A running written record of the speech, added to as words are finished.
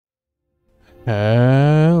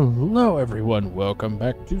Hello everyone, welcome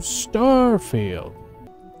back to Starfield.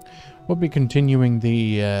 We'll be continuing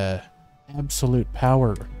the absolute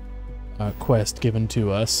power quest given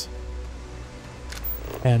to us.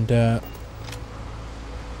 And yeah,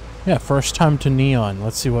 first time to Neon.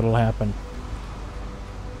 Let's see what'll happen.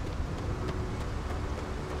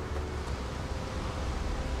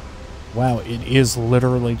 Wow, it is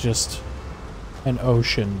literally just an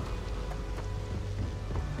ocean.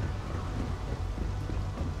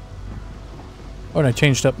 Oh, and I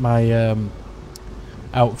changed up my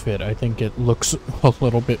outfit. I think it looks a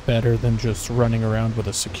little bit better than just running around with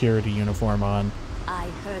a security uniform on. I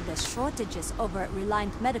heard there's shortages over at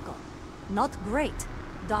Reliant Medical. Not great.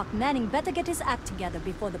 Doc Manning better get his act together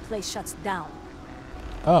before the place shuts down.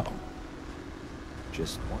 Oh.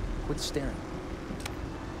 Just quit staring.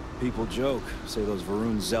 People joke, say those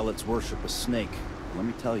Varun zealots worship a snake. Let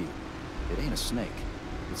me tell you, it ain't a snake.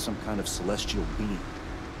 It's some kind of celestial being.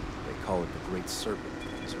 They call it the Great Serpent.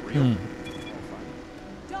 Is it real?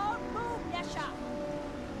 Don't move, Yesha!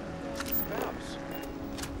 Spouse.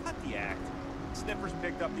 Cut the act. Sniffers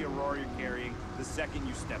picked up the Aurora you're carrying the second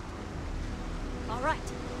you stepped through. All right,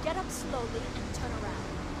 get up slowly and turn around.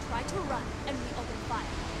 Try to run, and we open fire.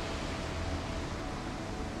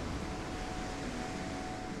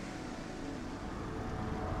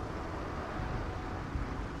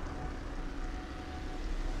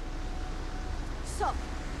 So,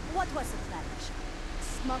 what was the plan, Yesha?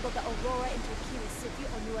 Smuggle the Aurora into Kiri City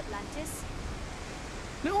or New Atlantis?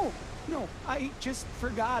 No, I just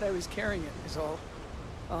forgot I was carrying it, is all.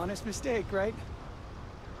 Honest mistake, right?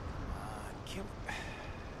 Can't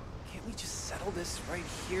we just settle this right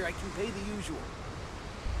here? I can pay the usual.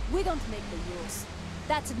 We don't make the rules.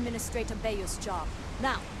 That's Administrator Bayou's job.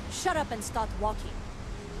 Now, shut up and start walking.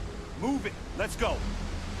 Move it. Let's go.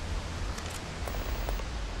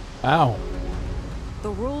 Ow. The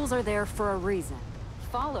rules are there for a reason.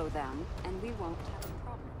 Follow them, and we won't have a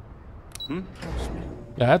problem.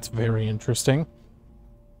 That's very interesting.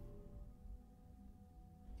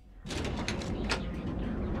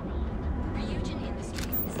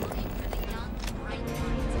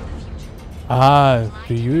 Ah,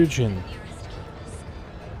 Ryujin.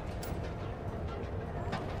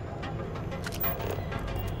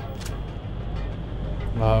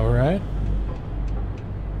 Alright.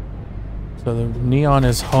 So the Neon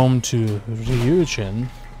is home to Ryujin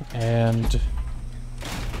and a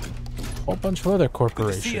whole bunch of other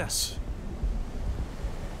corporations.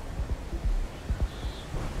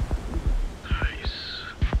 Nice.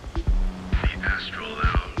 The Astral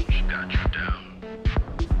Lounge got you down.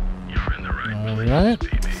 You're in the right place, Alright.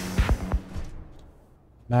 baby.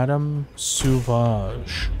 Madame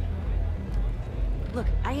Sauvage. Look,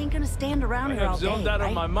 I ain't gonna stand around here all day, zoned out right?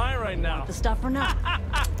 of my mind right now. The stuff or not?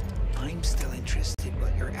 I'm still interested,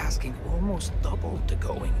 but you're asking almost double the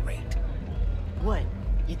going rate. What?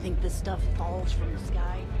 You think this stuff falls from the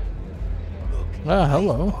sky? Look, Ah,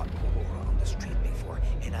 hello. I've bought Aurora on the street before,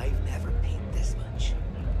 and I've never paid this much.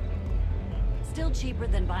 Still cheaper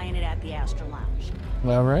than buying it at the Astral Lounge.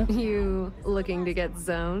 Alright. You looking to get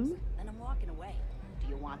zoned? Then I'm walking away. Do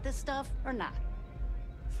you want this stuff or not?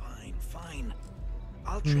 Fine.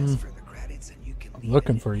 I'll transfer the credits and you can leave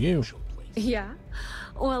Looking it for in the you. usual place. Yeah?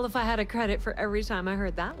 Well, if I had a credit for every time I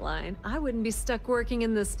heard that line, I wouldn't be stuck working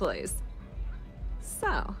in this place.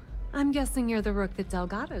 So, I'm guessing you're the rook that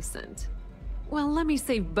Delgado sent. Well, let me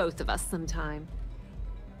save both of us some time.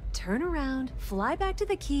 Turn around, fly back to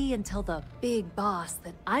the key, and tell the big boss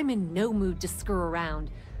that I'm in no mood to screw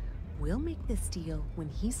around. We'll make this deal when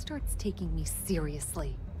he starts taking me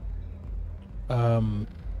seriously. Who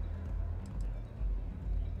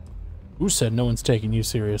said no one's taking you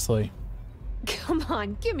seriously? Come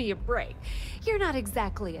on, give me a break. You're not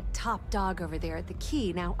exactly a top dog over there at the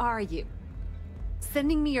key, now are you?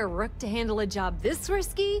 Sending me a rook to handle a job this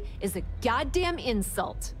risky is a goddamn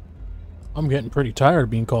insult. I'm getting pretty tired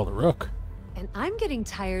of being called a rook. And I'm getting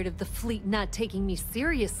tired of the fleet not taking me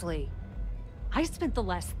seriously. I spent the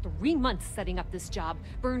last 3 months setting up this job,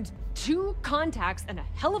 burned 2 contacts and a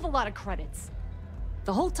hell of a lot of credits.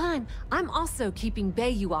 The whole time, I'm also keeping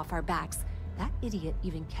Bayou off our backs. That idiot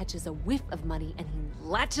even catches a whiff of money and he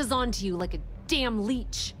latches onto you like a damn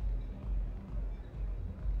leech.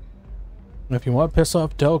 If you want to piss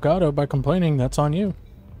off Delgado by complaining, that's on you.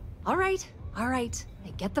 All right, I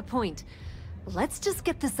get the point. Let's just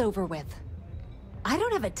get this over with. I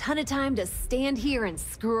don't have a ton of time to stand here and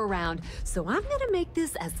screw around, so I'm gonna make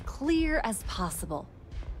this as clear as possible.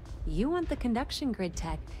 You want the conduction grid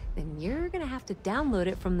tech, then you're gonna have to download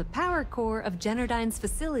it from the power core of Generdyne's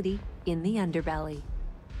facility in the underbelly.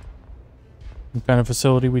 What kind of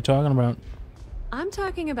facility we talking about? I'm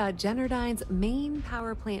talking about Generdyne's main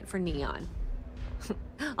power plant for Neon.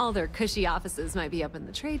 All their cushy offices might be up in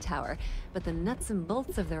the trade tower, but the nuts and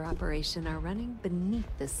bolts of their operation are running beneath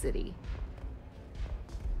the city.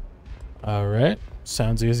 Alright,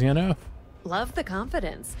 sounds easy enough. Love the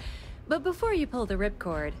confidence. But before you pull the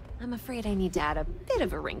ripcord, I'm afraid I need to add a bit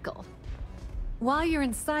of a wrinkle. While you're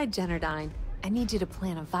inside Generdyne, I need you to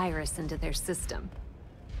plant a virus into their system.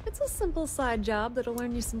 It's a simple side job that'll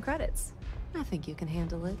earn you some credits. I think you can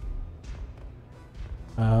handle it.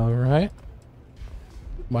 Alright.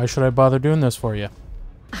 Why should I bother doing this for you?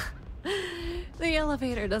 The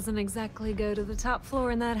elevator doesn't exactly go to the top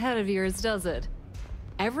floor in that head of yours, does it?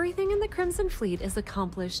 Everything in the Crimson Fleet is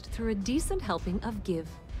accomplished through a decent helping of give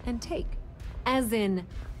and take. As in,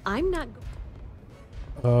 I'm not...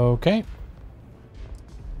 Okay.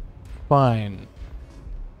 Fine.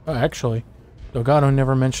 Oh, actually, Delgado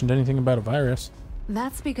never mentioned anything about a virus.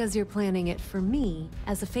 That's because you're planning it for me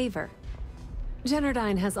as a favor.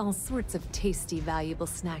 Generdyne has all sorts of tasty, valuable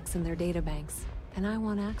snacks in their databanks, and I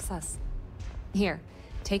want access. Here,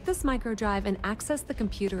 take this microdrive and access the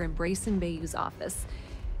computer in Brayson Bayou's office.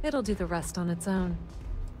 It'll do the rest on its own.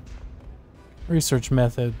 Research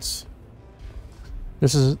methods.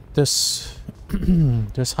 This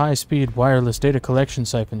high-speed wireless data collection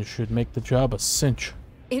siphon should make the job a cinch.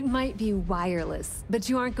 It might be wireless, but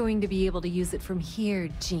you aren't going to be able to use it from here,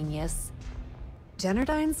 genius.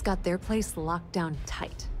 Generdyne's got their place locked down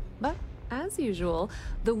tight. But, as usual,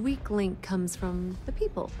 the weak link comes from the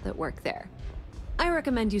people that work there. I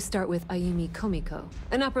recommend you start with Ayumi Komiko,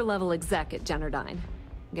 an upper-level exec at Generdyne.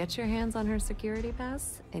 Get your hands on her security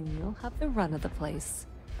pass, and you'll have the run of the place.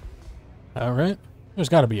 Alright. There's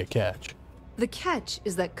gotta be a catch. The catch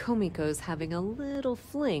is that Komiko's having a little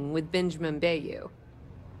fling with Benjamin Bayou.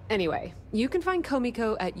 Anyway, you can find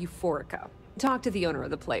Komiko at Euphorica. Talk to the owner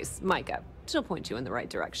of the place, Micah. She'll point you in the right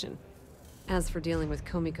direction. As for dealing with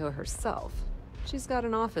Komiko herself, she's got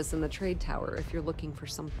an office in the trade tower if you're looking for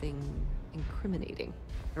something incriminating.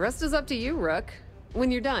 The rest is up to you, Rook.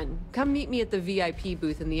 When you're done, come meet me at the VIP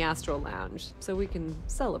booth in the Astral Lounge so we can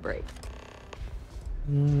celebrate.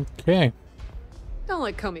 Okay. Don't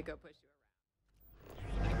let Komiko push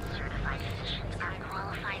you around.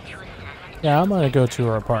 Yeah, I'm gonna go to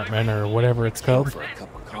her apartment or whatever it's called. For a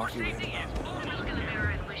cup of coffee right now.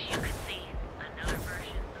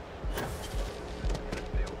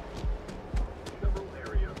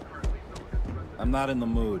 I'm not in the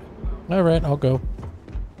mood. Alright, I'll go.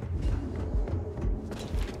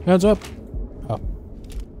 Heads up. Oh.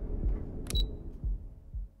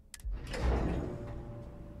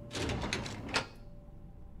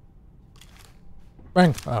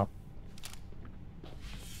 Bang. Oh.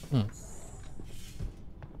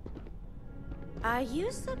 Are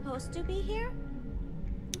you supposed to be here?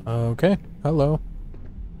 Okay. Hello.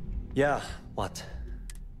 Yeah, what?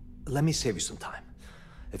 Let me save you some time.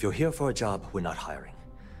 If you're here for a job, we're not hiring.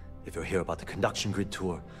 If you're here about the conduction grid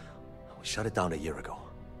tour, we shut it down a year ago.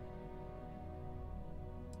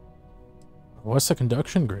 What's the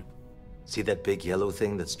conduction grid? See that big yellow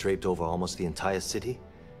thing that's draped over almost the entire city?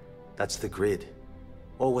 That's the grid,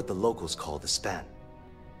 or what the locals call the span.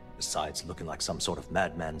 Besides looking like some sort of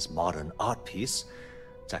madman's modern art piece,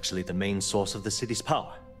 it's actually the main source of the city's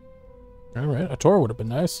power. Alright, a tour would have been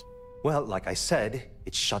nice. Well, like I said,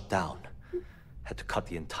 it's shut down. Had to cut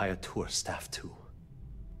the entire tour staff too.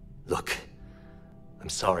 Look, I'm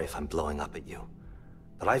sorry if I'm blowing up at you,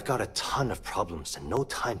 but I've got a ton of problems and no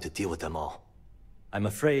time to deal with them all. I'm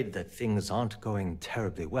afraid that things aren't going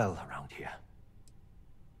terribly well around here.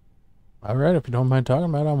 Alright, if you don't mind talking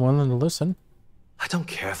about it, I'm willing to listen. I don't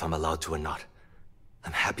care if I'm allowed to or not.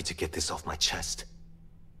 I'm happy to get this off my chest.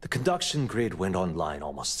 The conduction grid went online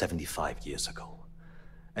almost 75 years ago.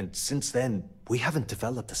 And since then, we haven't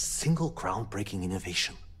developed a single groundbreaking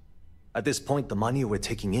innovation. At this point, the money we're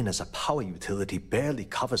taking in as a power utility barely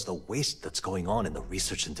covers the waste that's going on in the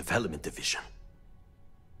research and development division.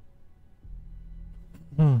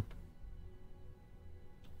 Can't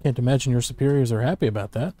imagine your superiors are happy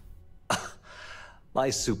about that.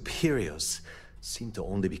 My superiors seem to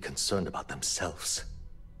only be concerned about themselves.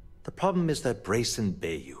 The problem is that Brayson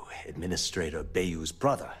Bayou, Administrator Bayou's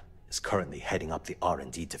brother, is currently heading up the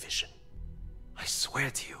R&D division. I swear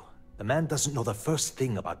to you, the man doesn't know the first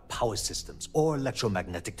thing about power systems or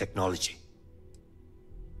electromagnetic technology.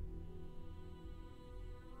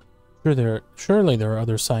 Surely there are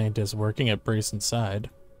other scientists working at Brayson's side.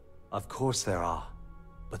 Of course there are.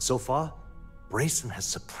 But so far, Brayson has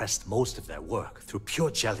suppressed most of their work through pure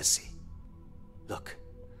jealousy. Look,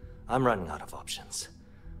 I'm running out of options.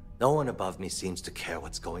 No one above me seems to care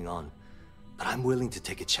what's going on, but I'm willing to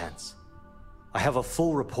take a chance. I have a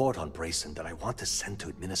full report on Brayson that I want to send to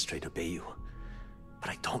Administrator Bayou, but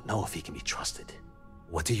I don't know if he can be trusted.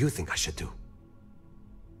 What do you think I should do?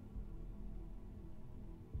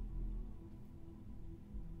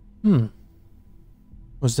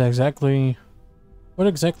 Was that exactly... What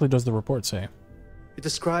exactly does the report say? It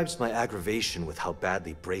describes my aggravation with how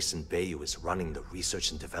badly Brayson Bayou is running the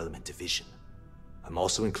Research and Development Division. I'm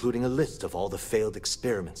also including a list of all the failed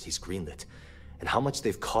experiments he's greenlit, and how much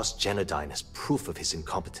they've cost Genodyne as proof of his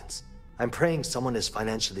incompetence. I'm praying someone as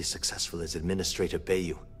financially successful as Administrator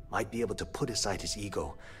Bayou might be able to put aside his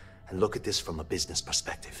ego and look at this from a business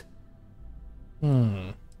perspective.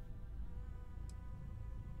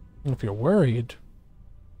 If you're worried...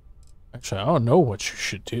 Actually, I don't know what you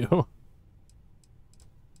should do.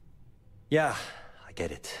 Yeah, I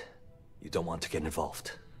get it. You don't want to get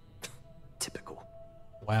involved. Typical.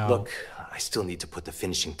 Wow. Look, I still need to put the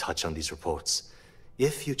finishing touch on these reports.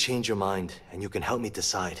 If you change your mind and you can help me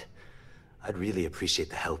decide, I'd really appreciate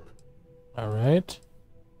the help. Alright.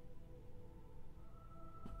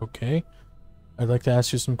 Okay. I'd like to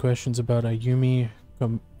ask you some questions about Ayumi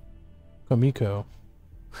Komiko.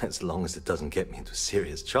 As long as it doesn't get me into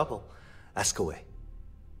serious trouble. Ask away.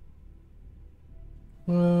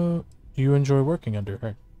 Do you enjoy working under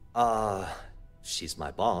her? She's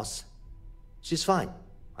my boss. She's fine,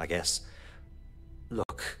 I guess.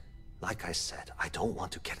 Look, like I said, I don't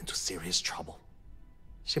want to get into serious trouble.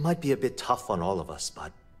 She might be a bit tough on all of us,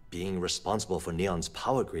 but being responsible for Neon's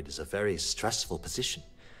power grid is a very stressful position.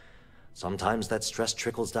 Sometimes that stress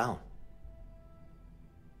trickles down.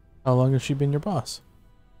 How long has she been your boss?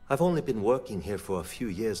 I've only been working here for a few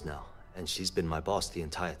years now, and she's been my boss the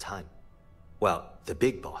entire time. Well, the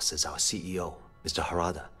big boss is our CEO, Mr.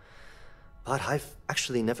 Harada. But I've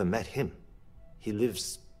actually never met him. He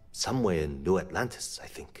lives somewhere in New Atlantis, I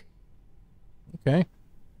think. Okay.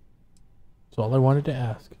 That's all I wanted to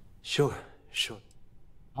ask. Sure.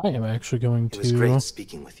 I am actually going to... It was great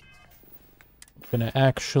speaking with you. I'm gonna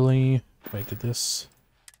actually... Wait, did this...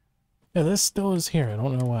 Yeah, this still is here. I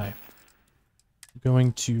don't know why. I'm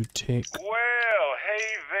going to take... Well,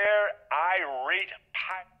 hey there, irate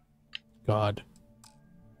God.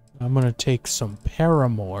 I'm gonna take some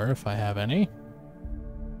Paramore, if I have any.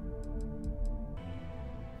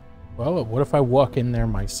 Well, what if I walk in there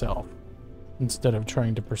myself, instead of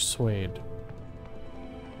trying to persuade?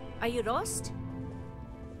 Are you lost?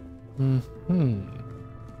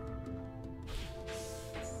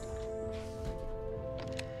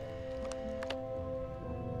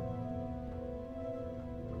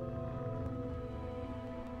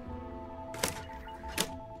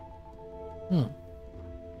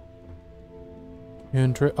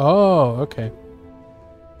 Oh, okay.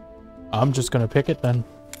 I'm just gonna pick it then.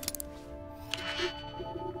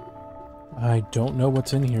 I don't know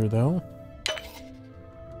what's in here though.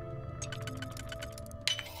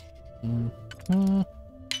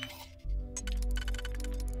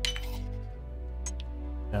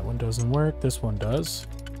 That one doesn't work. This one does.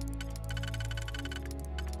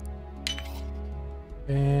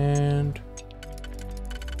 And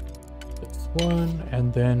this one,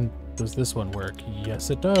 and then does this one work? Yes,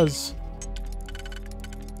 it does.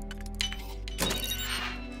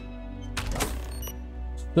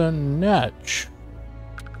 The Netch.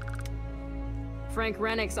 Frank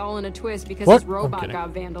Rennick's all in a twist because What? his robot I'm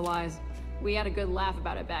got vandalized. We had a good laugh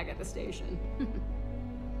about it back at the station.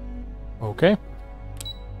 Okay.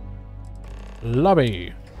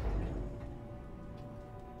 Lobby.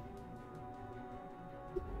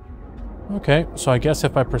 Okay, so I guess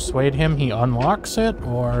if I persuade him, he unlocks it,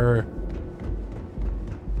 or...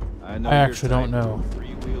 I actually don't know.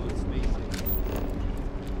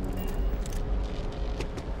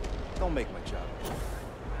 Don't make my job.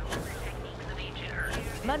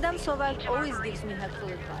 Madame Sauvage always gives me helpful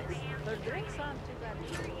advice. Her drinks aren't too bad.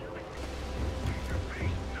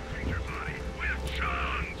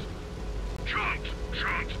 Chunks!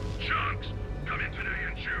 Come in today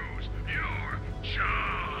and choose your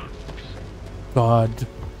chunks! God. This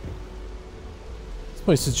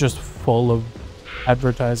place is just full of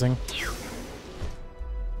advertising.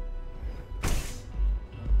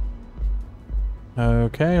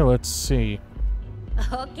 Okay, let's see.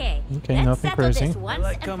 Okay, Okay, let's nothing settle crazy. this once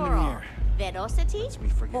and for all. Velocity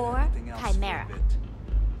or Chimera?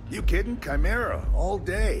 You kidding? Chimera, all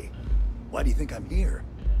day. Why do you think I'm here?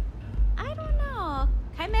 I don't know.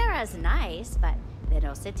 Chimera's nice, but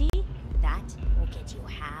Velocity, that will get you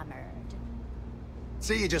hammered.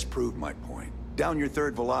 See, you just proved my point. Down your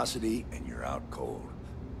third velocity, and you're out cold.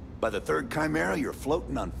 By the third Chimera, you're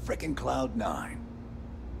floating on frickin' Cloud 9.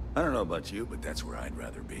 I don't know about you, but that's where I'd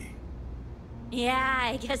rather be. Yeah,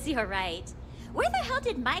 I guess you're right. Where the hell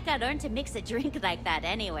did Micah learn to mix a drink like that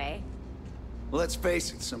anyway? Well, let's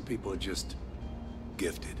face it, some people are just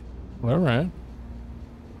gifted. Alright.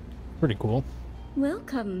 Pretty cool.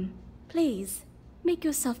 Welcome. Please, make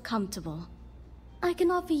yourself comfortable. I can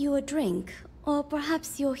offer you a drink, or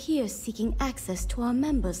perhaps you're here seeking access to our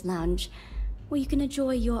members' lounge, where you can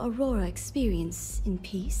enjoy your Aurora experience in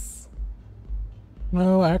peace.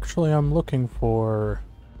 No, actually, I'm looking for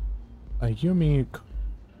a Yumi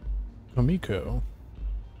Komiko.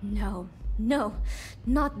 No, no,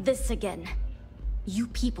 not this again. You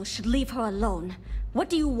people should leave her alone. What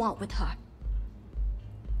do you want with her?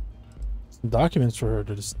 Some documents for her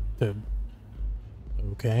to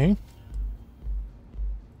okay.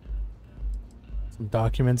 Some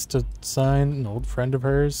documents to sign. An old friend of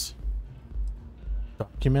hers.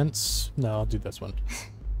 Documents? No, I'll do this one.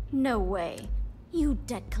 No way. You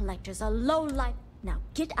debt collectors are low life. Now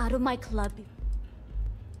get out of my club.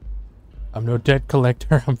 I'm no debt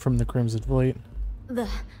collector. I'm from the Crimson Fleet.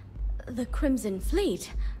 The Crimson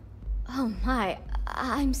Fleet? Oh my,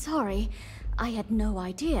 I'm sorry. I had no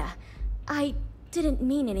idea. I didn't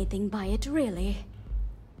mean anything by it, really.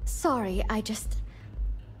 Sorry,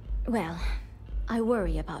 well, I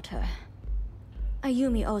worry about her.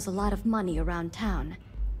 Ayumi owes a lot of money around town.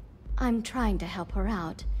 I'm trying to help her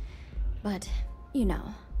out, but, you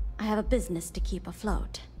know, I have a business to keep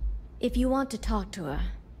afloat. If you want to talk to her,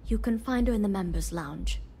 you can find her in the members'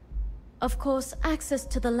 lounge. Of course, access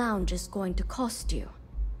to the lounge is going to cost you.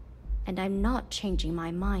 And I'm not changing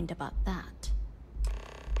my mind about that.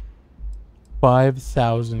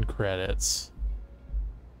 5,000 credits.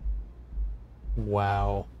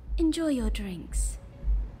 Wow. Enjoy your drinks.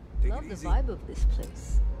 Love the vibe of this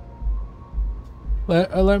place.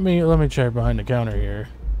 Let me check behind the counter here.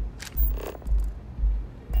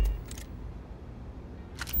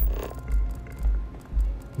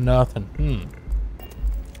 Nothing.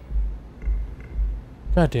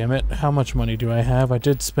 God damn it. How much money do I have? I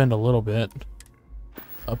did spend a little bit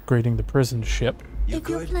upgrading the prison ship. If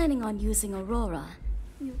you're planning on using Aurora,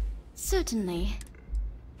 certainly.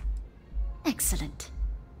 Excellent.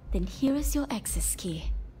 Then here is your access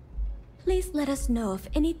key. Please let us know if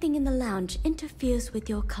anything in the lounge interferes with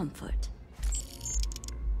your comfort.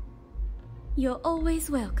 You're always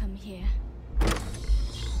welcome here.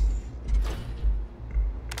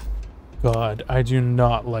 God, I do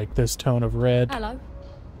not like this tone of red. Hello.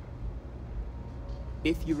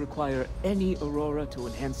 If you require any Aurora to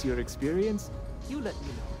enhance your experience, you let me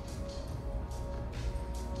know.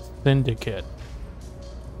 Syndicate.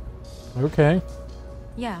 Okay.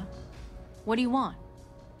 Yeah. What do you want?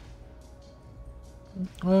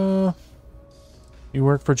 You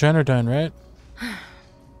work for Generdyne, right?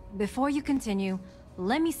 Before you continue,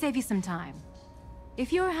 let me save you some time.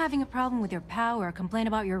 If you're having a problem with your power or complain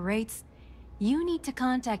about your rates, you need to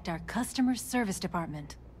contact our customer service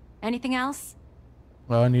department. Anything else?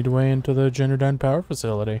 Well, I need to weigh into the Generdyne power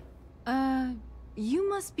facility. You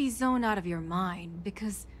must be zoned out of your mind,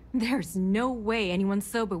 because there's no way anyone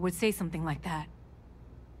sober would say something like that.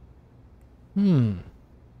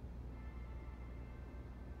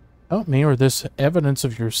 Help me, or this evidence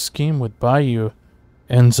of your scheme with Bayou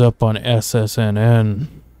ends up on SSNN.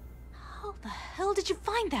 How the hell did you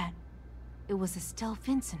find that? It was Estelle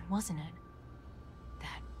Vincent, wasn't it?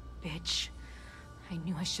 That bitch. I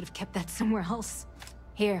knew I should have kept that somewhere else.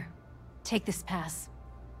 Here, take this pass.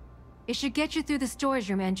 It should get you through the storage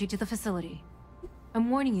room entry to the facility. I'm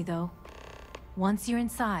warning you though. Once you're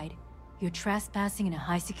inside, you're trespassing in a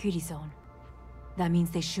high security zone. That means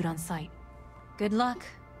they shoot on sight. Good luck.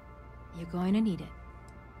 You're going to need it.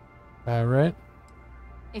 Alright.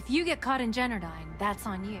 If you get caught in Generdyne, that's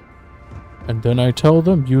on you. And then I tell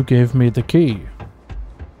them you gave me the key.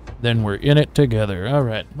 Then we're in it together.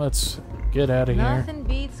 Alright, let's get out of here. Nothing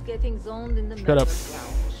beats getting zoned in the Shut up.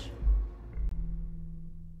 lounge.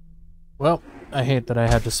 Well, I hate that I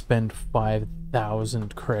had to spend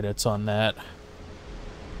 5,000 credits on that.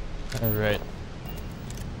 Alright.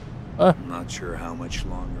 I'm not sure how much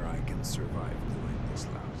longer I can survive doing this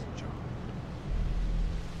lousy job.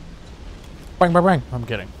 Bang, bang, bang. I'm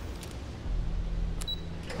kidding.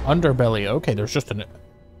 Underbelly. Okay, there's just an...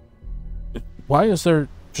 Why is there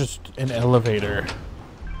just an elevator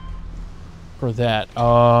for that?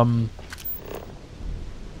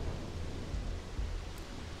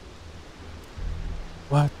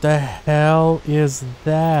 What the hell is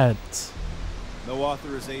that? No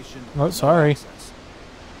authorization. Oh, sorry.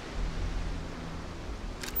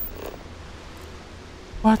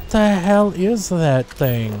 What the hell is that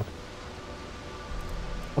thing?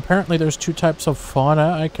 Apparently there's two types of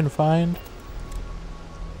fauna I can find.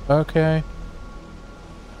 Okay.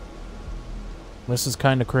 This is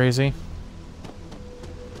kind of crazy.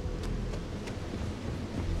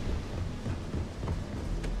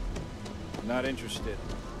 Not interested.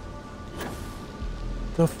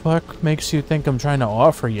 The fuck makes you think I'm trying to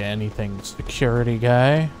offer you anything, security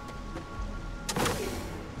guy?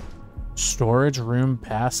 Storage room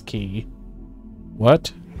pass key.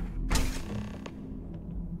 What?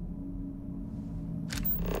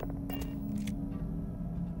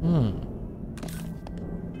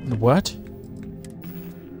 What?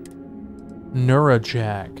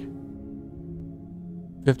 Neurojack.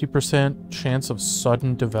 50% chance of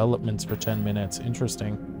sudden developments for 10 minutes.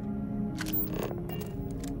 Interesting.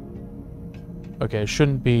 Okay,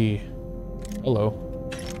 shouldn't be...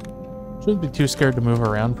 Hello. Shouldn't be too scared to move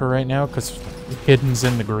around for right now, because hidden's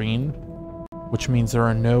in the green. Which means there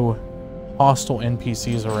are no hostile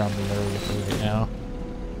NPCs around the area for right now.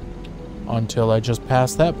 Until I just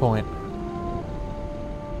pass that point.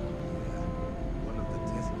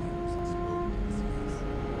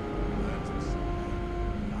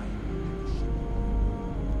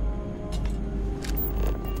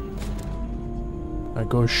 I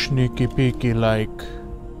go sneaky peeky like.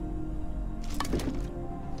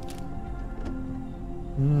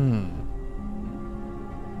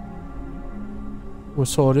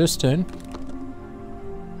 What's all this then?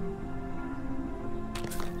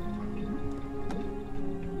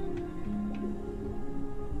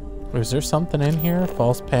 Is there something in here?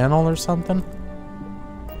 False panel or something?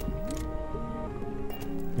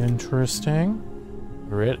 Interesting.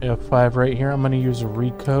 We're at F5 right here. I'm going to use a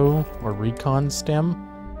Reco or Recon stem.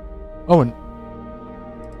 Oh, and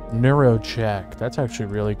Neurojack. That's actually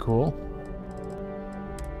really cool.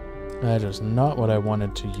 That is not what I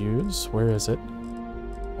wanted to use. Where is it?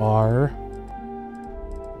 R.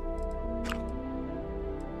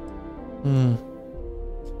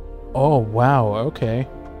 Oh, wow. Okay.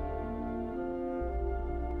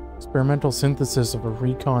 Experimental synthesis of a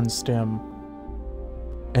Recon stem.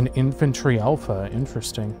 An infantry alpha.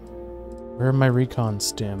 Interesting. Where are my Recon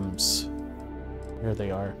stems? Here they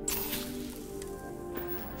are.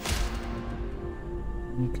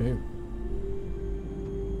 Okay.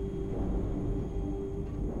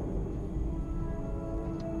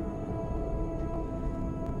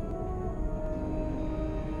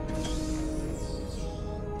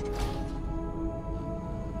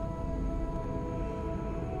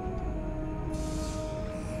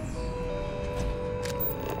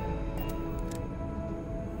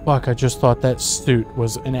 Fuck, I just thought that suit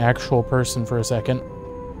was an actual person for a second.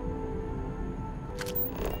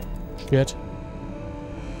 Shit.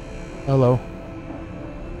 Hello.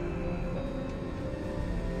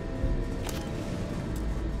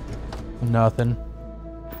 Nothing.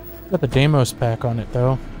 Got the Deimos pack on it,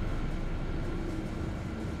 though.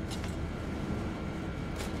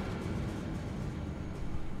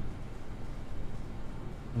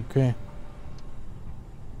 Okay.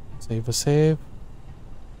 Save a save.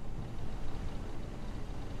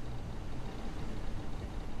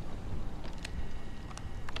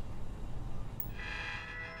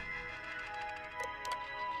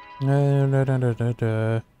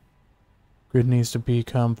 Grid needs to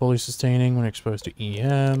become fully sustaining when exposed to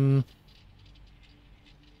EM.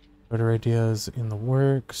 Better ideas in the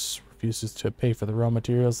works. Refuses to pay for the raw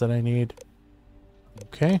materials that I need.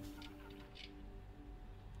 Okay.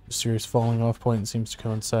 Mysterious falling off point seems to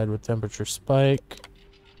coincide with temperature spike.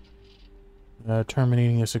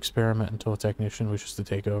 Terminating this experiment until a technician wishes to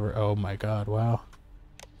take over. Oh my god, wow.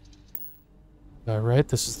 Alright,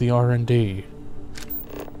 this is the R&D.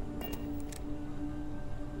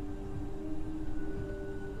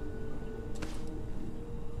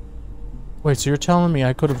 Wait, so you're telling me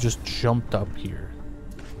I could have just jumped up here?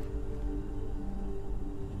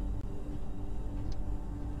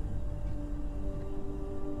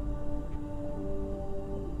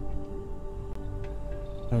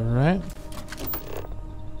 All right.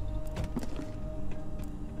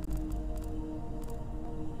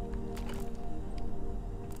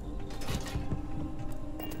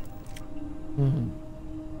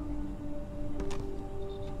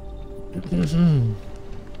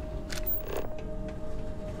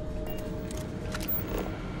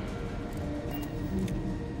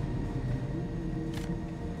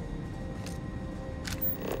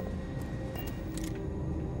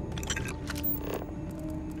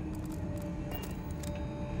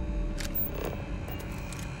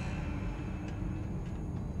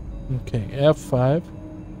 Okay, F5.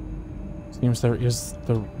 Seems there is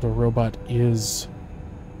the robot is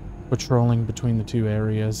patrolling between the two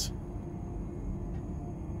areas.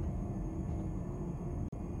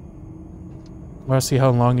 I want to see how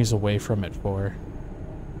long he's away from it for.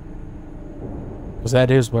 Because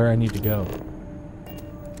that is where I need to go.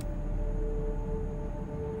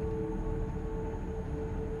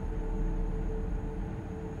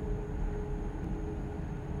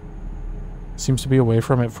 Seems to be away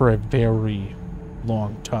from it for a very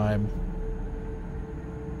long time.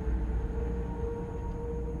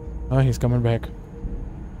 Oh, he's coming back.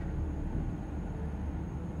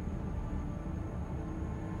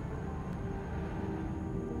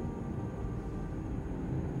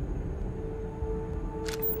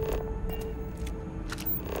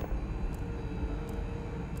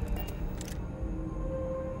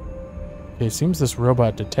 Okay, it seems this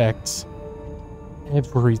robot detects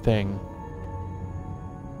everything.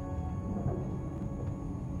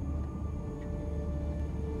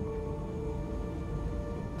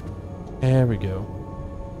 There we go.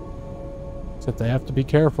 Except they have to be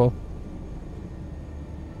careful.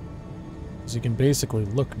 Because you can basically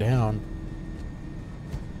look down.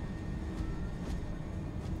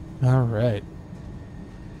 Alright.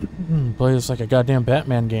 Play this like a goddamn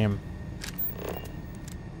Batman game.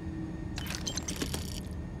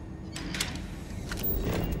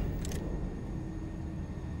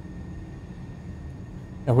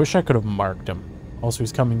 I wish I could have marked him. Also,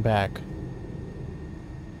 he's coming back.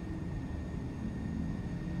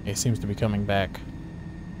 He seems to be coming back.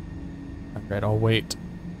 Alright, I'll wait.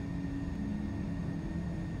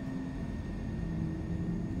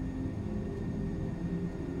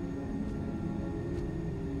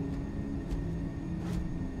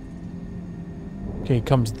 Okay, he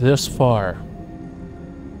comes this far.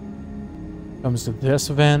 Comes to this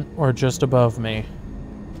vent or just above me.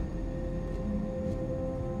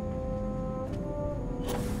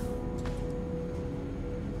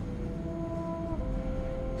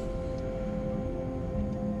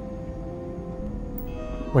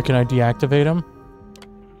 Wait, can I deactivate him?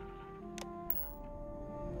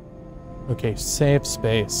 Okay, save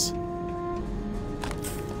space.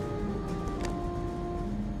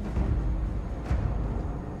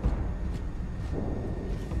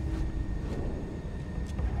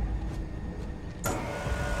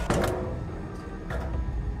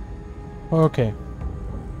 Okay.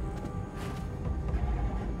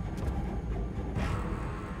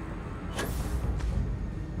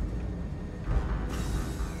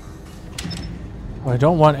 I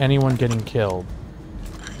don't want anyone getting killed.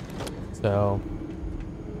 So...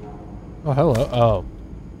 Oh, hello. Oh.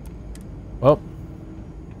 Well.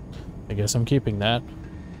 I guess I'm keeping that.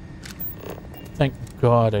 Thank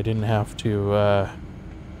God I didn't have to,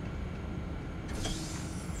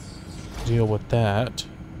 deal with that.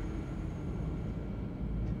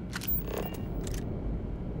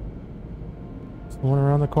 Someone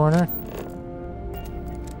around the corner?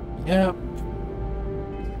 Yep.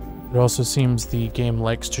 It also seems the game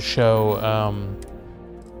likes to show,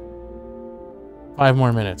 5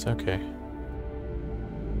 more minutes, okay.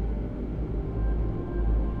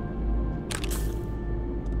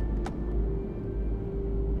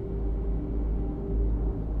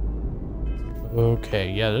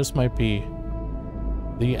 Okay, yeah, this might be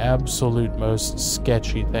the absolute most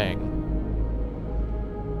sketchy thing.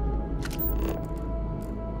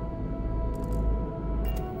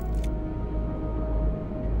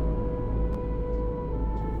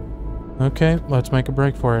 Okay, let's make a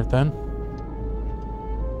break for it then.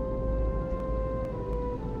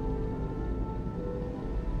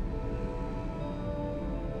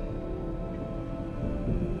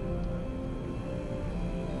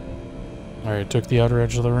 Alright, took the outer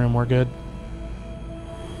edge of the room, we're good.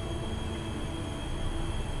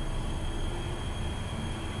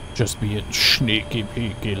 Just being sneaky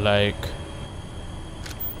peeky like.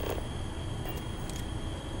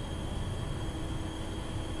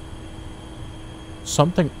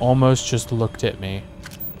 Something almost just looked at me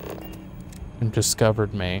and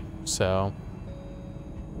discovered me, so...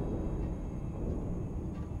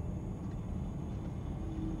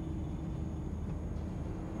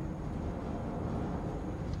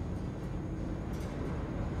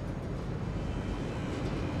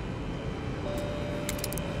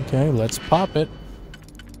 Okay, let's pop it.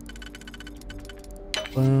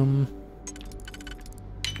 Boom.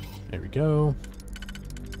 There we go.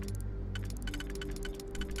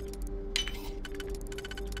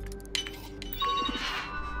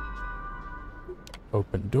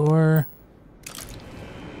 Open door.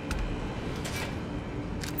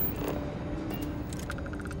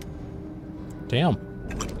 Damn.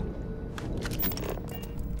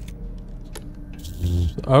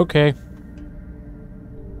 Okay.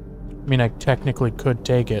 I mean, I technically could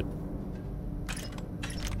take it.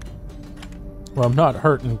 Well, I'm not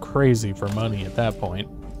hurting crazy for money at that point.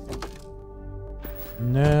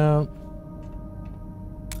 No.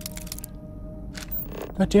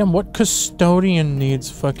 Goddamn, what custodian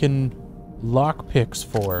needs fucking lockpicks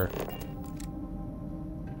for?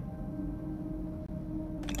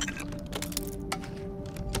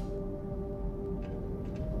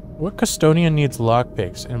 What custodian needs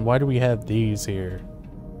lockpicks, and why do we have these here?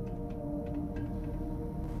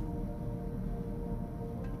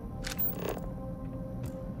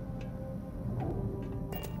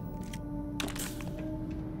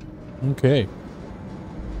 Okay.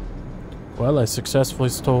 Well, I successfully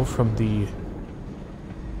stole from the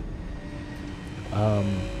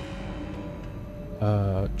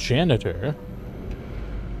janitor.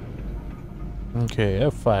 Okay,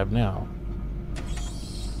 F5 now.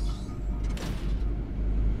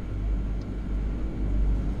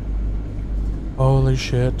 Holy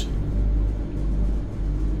shit.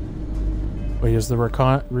 Wait, is the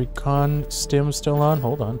recon stim still on?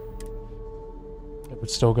 Hold on. Yep,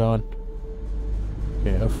 it's still going.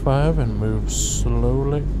 Okay, F5 and move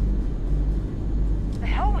slowly. The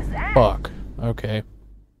hell was that? Fuck. Okay.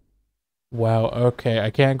 Wow, okay. I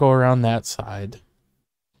can't go around that side.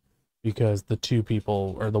 Because the two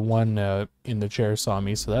people, or the one in the chair saw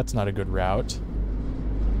me, so that's not a good route.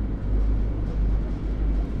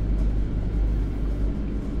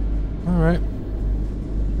 Alright.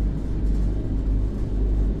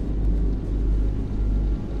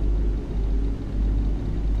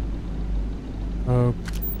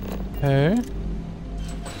 Okay.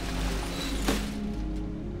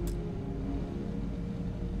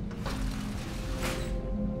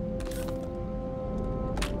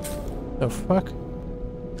 The fuck?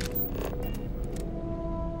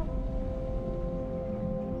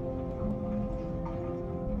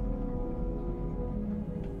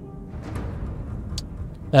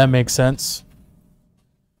 That makes sense.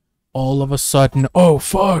 All of a sudden, oh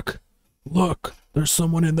fuck! Look, there's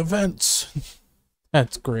someone in the vents.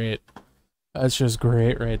 That's great. That's just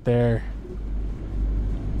great right there.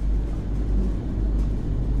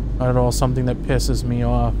 Not at all something that pisses me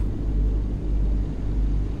off.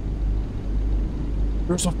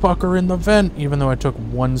 There's a fucker in the vent, even though I took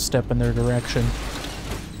one step in their direction.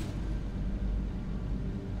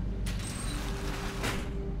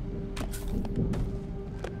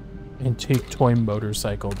 Antique toy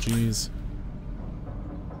motorcycle, jeez.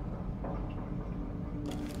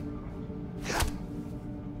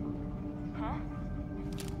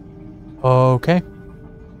 Okay.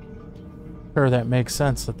 Sure, that makes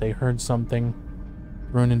sense that they heard something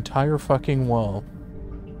through an entire fucking wall.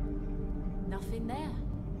 Nothing there.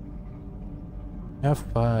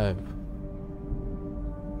 F5.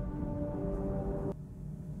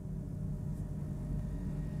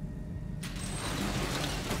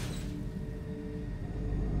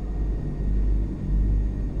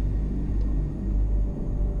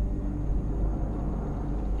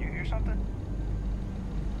 You hear something?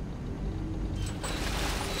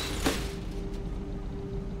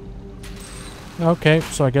 Okay,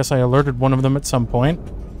 so I guess I alerted one of them at some point.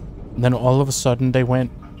 And then all of a sudden they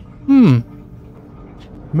went,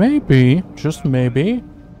 maybe, just maybe,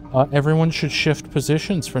 everyone should shift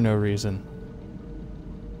positions for no reason.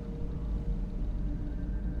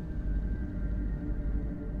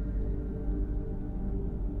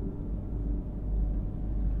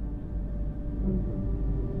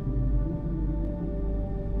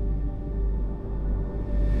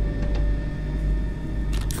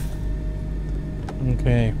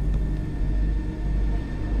 Okay.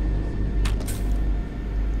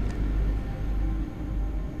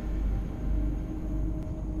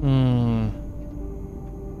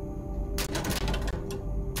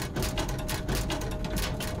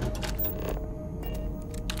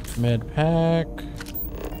 Med pack.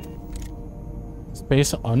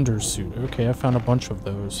 Space undersuit. Okay, I found a bunch of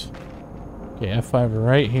those. Okay, F5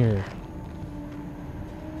 right here.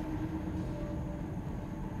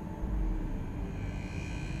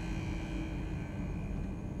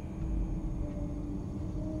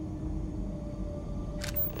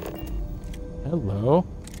 Hello.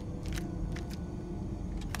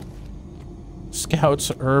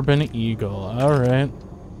 Scouts Urban Eagle. Alright.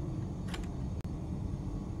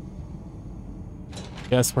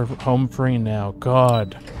 Guess we're home free now.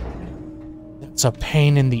 God. That's a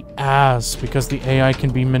pain in the ass because the AI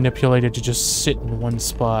can be manipulated to just sit in one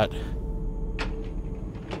spot.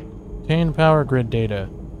 Obtain power grid data.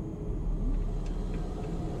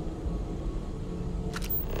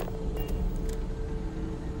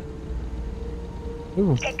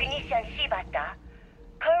 Ooh. Technician Shibata,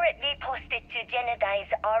 currently posted to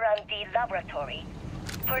Genedine's R&D laboratory.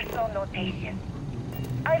 Personal notation.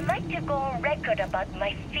 I'd like to go on record about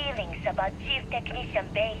my feelings about Chief Technician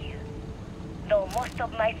Bayou. though most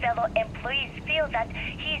of my fellow employees feel that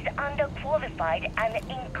he's underqualified and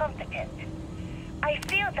incompetent. I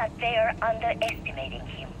feel that they are underestimating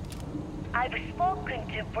him. I've spoken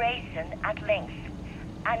to Brayson at length,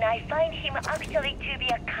 and I find him actually to be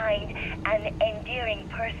a kind and endearing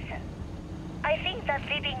person. I think that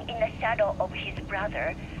living in the shadow of his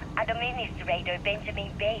brother, Administrator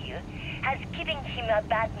Benjamin Bayou, has given him a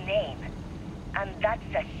bad name, and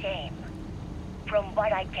that's a shame. From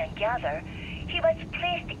what I can gather, he was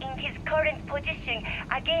placed in his current position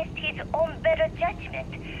against his own better judgment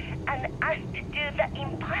and asked to do the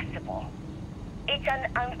impossible. It's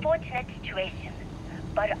an unfortunate situation,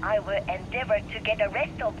 but I will endeavor to get the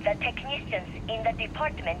rest of the technicians in the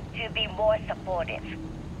department to be more supportive.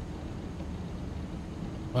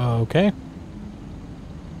 Okay.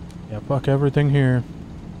 Yeah, fuck everything here.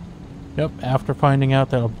 Yep, after finding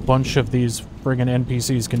out that a bunch of these friggin'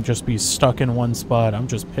 NPCs can just be stuck in one spot, I'm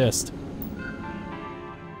just pissed.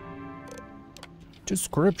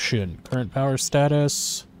 Description. Current power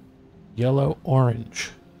status. Yellow,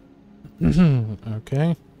 orange.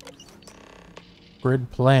 Okay. Grid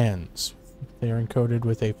plans. They are encoded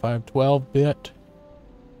with a 512-bit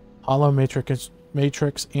hollow matrix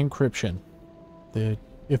encryption.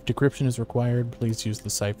 If decryption is required, please use the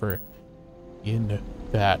cipher in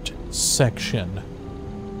that section.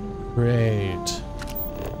 Great.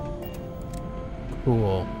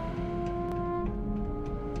 Cool.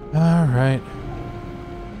 Alright.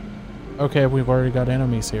 Okay, we've already got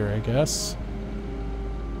enemies here, I guess.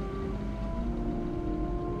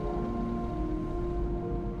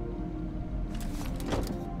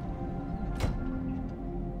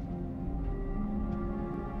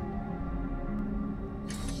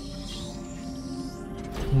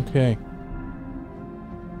 Okay.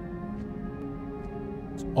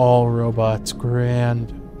 It's all robots.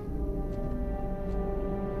 Grand.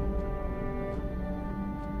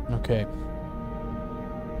 Okay.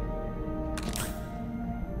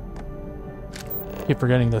 Keep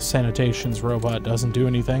forgetting the sanitation's robot doesn't do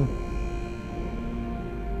anything.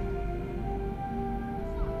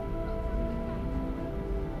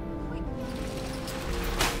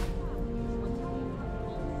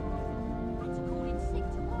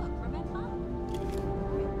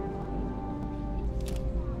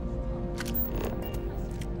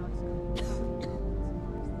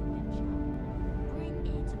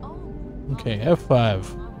 Okay,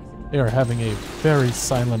 F5. They are having a very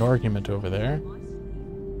silent argument over there.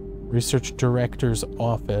 Research Director's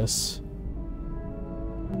office.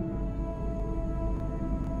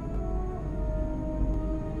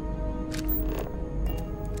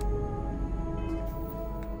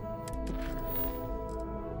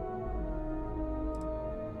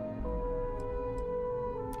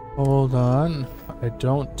 Hold on. I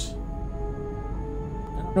don't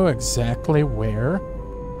know exactly where.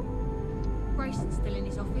 Grayson's still in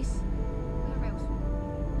his office. Where else?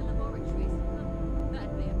 The laboratories.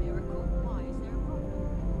 That'd be a miracle. Why is there a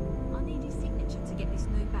problem? I need his signature to get this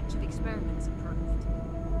new batch of experiments approved.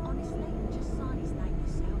 Honestly, just sign his name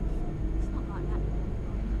yourself. It's not like that you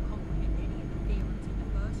can comprehend any of the theorems in the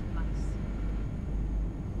first place.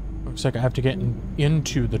 Looks like I have to get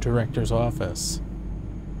into the director's office.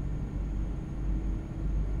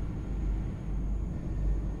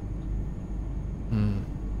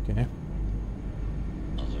 Okay.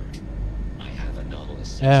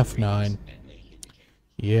 F9.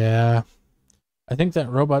 Yeah. I think that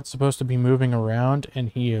robot's supposed to be moving around, and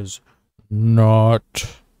he is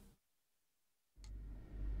not.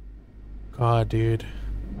 God, dude.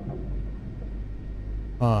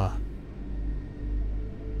 Huh.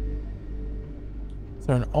 Is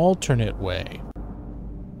there an alternate way?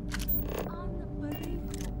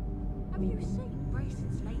 Have you seen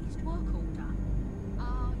Grayson's latest work order?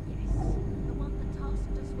 Ah, yes. The one that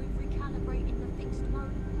tasked us with recalibrating the fixed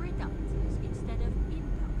mode reductors instead of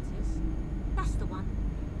inductors. That's the one.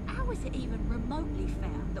 How is it even remotely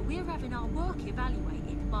fair that we're having our work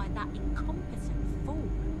evaluated by that incompetent fool?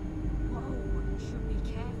 Whoa, you should be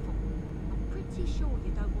careful. I'm pretty sure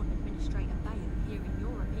you don't want Administrator Bayer hearing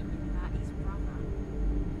your opinion about his brother.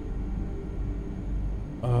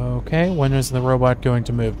 Okay, when is the robot going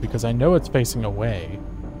to move? Because I know it's facing away.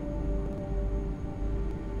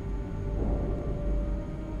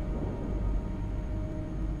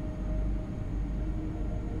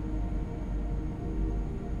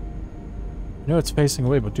 I know it's facing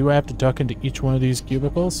away, but do I have to duck into each one of these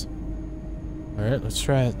cubicles? Alright, let's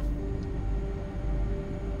try it.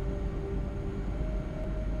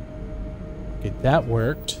 Okay, that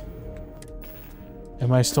worked.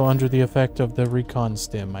 Am I still under the effect of the recon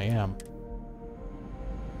stim? I am.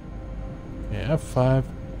 Okay, F5.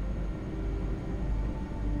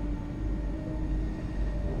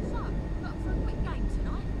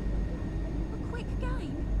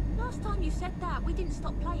 didn't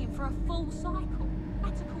stop playing for a full cycle.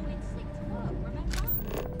 Had to call in sick to work, remember?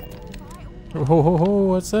 Ho ho ho,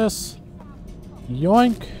 what's this?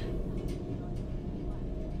 Yoink!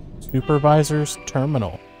 Supervisor's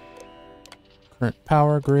terminal. Current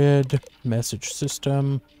power grid, message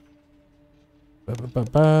system.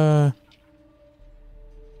 You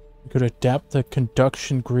could adapt the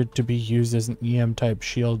conduction grid to be used as an EM type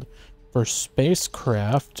shield for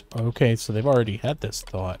spacecraft. Okay, so they've already had this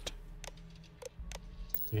thought.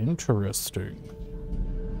 Interesting.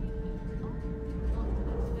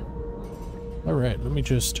 Alright, let me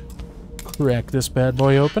just crack this bad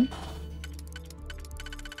boy open.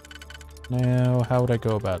 Now, how would I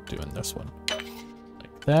go about doing this one?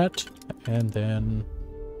 Like that, and then...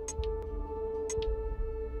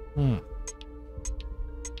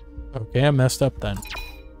 Okay, I messed up then.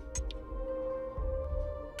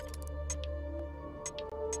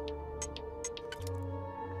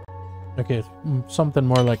 Okay, something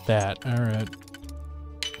more like that. Alright.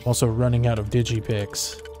 Also running out of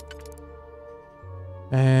digipicks.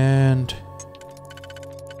 And...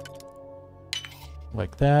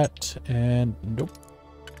 like that, and nope.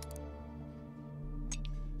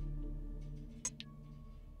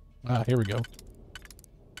 Ah, here we go.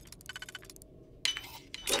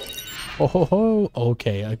 Oh ho ho!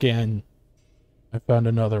 Okay, again. I found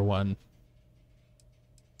another one.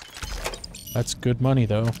 That's good money,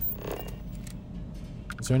 though.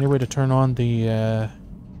 Is there any way to turn on the,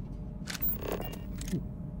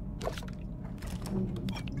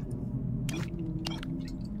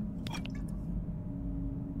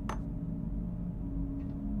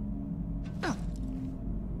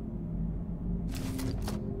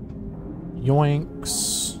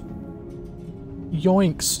 Yoinks.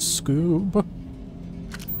 Yoinks, Scoob.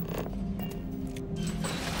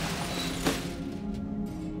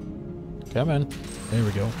 Come in. There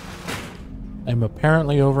we go. I'm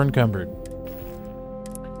apparently over-encumbered.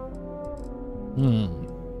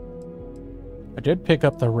 I did pick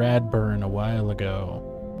up the Radburn a while ago.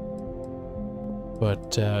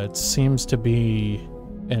 But it seems to be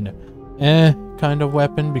an kind of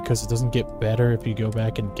weapon because it doesn't get better if you go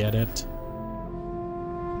back and get it.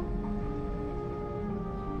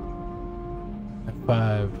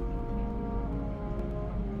 F5.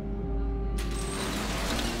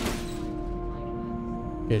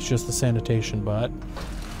 Okay, it's just the sanitation bot.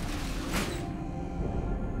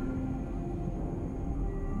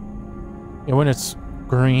 And when it's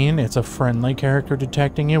green, it's a friendly character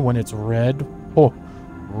detecting you. When it's red, oh,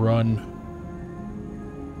 run.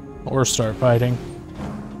 Or start fighting.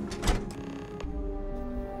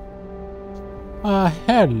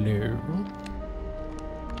 Hello.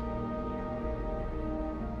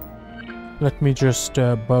 Let me just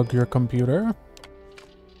bug your computer.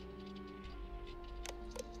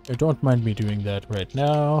 Don't mind me doing that right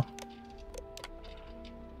now.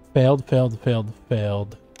 Failed, failed, failed,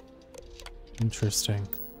 failed. Interesting.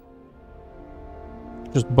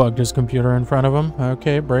 Just bugged his computer in front of him.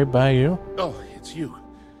 Okay, brave by you. Oh, it's you.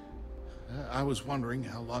 I was wondering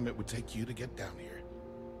how long it would take you to get down here.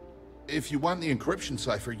 If you want the encryption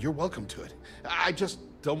cipher, you're welcome to it. I just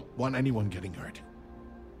don't want anyone getting hurt.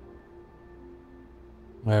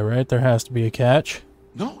 Alright, there has to be a catch.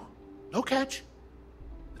 No, no catch.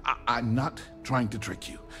 I'm not trying to trick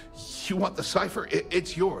you. You want the cipher?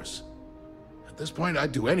 It's yours. At this point,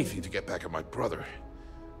 I'd do anything to get back at my brother.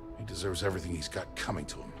 He deserves everything he's got coming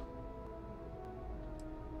to him.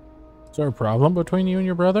 Is there a problem between you and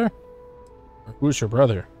your brother? Or who's your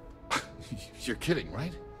brother? You're kidding,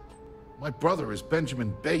 right? My brother is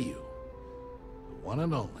Benjamin Bayou. The one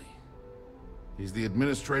and only. He's the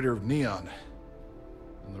administrator of Neon.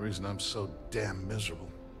 And the reason I'm so damn miserable.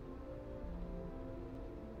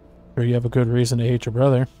 Sure you have a good reason to hate your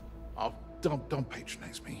brother. Oh, don't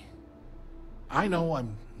patronize me. I know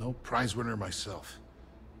I'm no prize winner myself.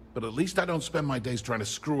 But at least I don't spend my days trying to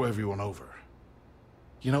screw everyone over.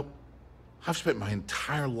 You know, I've spent my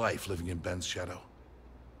entire life living in Ben's shadow.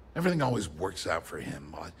 Everything always works out for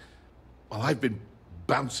him, while I've been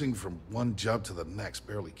bouncing from one job to the next,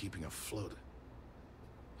 barely keeping afloat.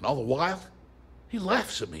 And all the while, he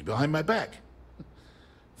laughs at me behind my back.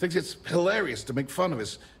 Thinks it's hilarious to make fun of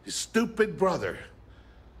his stupid brother.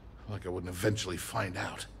 Like I wouldn't eventually find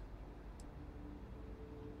out.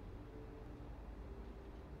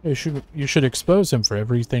 You should expose him for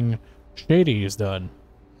everything shady he's done.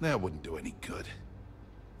 That wouldn't do any good.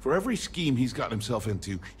 For every scheme he's gotten himself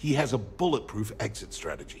into, he has a bulletproof exit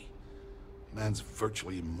strategy. Man's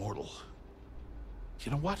virtually immortal.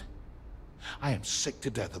 You know what? I am sick to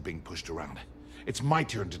death of being pushed around. It's my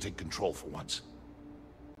turn to take control for once.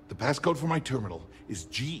 The passcode for my terminal is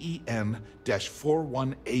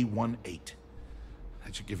GEN-41A18.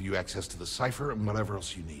 That should give you access to the cipher and whatever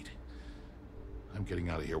else you need. I'm getting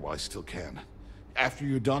out of here while I still can. After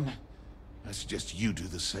you're done, I suggest you do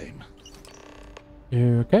the same.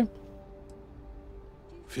 Okay.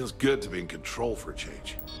 Feels good to be in control for a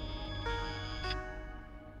change.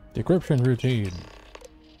 Decryption routine.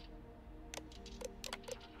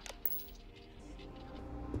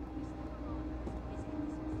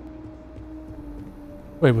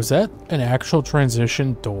 Wait, was that an actual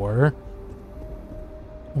transition door?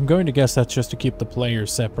 I'm going to guess that's just to keep the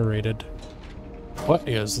players separated. What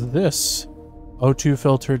is this? O2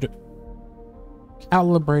 filtered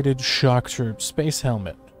calibrated shock troop space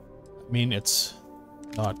helmet. I mean, it's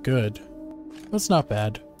not good. That's not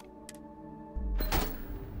bad.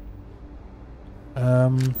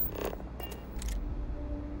 I'll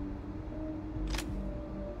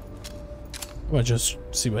just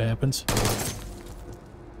see what happens.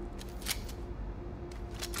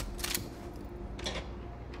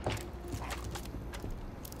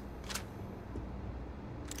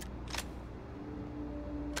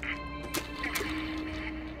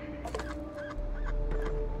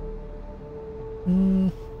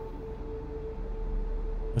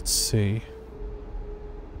 Let's see.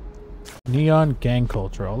 Neon gang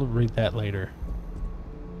culture. I'll read that later.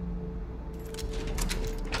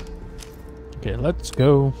 Okay, let's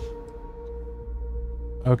go.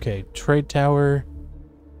 Okay, trade tower,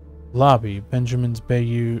 lobby, Benjamin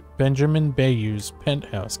Bayou's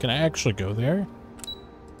penthouse. Can I actually go there?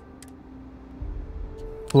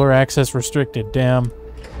 Floor access restricted. Damn.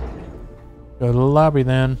 Go to the lobby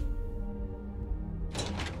then.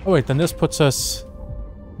 Oh wait, then this puts us.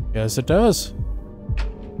 Yes, it does.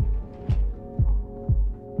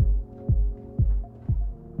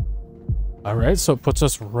 Alright, so it puts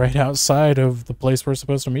us right outside of the place we're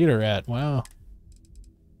supposed to meet her at. Wow.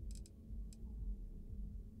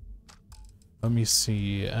 Let me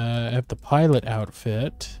see. I have the pilot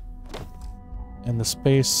outfit. And the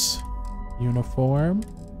space uniform.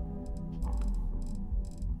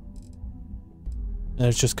 And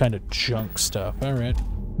it's just kind of junk stuff. Alright.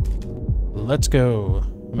 Let's go.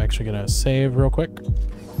 I'm actually gonna save real quick.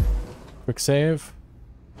 Quick save.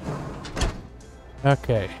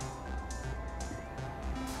 Okay.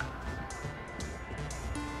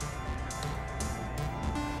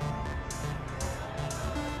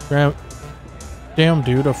 Damn,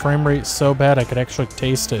 dude, a frame rate so bad I could actually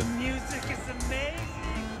taste it. Music is amazing.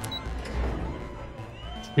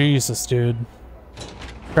 Jesus, dude.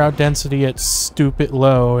 Crowd density at stupid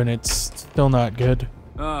low, and it's still not good.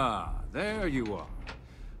 Ah, there you are.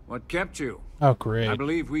 What kept you? Oh, great. I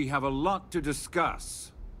believe we have a lot to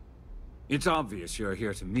discuss. It's obvious you're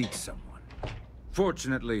here to meet someone.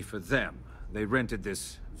 Fortunately for them, they rented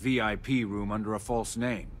this VIP room under a false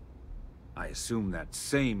name. I assume that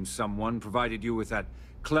same someone provided you with that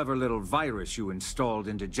clever little virus you installed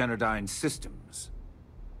into Genodyne's systems.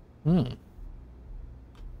 You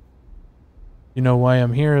know why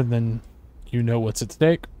I'm here, then you know what's at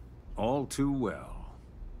stake. All too well.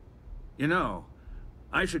 You know,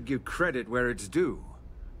 I should give credit where it's due.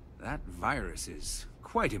 That virus is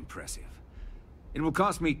quite impressive. It will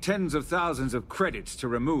cost me tens of thousands of credits to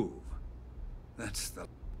remove. That's the...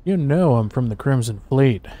 You know I'm from the Crimson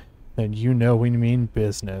Fleet. And you know we mean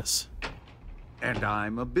business. And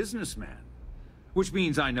I'm a businessman. Which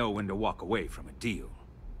means I know when to walk away from a deal.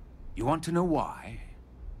 You want to know why?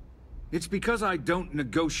 It's because I don't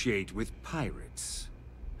negotiate with pirates.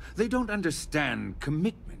 They don't understand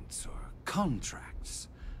commitments or contracts.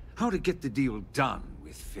 How to get the deal done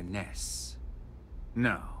with finesse.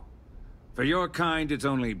 No. For your kind, it's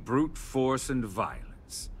only brute force and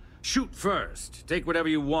violence. Shoot first, take whatever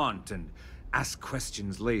you want, and ask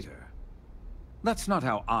questions later. That's not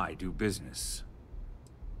how I do business.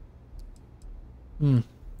 Your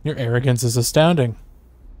arrogance is astounding.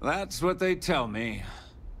 That's what they tell me.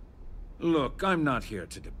 Look, I'm not here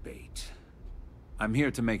to debate. I'm here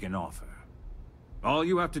to make an offer. All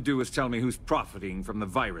you have to do is tell me who's profiting from the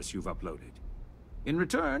virus you've uploaded. In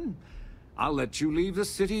return, I'll let you leave the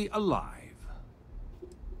city alive.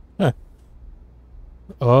 Huh.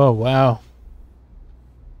 Oh, wow.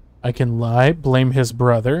 I can lie, blame his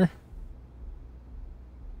brother.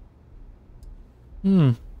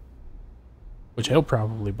 Which he'll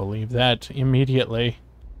probably believe that immediately.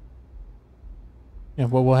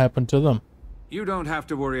 And what will happen to them? You don't have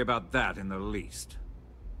to worry about that in the least.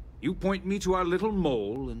 You point me to our little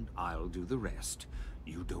mole, and I'll do the rest.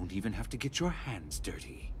 You don't even have to get your hands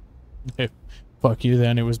dirty. Okay, fuck you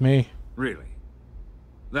then, it was me. Really?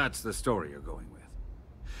 That's the story you're going with.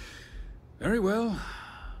 Very well.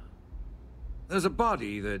 there's a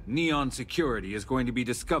body that Neon Security is going to be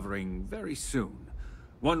discovering very soon.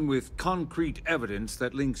 One with concrete evidence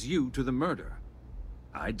that links you to the murder.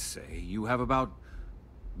 I'd say you have about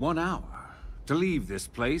 1 hour to leave this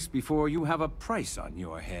place before you have a price on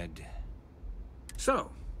your head.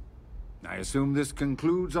 So, I assume this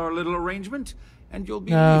concludes our little arrangement, and you'll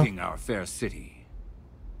be leaving our fair city.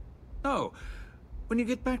 Oh, when you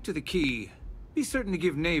get back to the key, be certain to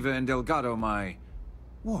give Neva and Delgado my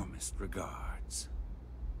warmest regards.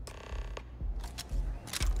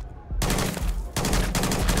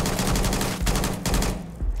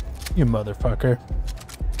 You motherfucker.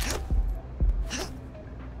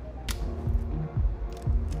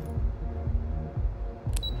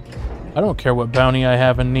 I don't care what bounty I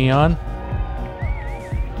have in Neon.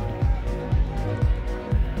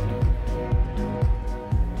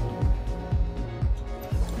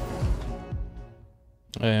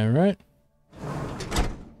 Alright.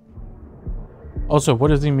 Also, what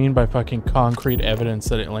does he mean by fucking concrete evidence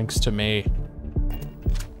that it links to me?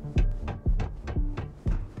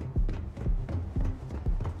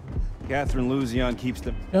 Catherine Luzion keeps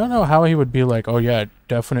them. I don't know how he would be like, oh yeah, it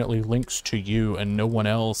definitely links to you and no one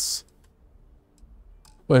else.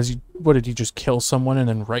 What did he just kill someone and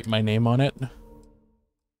then write my name on it?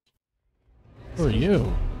 Who are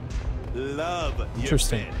you? Love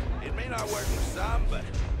Interesting. your fit. It may not work for some, but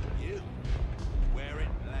you wear it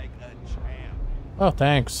like a champ. Oh,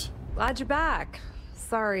 thanks. Glad you're back.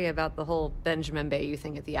 Sorry about the whole Benjamin Bayou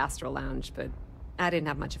thing at the Astro Lounge, but I didn't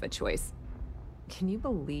have much of a choice. Can you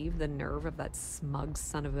believe the nerve of that smug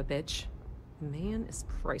son of a bitch? The man is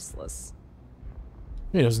priceless.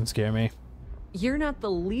 He doesn't scare me. You're not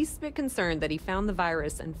the least bit concerned that he found the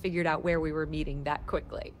virus and figured out where we were meeting that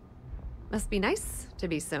quickly. Must be nice to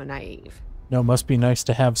be so naive. No, must be nice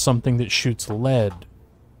to have something that shoots lead.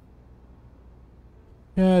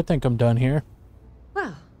 Yeah, I think I'm done here.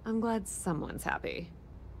 Well, I'm glad someone's happy.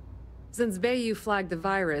 Since Bayou flagged the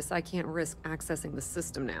virus, I can't risk accessing the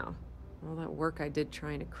system now. All that work I did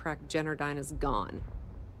trying to crack Generdyne is gone.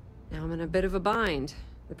 Now I'm in a bit of a bind.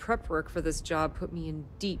 The prep work for this job put me in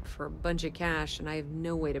deep for a bunch of cash, and I have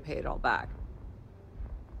no way to pay it all back.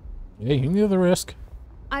 Yeah, you can do the risk.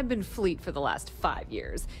 I've been fleet for the last 5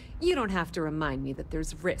 years. You don't have to remind me that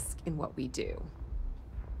there's risk in what we do.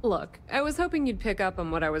 Look, I was hoping you'd pick up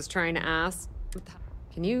on what I was trying to ask.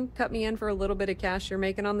 Can you cut me in for a little bit of cash you're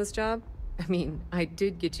making on this job? I mean, I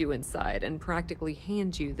did get you inside and practically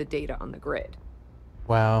hand you the data on the grid.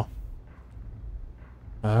 Wow.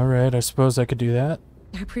 Alright, I suppose I could do that.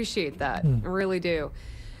 I appreciate that. I really do.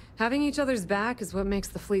 Having each other's back is what makes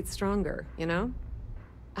the fleet stronger, you know?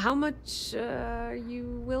 How much are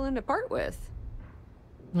you willing to part with?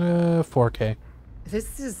 4K.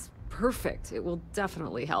 This is perfect. It will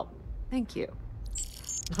definitely help. Thank you.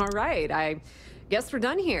 All right, I guess we're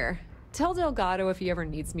done here. Tell Delgado if he ever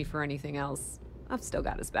needs me for anything else. I've still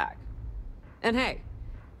got his back. And hey,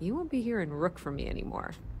 you won't be hearing Rook from me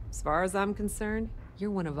anymore. As far as I'm concerned,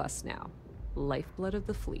 you're one of us now. Lifeblood of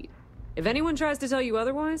the fleet. If anyone tries to tell you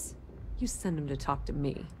otherwise, you send them to talk to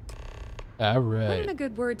me. Alright. Put in a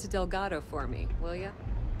good word to Delgado for me, will ya?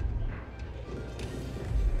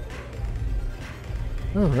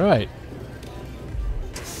 Alright.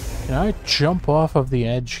 Can I jump off of the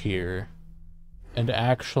edge here and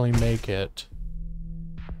actually make it?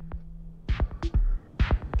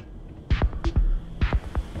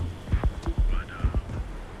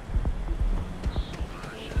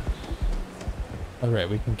 Alright,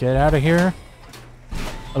 we can get out of here.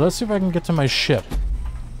 Let's see if I can get to my ship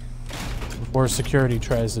before security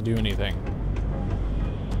tries to do anything.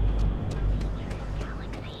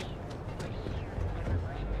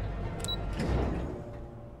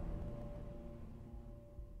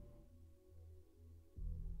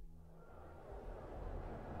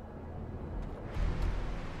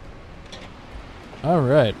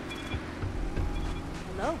 Alright.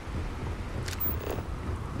 Hello.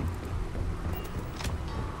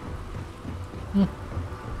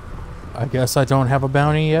 I guess I don't have a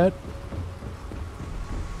bounty yet.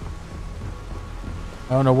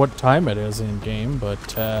 I don't know what time it is in game,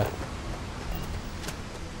 but yeah,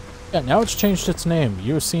 now it's changed its name.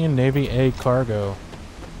 UC and Navy A Cargo.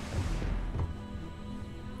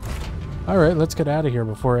 Alright, let's get out of here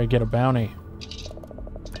before I get a bounty.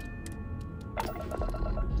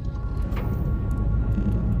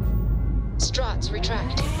 Struts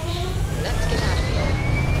retracting. Let's get out of here.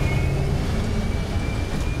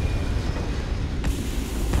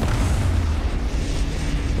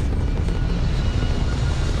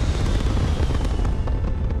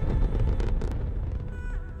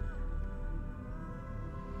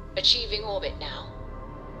 Achieving orbit now.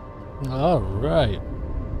 All right.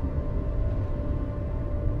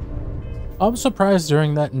 I'm surprised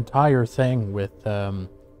during that entire thing with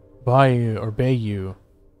Bayou,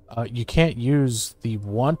 you can't use the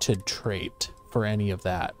wanted trait for any of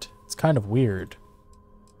that. It's kind of weird.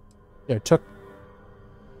 Yeah,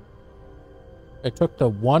 I took the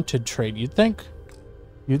wanted trait. You'd think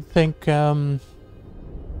you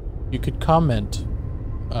could comment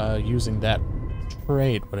using that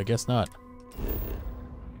trait, but I guess not.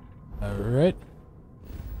 All right.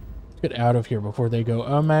 Let's get out of here before they go,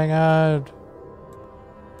 oh my god.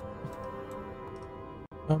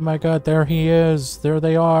 Oh my god, there he is. There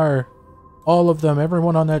they are. All of them,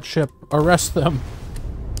 everyone on that ship. Arrest them.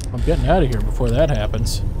 I'm getting out of here before that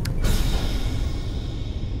happens.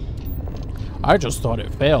 I just thought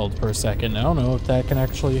it failed for a second. I don't know if that can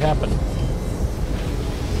actually happen.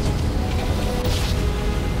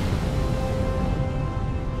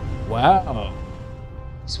 Wow.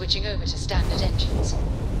 Switching over to standard engines.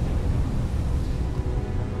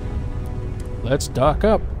 Let's dock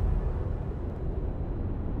up.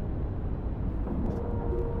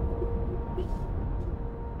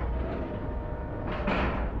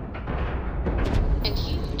 And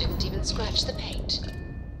you didn't even scratch the paint.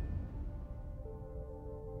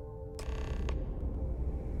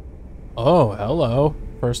 Oh, hello.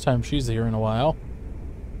 First time she's here in a while.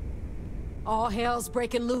 All hell's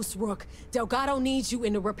breaking loose, Rook. Delgado needs you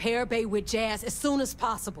in the repair bay with Jazz as soon as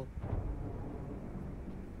possible.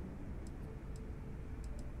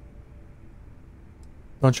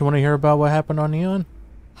 Don't you want to hear about what happened on Neon?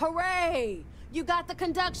 Hooray! You got the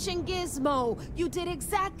conduction gizmo. You did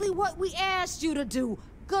exactly what we asked you to do.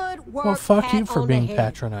 Good work. Well, fuck pat you for on being the head.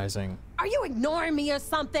 patronizing. Are you ignoring me or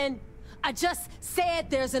something? I just said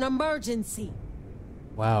there's an emergency.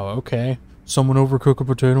 Wow, okay. Someone overcook a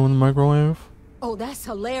potato in the microwave? Oh, that's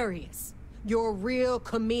hilarious. You're a real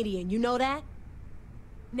comedian, you know that?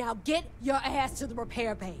 Now get your ass to the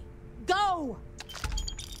repair bay. Go!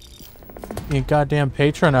 You goddamn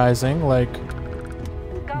patronizing, like...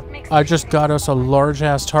 I just got us a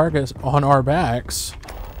large-ass target on our backs.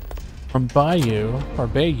 From Bayou, or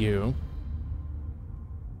Bayou.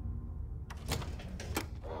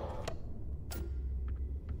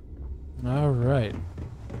 Alright.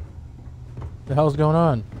 What the hell's going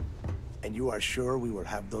on? And you are sure we will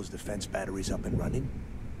have those defense batteries up and running?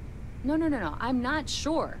 No. I'm not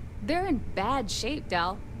sure. They're in bad shape,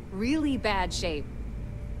 Del. Really bad shape.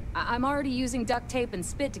 I'm already using duct tape and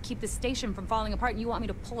spit to keep the station from falling apart, and you want me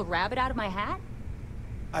to pull a rabbit out of my hat?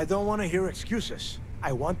 I don't want to hear excuses.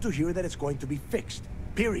 I want to hear that it's going to be fixed.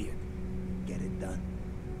 Period. Get it done.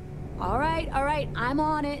 All right. I'm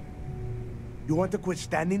on it. You want to quit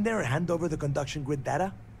standing there and hand over the conduction grid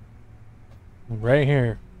data? Right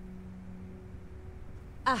here.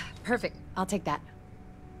 Ah, perfect. I'll take that.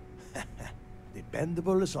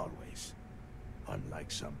 Dependable as always.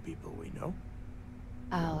 Unlike some people we know.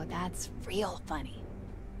 Oh, that's real funny.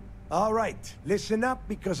 All right, listen up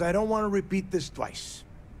because I don't want to repeat this twice.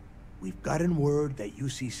 We've gotten word that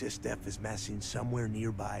UC Sysdef is massing somewhere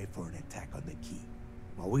nearby for an attack on the key.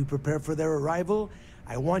 While we prepare for their arrival,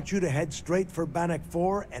 I want you to head straight for Bannock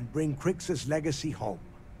 4 and bring Kryx's legacy home.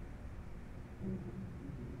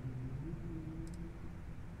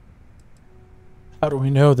 How do we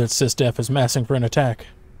know that Sysdef is massing for an attack?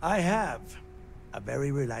 I have a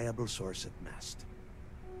very reliable source at Mast.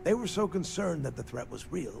 They were so concerned that the threat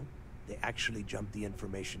was real, they actually jumped the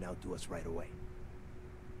information out to us right away.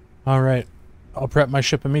 Alright. I'll prep my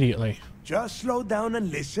ship immediately. Just slow down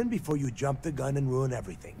and listen before you jump the gun and ruin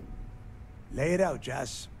everything. Lay it out,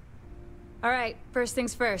 Jazz. All right, first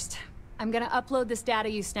things first. I'm gonna upload this data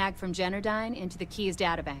you snagged from Generdyne into the Keys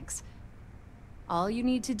databanks. All you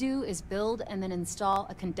need to do is build and then install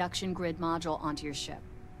a conduction grid module onto your ship.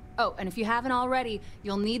 Oh, and if you haven't already,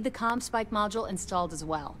 you'll need the comm spike module installed as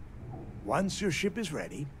well. Once your ship is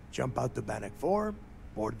ready, jump out to Bannock 4,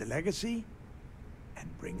 board the Legacy, and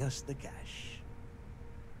bring us the cash.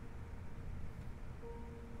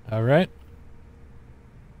 Alright.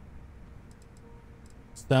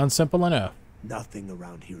 Sounds simple enough. Nothing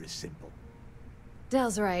around here is simple.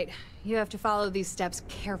 Del's right. You have to follow these steps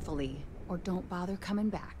carefully, or don't bother coming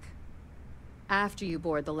back. After you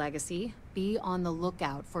board the Legacy, be on the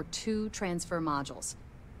lookout for 2 transfer modules.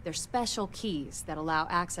 They're special keys that allow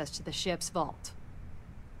access to the ship's vault.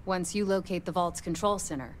 Once you locate the vault's control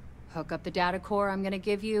center, hook up the data core I'm gonna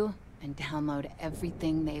give you, and download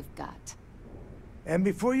everything they've got. And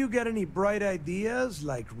before you get any bright ideas,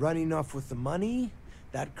 like running off with the money,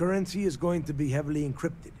 that currency is going to be heavily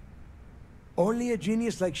encrypted. Only a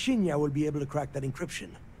genius like Shinya will be able to crack that encryption.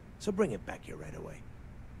 So bring it back here right away.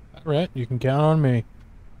 Alright, you can count on me.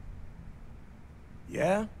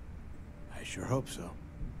 Yeah? I sure hope so.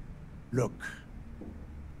 Look,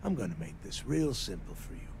 I'm gonna make this real simple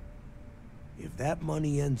for you. If that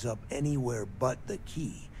money ends up anywhere but the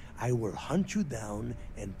key, I will hunt you down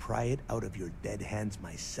and pry it out of your dead hands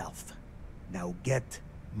myself. Now get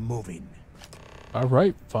moving. All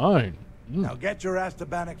right, fine. Now get your ass to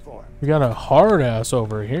Bannock 4. We got a hard ass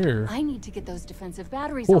over here. I need to get those defensive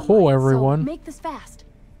batteries Ho, online, everyone. so make this fast.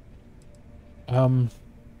 Mind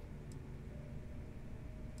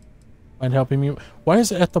helping me? Why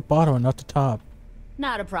is it at the bottom and not the top?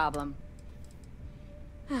 Not a problem.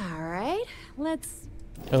 All right, let's...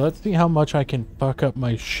 Okay, let's see how much I can fuck up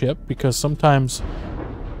my ship, because sometimes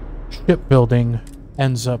shipbuilding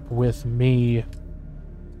ends up with me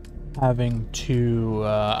having to,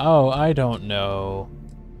 oh, I don't know.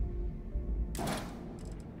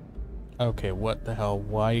 Okay, what the hell?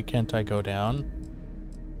 Why can't I go down?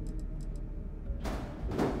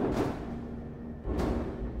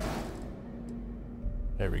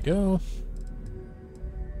 There we go.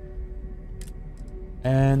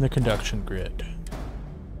 And the conduction grid,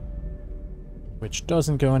 which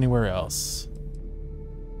doesn't go anywhere else.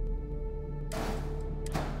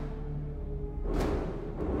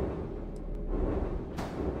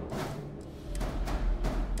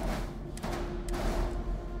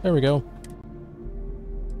 There we go.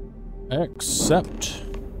 Accept.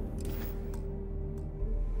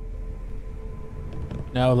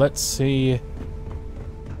 Now let's see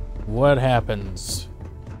what happens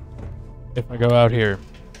if I go out here.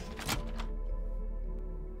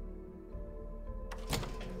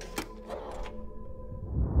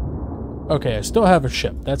 Okay, I still have a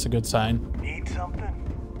ship. That's a good sign. Need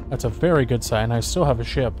something? That's a very good sign. I still have a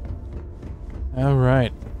ship.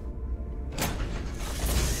 Alright.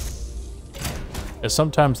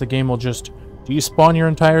 Sometimes the game will just despawn your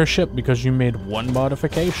entire ship because you made one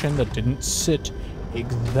modification that didn't sit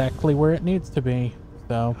exactly where it needs to be.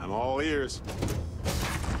 So I'm all ears.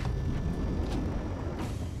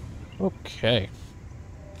 okay.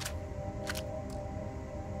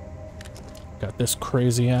 Got this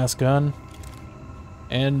crazy ass gun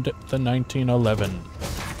and the 1911.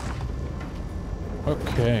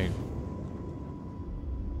 Okay.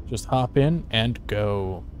 Just hop in and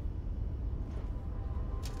go.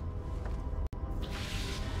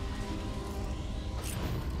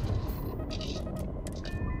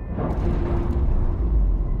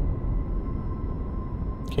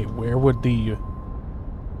 Okay, where would the...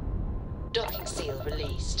 Docking seal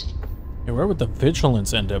released. Yeah, where would the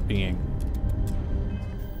vigilance end up being?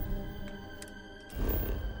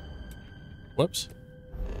 Whoops.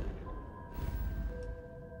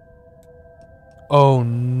 Oh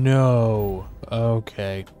no.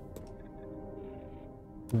 Okay.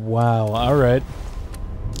 Wow, alright.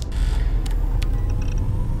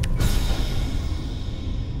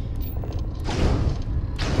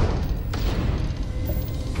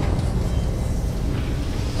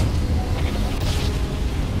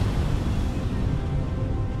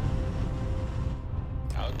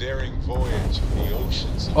 Daring voyage of the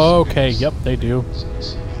oceans. Okay, yep, they do.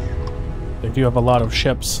 They do have a lot of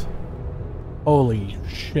ships. Holy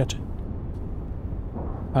shit.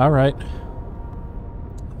 Alright.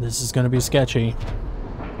 This is gonna be sketchy.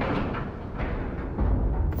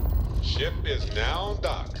 Ship is now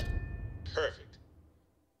docked. Perfect.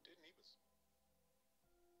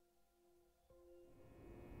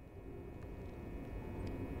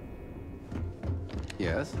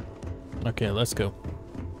 Yes? Okay, let's go.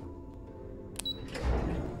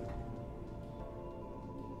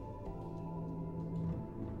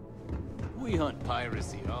 We hunt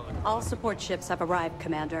piracy all across. All support ships have arrived,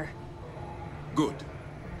 Commander. Good.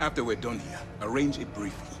 After we're done here, arrange a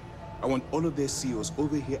briefing. I want all of their CEOs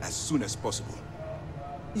over here as soon as possible.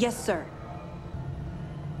 Yes, sir.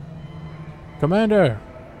 Commander!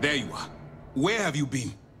 There you are. Where have you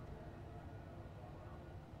been?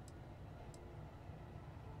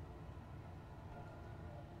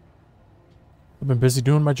 I've been busy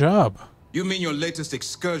doing my job. You mean your latest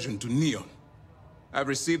excursion to Neon? I've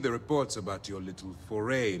received the reports about your little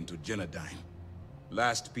foray into Genodyne.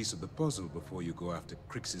 Last piece of the puzzle before you go after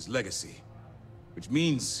Kryx's legacy. Which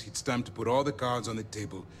means it's time to put all the cards on the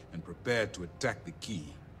table and prepare to attack the key.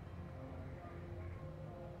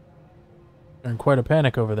 They're in quite a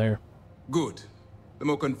panic over there. Good. The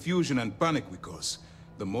more confusion and panic we cause,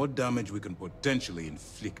 the more damage we can potentially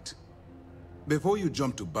inflict. Before you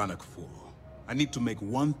jump to Bannock 4, I need to make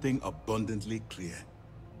one thing abundantly clear.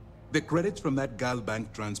 The credits from that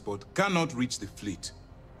Galbank transport cannot reach the fleet.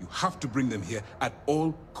 You have to bring them here at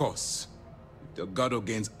all costs. If Delgado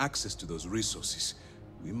gains access to those resources,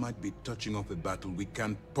 we might be touching off a battle we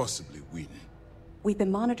can't possibly win. We've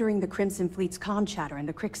been monitoring the Crimson Fleet's comm chatter in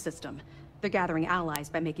the Kryx system. They're gathering allies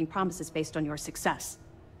by making promises based on your success.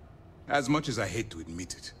 As much as I hate to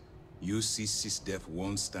admit it, UC Sysdef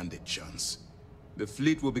won't stand a chance. The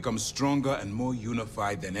fleet will become stronger and more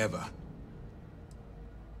unified than ever.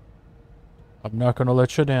 I'm not gonna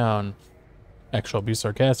let you down. Actually, I'll be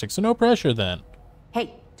sarcastic, so no pressure then.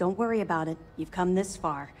 Hey, don't worry about it. You've come this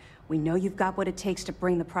far. We know you've got what it takes to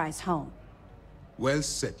bring the prize home. Well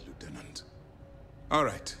said, Lieutenant. All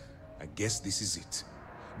right, I guess this is it.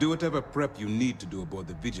 Do whatever prep you need to do aboard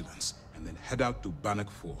the Vigilance, and then head out to Bannock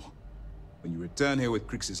 4. When you return here with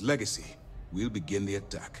Kryx's legacy, we'll begin the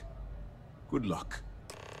attack. Good luck.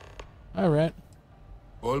 All right.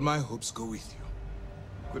 All my hopes go with you.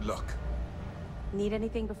 Good luck. Need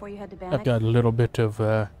anything before you head to Bannock? I've got a little bit of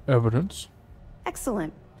evidence.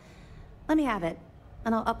 Excellent. Let me have it,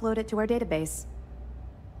 and I'll upload it to our database.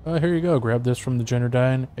 Here you go. Grab this from the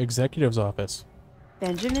Generdyne Executive's office.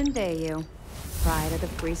 Benjamin Bayou, pride of the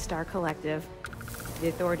Free Star Collective. The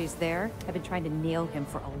authorities there have been trying to nail him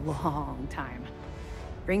for a long time.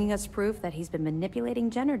 Bringing us proof that he's been manipulating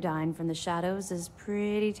Generdyne from the shadows is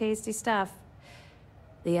pretty tasty stuff.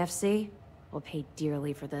 The FC will pay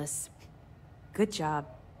dearly for this. Good job.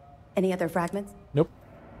 Any other fragments? Nope.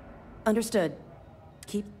 Understood.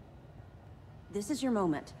 Keep... This is your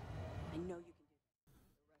moment. I know you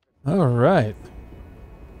can do All right.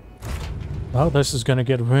 Well, this is going to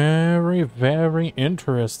get very, very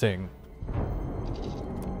interesting.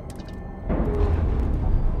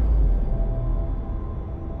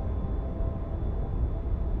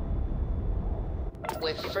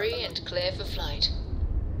 We're free and clear for flight.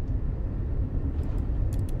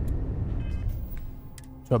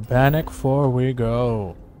 To Bannock 4 we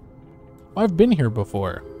go. I've been here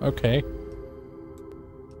before. Okay.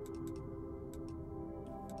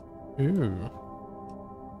 Ooh.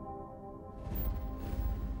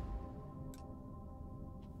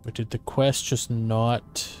 But did the quest just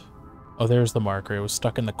not... Oh, there's the marker. It was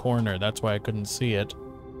stuck in the corner. That's why I couldn't see it.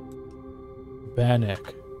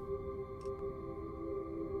 Bannock.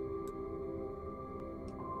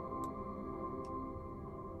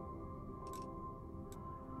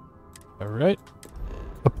 Alright.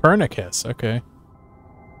 Copernicus, okay.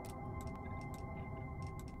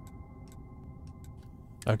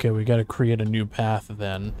 Okay, we gotta create a new path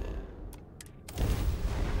then.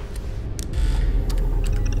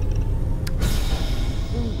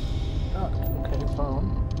 Okay,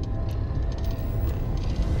 phone.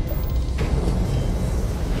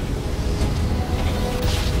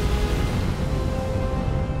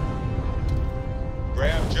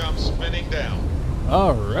 Grab jump spinning down.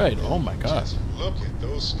 All right. Oh my god. Just look at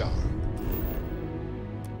those stars.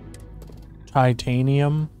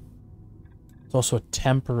 Titanium. It's also a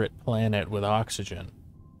temperate planet with oxygen.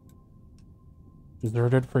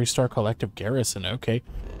 Deserted Free Star Collective garrison. Okay.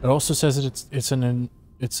 It also says that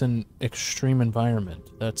it's an extreme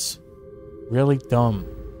environment. That's really dumb.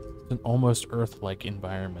 It's an almost Earth-like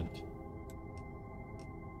environment.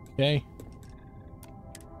 Okay.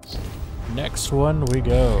 Next one we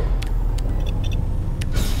go.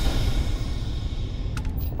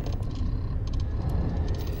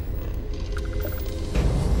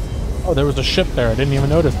 Oh, there was a ship there. I didn't even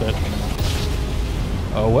notice it.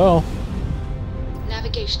 Oh well.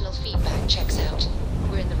 Navigational feedback checks out.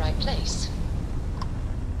 We're in the right place.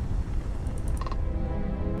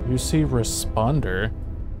 You see responder.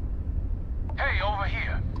 Hey, over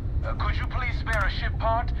here. Could you please spare a ship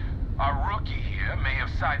part? Our rookie here may have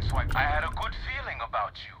sideswiped. I had a good feeling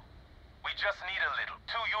about you. We just need a little.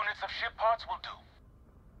 2 units of ship parts will do.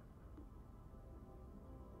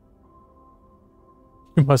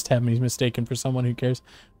 You must have me mistaken for someone who cares.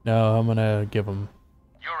 No, I'm gonna give him.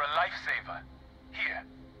 You're a lifesaver. Here,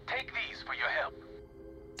 take these for your help.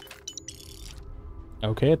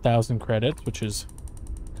 Okay, 1,000 credits, which is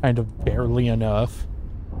kind of barely enough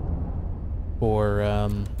for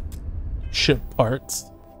ship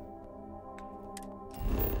parts.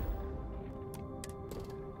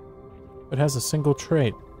 It has a single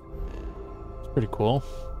trait. It's pretty cool.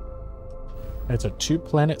 It's a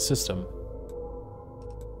 2-planet system.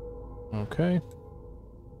 Okay.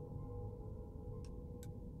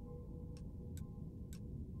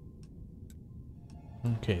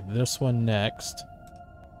 Okay, this one next.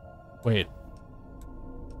 Wait.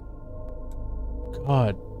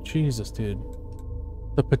 God, Jesus, dude.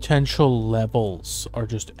 The potential levels are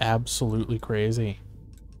just absolutely crazy.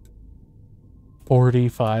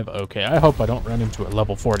 45. Okay, I hope I don't run into a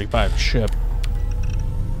level 45 ship.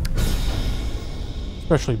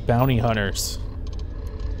 Especially bounty hunters.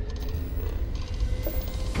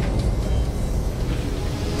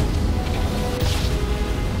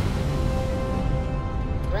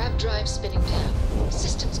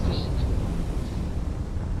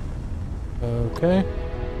 Okay.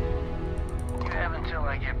 You have until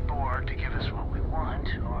I get bored to give us what we want,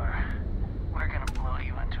 or we're gonna blow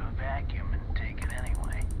you into a vacuum and take it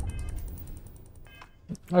anyway.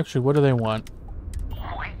 Actually, what do they want?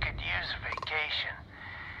 We could use a vacation.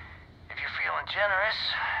 If you're feeling generous,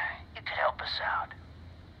 you could help us out.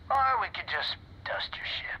 Or we could just dust your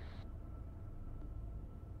ship.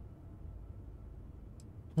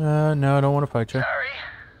 No, I don't want to fight you. Sorry.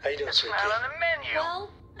 How you doing, It's sweetie? not on the menu. Well,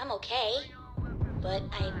 I'm okay. But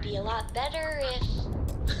I'd be a lot better if...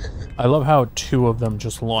 I love how two of them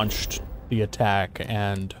just launched the attack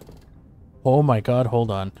and... Oh my god, hold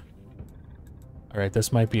on. Alright,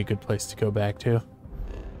 this might be a good place to go back to.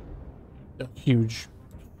 A huge,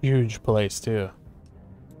 huge place too.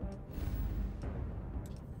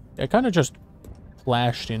 I kind of just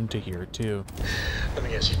flashed into here too. Let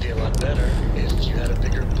me guess, you'd be a lot better if you had a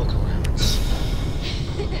bigger book allowance.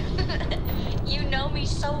 You know me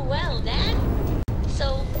so well, Dad.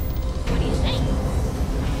 So, what do you think?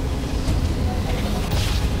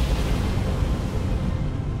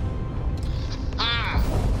 Ah!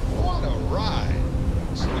 What a ride!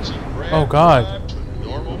 Switching red Oh, God. drive to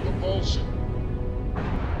normal propulsion.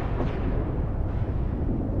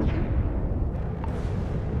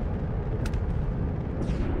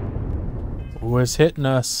 Who is hitting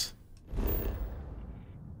us?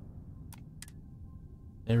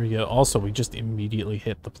 There we go. Also, we just immediately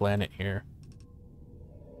hit the planet here.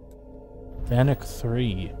 Bannock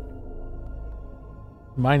 3.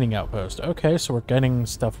 Mining outpost. Okay, so we're getting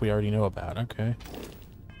stuff we already know about. Okay.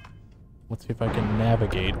 Let's see if I can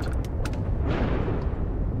navigate.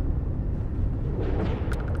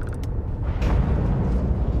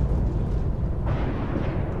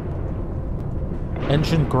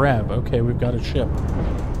 Engine grab. Okay, we've got a ship.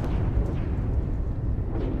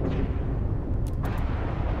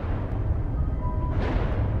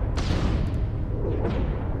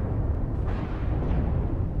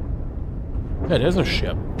 It is a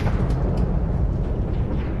ship.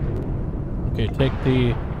 Okay, take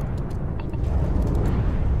the...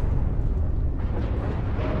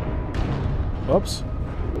 Whoops.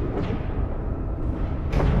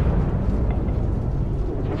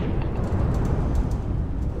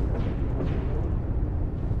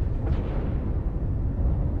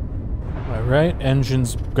 Alright,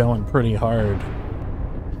 engine's going pretty hard.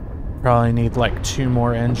 Probably need like 2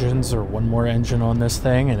 more engines or 1 more engine on this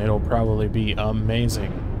thing and it'll probably be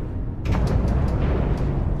amazing.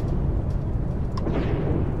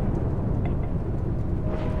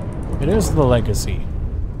 It is the Legacy.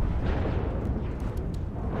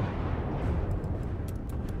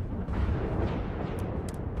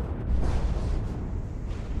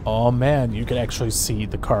 Oh man, you can actually see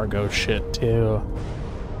the cargo shit too.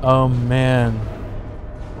 Oh man.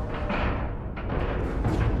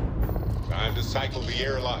 Time to cycle the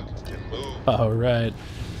airlock and move. Alright.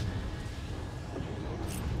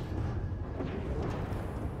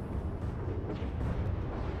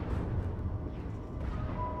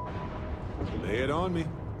 Lay it on me.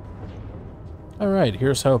 Alright,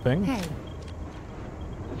 here's hoping. Hey.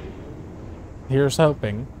 Here's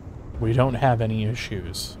hoping we don't have any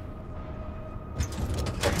issues.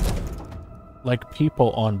 Like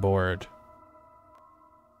people on board.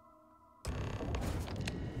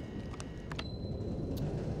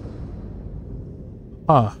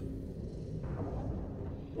 Huh.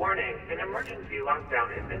 Warning, an emergency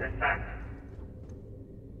lockdown is in effect.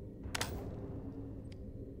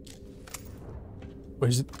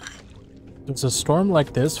 Does a storm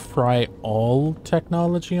like this fry all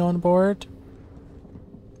technology on board?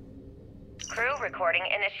 Crew recording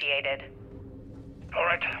initiated.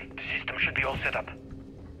 Alright, the system should be all set up.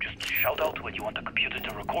 Just shout out what you want the computer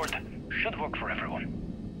to record. Should work for everyone.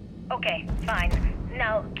 Okay, fine.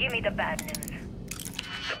 Now, give me the bad news.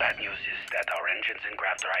 The bad news is that our engines and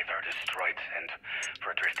grav drive are destroyed, and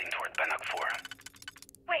we're drifting toward Bannock 4.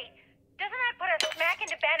 Wait, doesn't that put us smack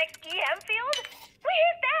into Bannock's EM field? We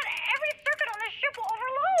hit that, every circuit on this ship will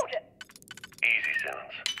overload! Easy,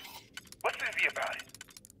 Simmons. What's easy about it?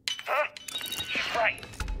 Huh? She's right.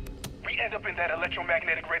 We end up in that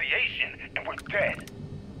electromagnetic radiation, and we're dead.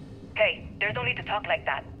 Hey, there's no need to talk like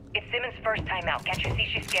that. It's Simmons' first time out. Can't you see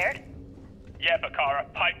she's scared? Yeah,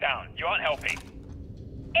 Bakara, pipe down. You aren't helping.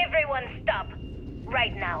 Everyone stop.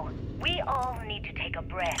 Right now. We all need to take a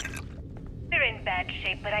breath. We're in bad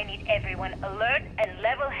shape, but I need everyone alert and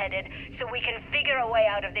level-headed so we can figure a way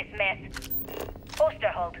out of this mess.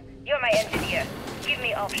 Osterholt, you're my engineer. Give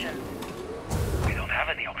me options. We don't have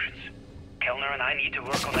any options. Kellner and I need to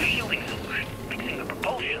work on a shielding solution. Fixing the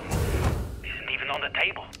propulsion isn't even on the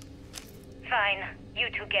table. Fine. You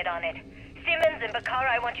two get on it. Simmons and Bakara,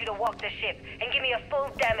 I want you to walk the ship and give me a full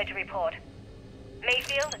damage report.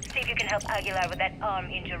 Mayfield, see if you can help Aguilar with that arm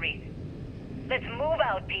injury. Let's move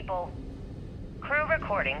out, people. Crew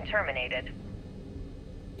recording terminated.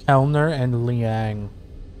 Kellner and Liang.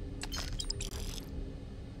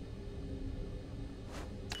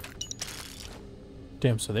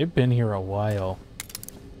 Damn, so they've been here a while.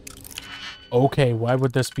 Okay, why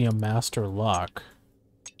would this be a master lock?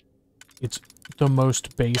 It's the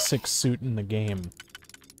most basic suit in the game.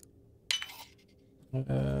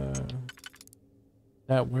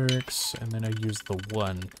 That works, and then I use the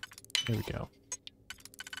 1. There we go.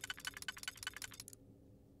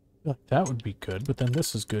 Look, that would be good, but then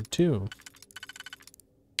this is good too.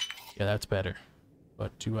 Yeah, that's better.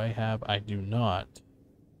 But do I have... I do not.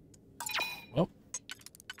 Well.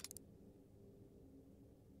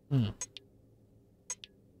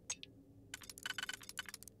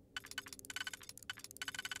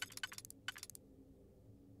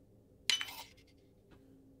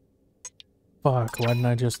 Fuck, why didn't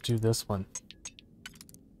I just do this one?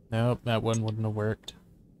 Nope, that one wouldn't have worked.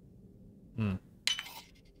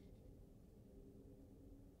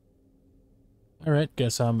 Alright,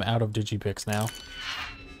 guess I'm out of digipicks now.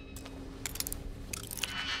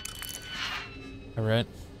 Alright.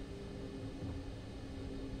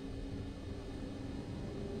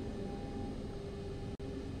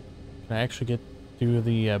 Can I actually do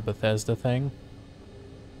the Bethesda thing?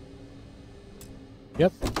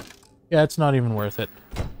 Yep. Yeah, it's not even worth it.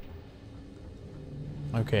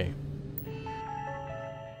 Okay.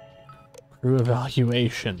 Crew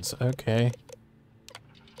evaluations. Okay.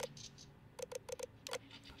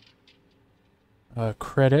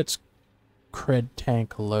 Credits. Cred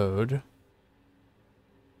tank load.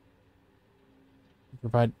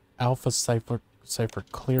 Provide alpha cipher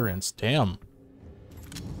clearance. Damn.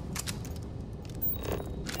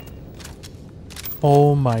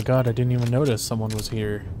 Oh my god, I didn't even notice someone was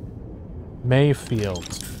here.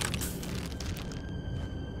 Mayfield.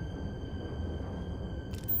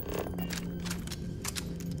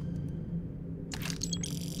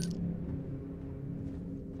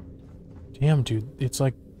 Damn, dude, it's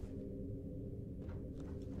like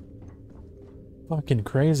fucking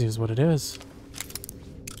crazy is what it is.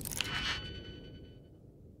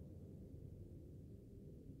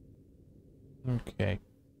 Okay.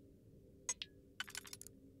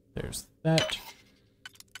 There's that.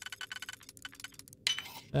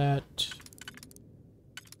 That.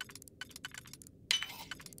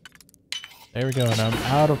 There we go, and I'm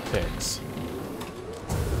out of picks.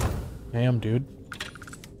 Damn, dude.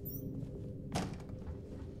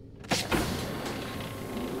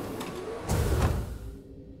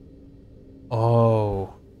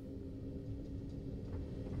 Oh.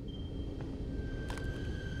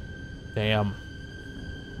 Damn.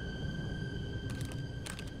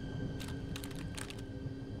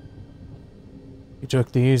 He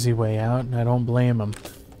took the easy way out, and I don't blame him.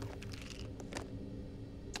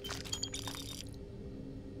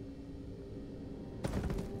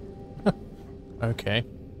 Okay.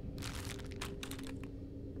 Is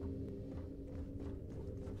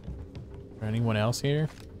there anyone else here?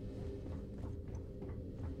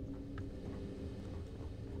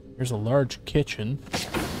 Here's a large kitchen.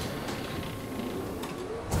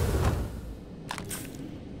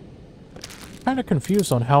 Kind of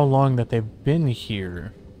confused on how long that they've been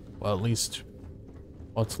here. Well, at least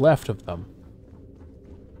what's left of them.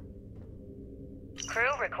 Crew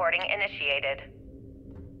recording initiated.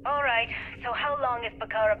 Alright, so how long has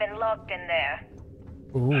Bakara been locked in there?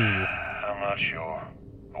 Ooh. I'm not sure.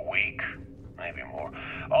 A week? Maybe more.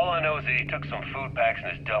 All I know is that he took some food packs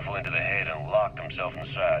in his duffel into the head and locked himself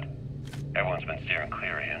inside. Everyone's been steering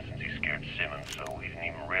clear of him since he scared Simmons, so we didn't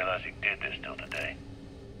even realize he did this till today.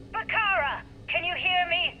 Bakara! Can you hear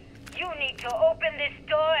me? You need to open this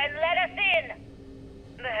door and let us in!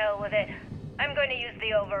 The hell with it. I'm going to use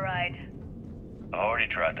the override. I already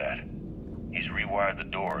tried that. He's rewired the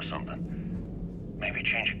door or something. Maybe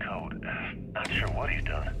change a code. Not sure what he's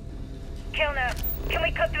done. Kellner, can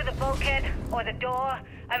we cut through the bulkhead or the door?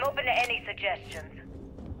 I'm open to any suggestions.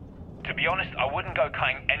 To be honest, I wouldn't go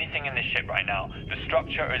cutting anything in this ship right now. The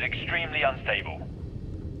structure is extremely unstable.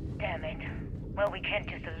 Damn it. Well, we can't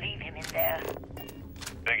just leave him in there.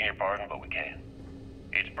 Begging your pardon, but we can.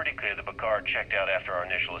 It's pretty clear that Bakara checked out after our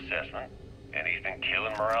initial assessment, and he's been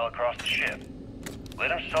killing morale across the ship.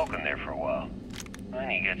 Let him soak in there for a while. When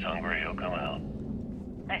he gets hungry, he'll come out.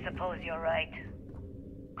 I suppose you're right.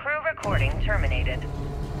 Crew recording terminated.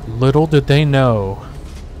 Little did they know.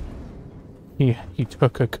 He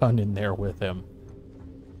took a gun in there with him.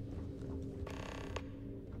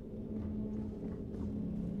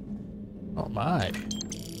 my.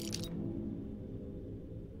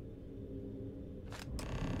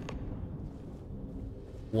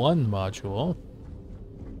 One module.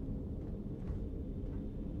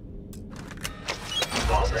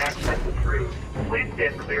 Vault access approved.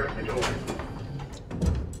 Sysdef clears the door.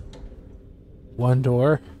 One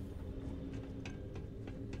door.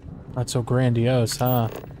 Not so grandiose, huh?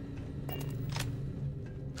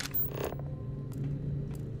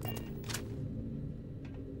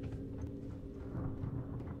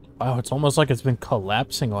 Wow, it's almost like it's been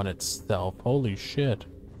collapsing on itself. Holy shit.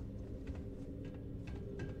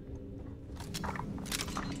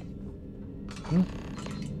 Hmm.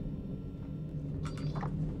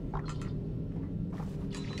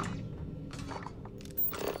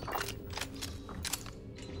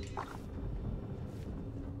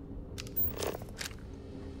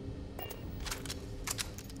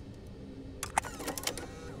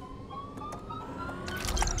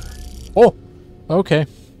 Oh, okay.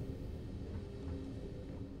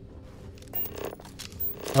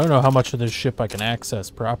 I don't know how much of this ship I can access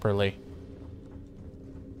properly.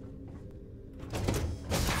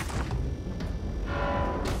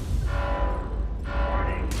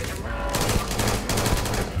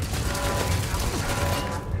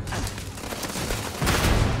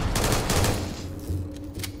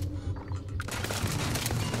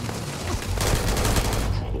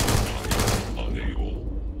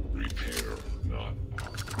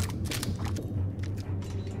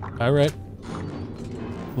 Alright.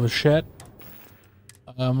 Lachette,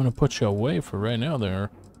 I'm gonna put you away for right now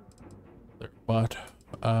there. But,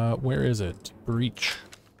 where is it? Breach.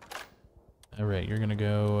 Alright, you're gonna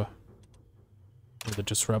go where the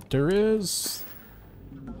disruptor is.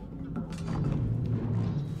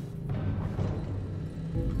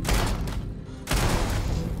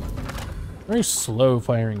 Very slow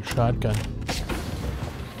firing shotgun.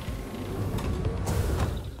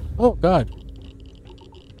 Oh god.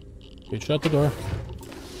 Okay, shut the door.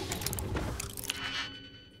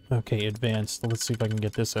 Okay, advanced. Let's see if I can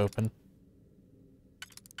get this open.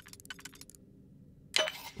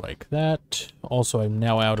 Like that. Also, I'm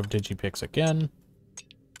now out of digipicks again.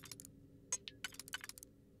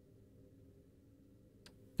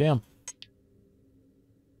 Damn.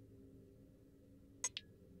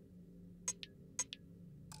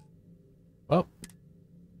 Well,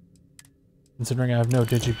 considering I have no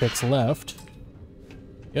digipicks left.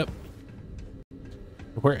 Yep.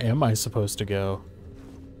 Where am I supposed to go?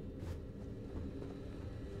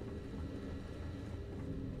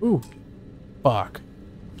 Ooh. Fuck.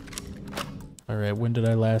 Alright, when did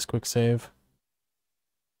I last quick save?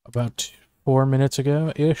 About 4 minutes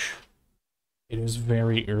ago-ish. It is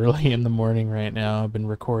very early in the morning right now. I've been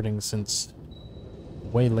recording since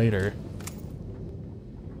way later.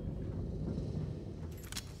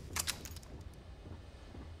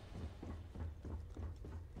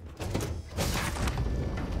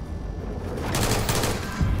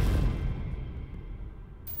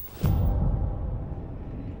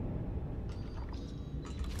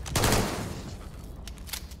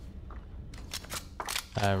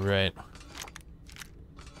 Alright.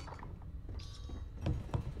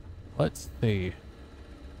 Let's see.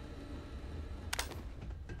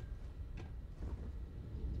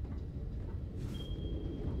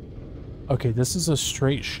 Okay, this is a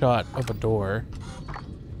straight shot of a door.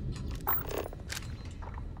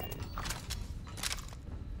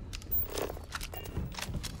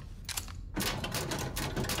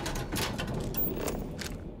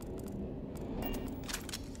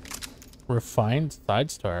 Refined side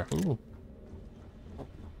star. Ooh.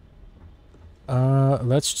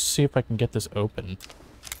 Let's see if I can get this open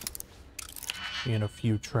in a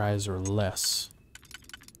few tries or less.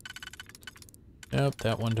 Nope,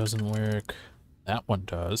 that one doesn't work. That one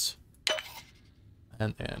does.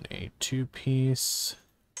 And then a 2-piece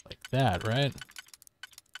like that, right?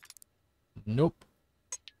 Nope.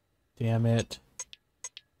 Damn it.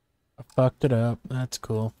 I fucked it up. That's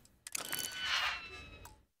cool.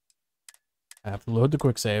 I have to load the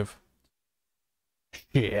quick save.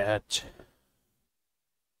 Shit.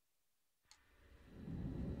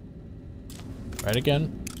 Right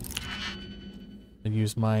again. I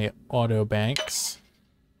use my auto banks.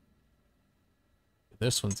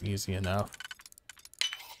 This one's easy enough.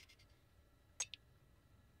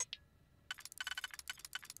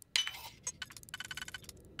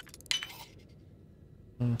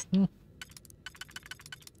 Mm-hmm.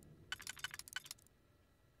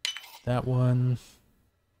 That one.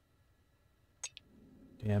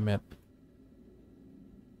 Damn it.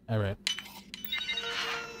 Alright.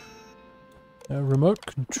 Remote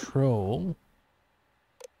control.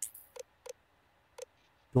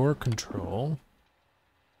 Door control.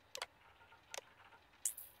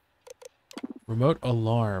 Remote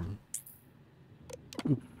alarm.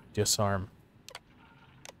 Ooh, disarm.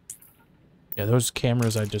 Yeah, those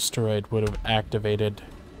cameras I destroyed would have activated.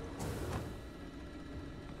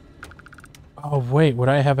 Oh, wait, would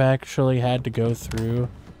I have actually had to go through?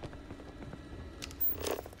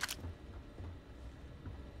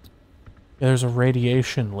 Yeah, there's a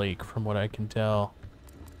radiation leak from what I can tell.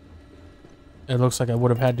 It looks like I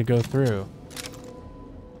would have had to go through.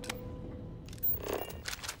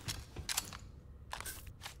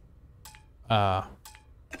 Ah.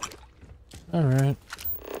 Alright.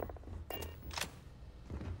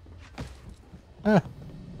 Ah.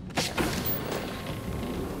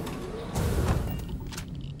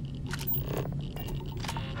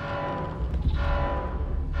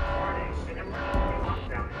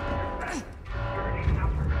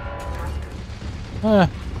 Ah.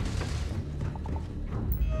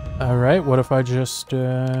 Alright, what if I just,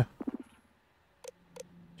 deactivate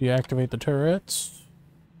the turrets?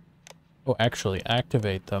 Oh, actually,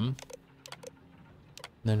 activate them.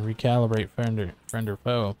 Then recalibrate friend or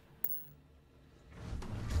foe.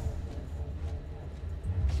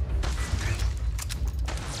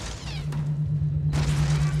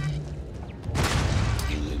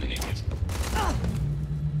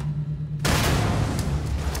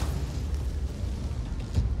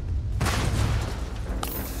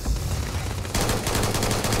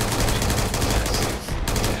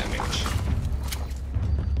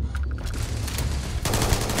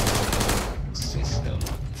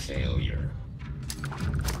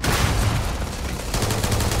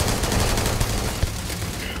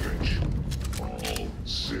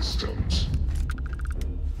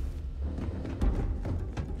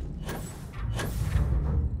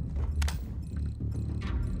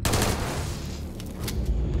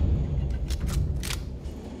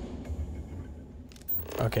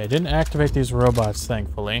 Okay, I didn't activate these robots,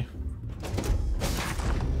 thankfully.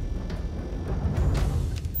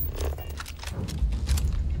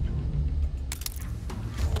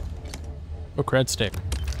 Oh, cred stick.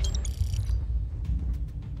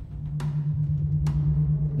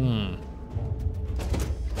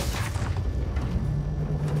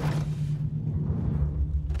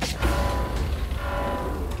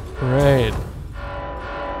 Great.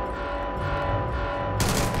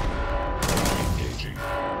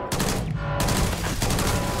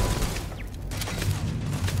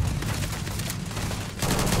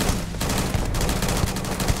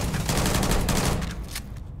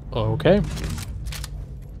 Okay.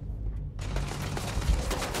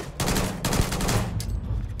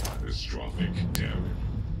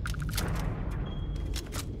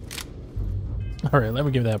 Alright, let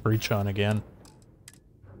me give that breach on again.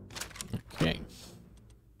 Okay.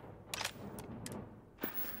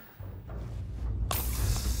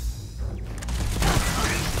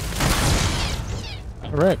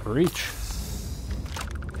 Alright, breach.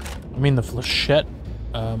 I mean, the flechette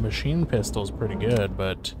machine pistol is pretty good,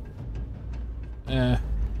 but... Ooh,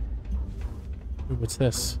 what's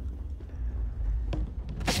this?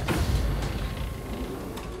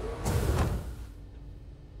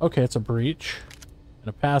 Okay, it's a breach. And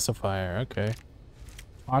a pacifier, okay.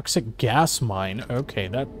 Toxic gas mine, okay,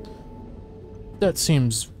 that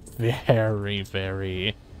seems very,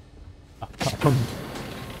 very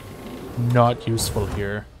not useful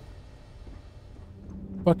here.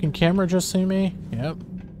 Fucking camera just see me? Yep.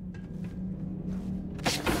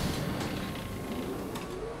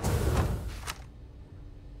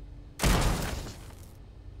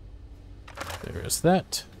 There is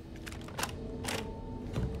that.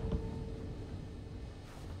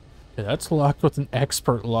 Okay, that's locked with an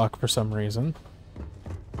expert lock for some reason.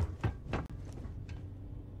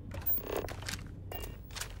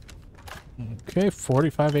 Okay,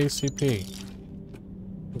 45 ACP.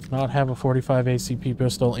 Does not have a 45 ACP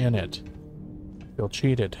pistol in it. I feel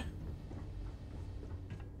cheated.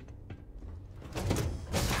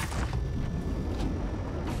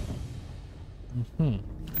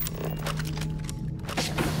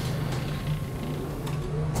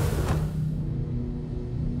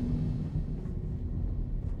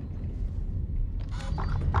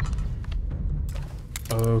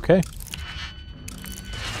 Okay.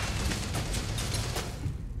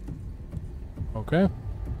 Okay.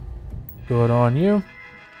 Good on you.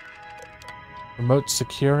 Remote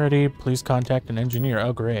security. Please contact an engineer.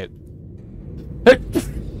 Oh, great.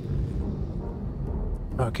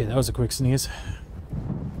 Okay, that was a quick sneeze.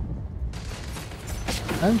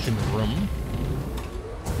 Engine room.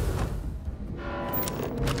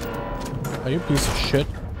 Oh, you piece of shit.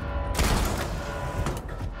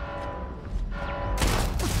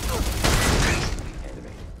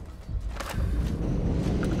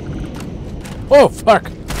 Oh, fuck!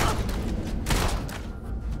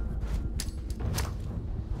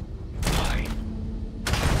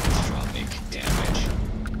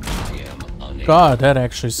 God, that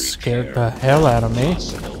actually scared the hell out of me.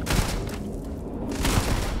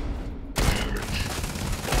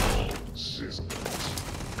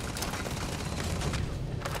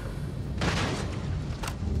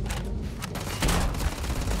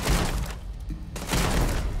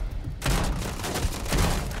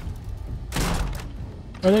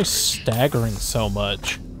 Why are they staggering so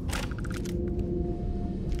much?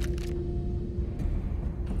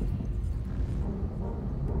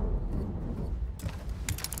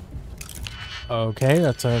 Okay,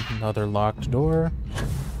 that's another locked door.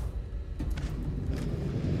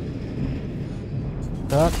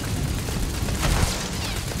 Stuck.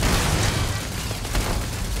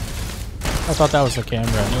 I thought that was the camera,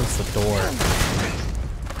 and it was the door.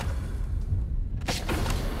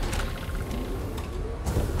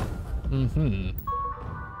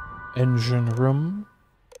 Engine room.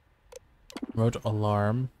 Remote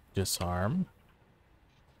alarm. Disarm.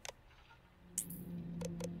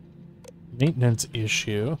 Maintenance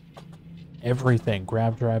issue. Everything.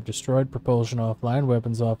 Grab drive destroyed. Propulsion offline.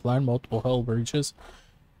 Weapons offline. Multiple hull breaches.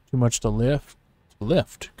 Too much to lift.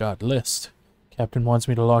 God, list. Captain wants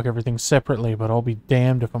me to log everything separately, but I'll be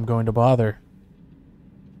damned if I'm going to bother.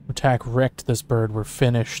 Attack wrecked this bird. We're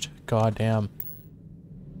finished. God damn.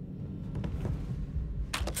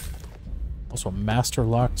 Also, master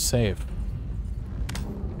locked safe.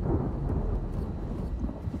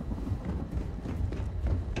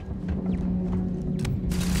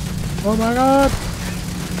 Oh my god!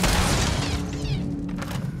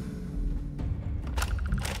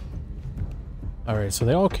 Alright, so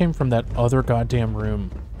they all came from that other goddamn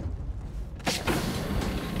room.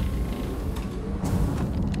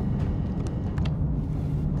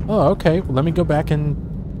 Oh, okay. Well, let me go back and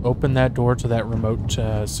open that door to that remote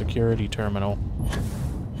security terminal.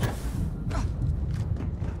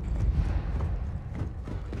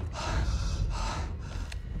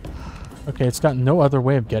 Okay, it's got no other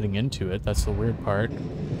way of getting into it. That's the weird part.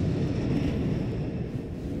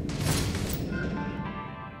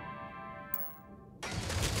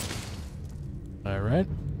 Alright.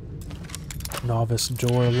 Novice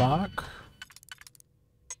door lock.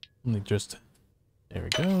 Let me just... There we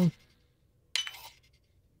go.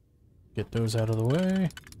 Get those out of the way.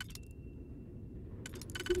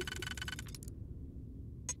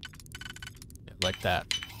 Yeah, like that.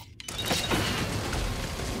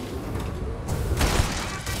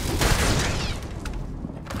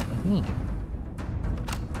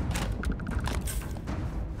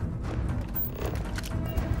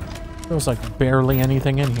 Feels like barely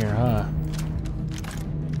anything in here, huh?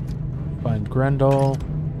 Find Grendel.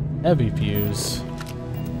 Heavy fuse.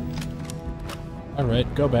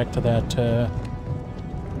 Alright, go back to that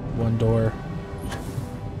one door.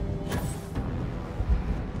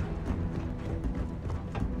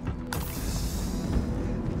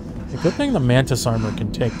 A good thing the Mantis armor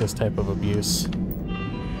can take this type of abuse.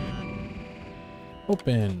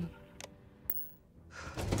 Open.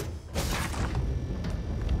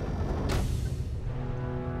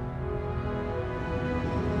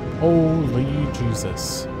 Holy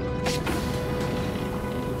Jesus.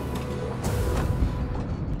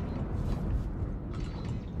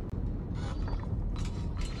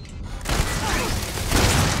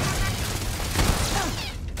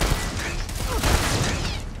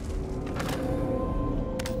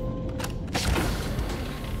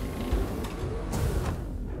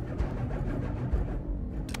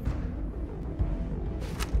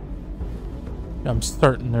 I'm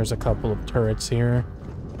certain there's a couple of turrets here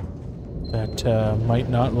that might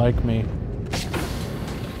not like me.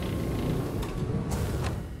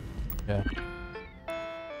 Yeah.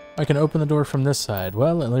 I can open the door from this side.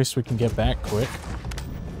 Well, at least we can get back quick.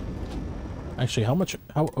 Actually,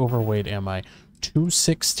 how overweight am I?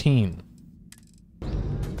 216.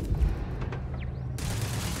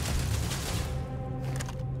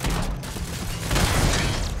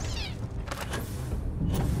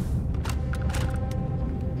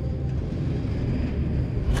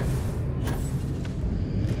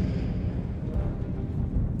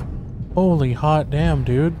 Holy hot damn,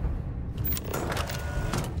 dude.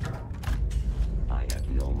 I have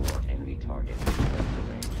no more enemy targets in the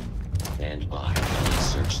range. Stand by while I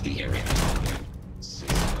search the area.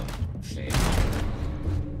 System failure.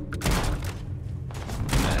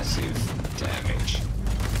 Massive damage.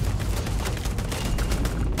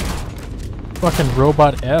 Fucking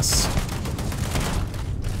robot S.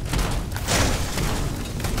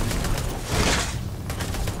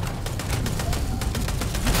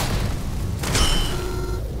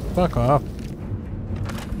 Fuck off.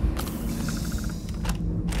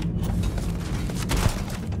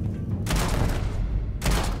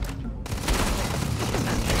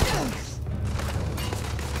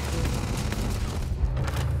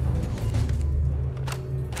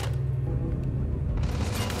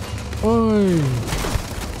 Oi!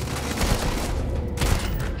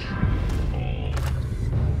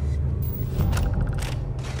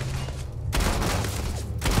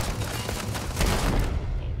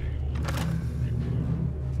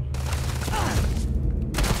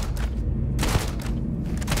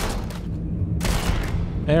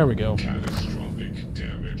 There we go. Catastrophic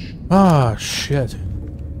damage. Ah, shit.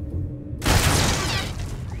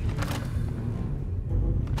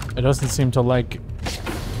 It doesn't seem to like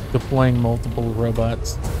deploying multiple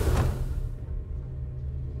robots.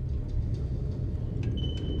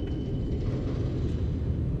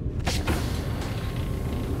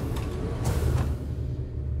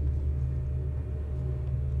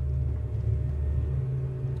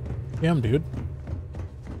 Damn, dude.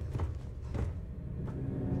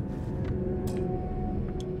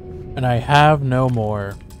 And I have no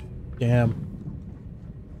more. Damn.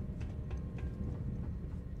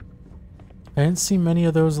 I didn't see many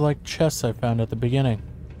of those, like, chests I found at the beginning.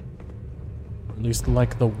 At least,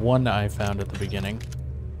 like, the one I found at the beginning.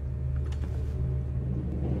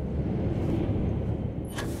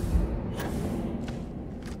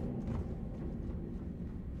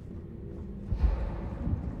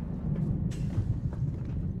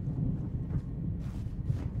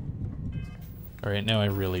 Alright, now I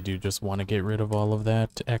really do just want to get rid of all of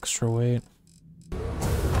that extra weight.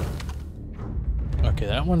 Okay,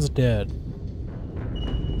 that one's dead.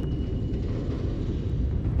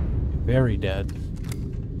 Very dead.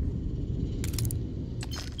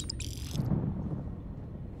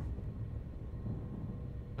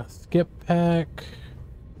 A skip pack.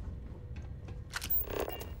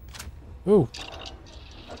 Ooh.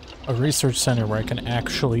 A research center where I can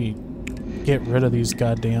actually get rid of these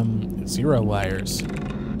goddamn zero wires.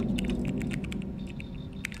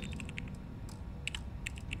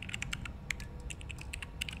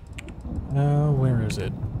 Where is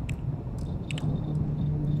it?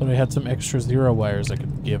 Thought I had some extra zero wires I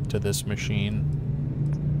could give to this machine.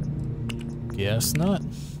 Guess not.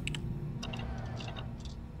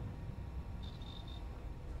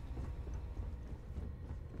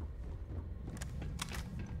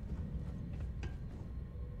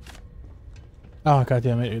 Oh,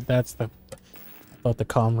 goddamn it, that's the... I thought the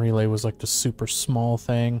comm relay was like the super small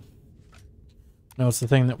thing. No, it's the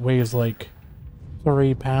thing that weighs like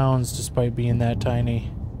 3 pounds despite being that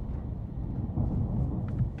tiny.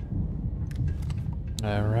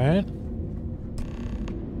 Alright.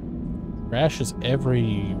 Trash is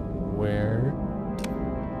everywhere.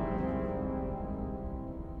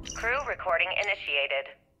 Crew recording initiated.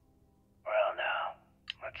 Well, now,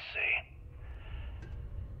 let's see.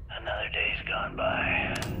 Another day's gone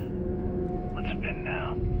by. What's it been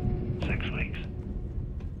now? 6 weeks?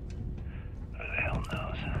 Who the hell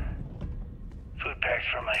knows? Food packs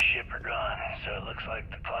from my ship are gone, so it looks like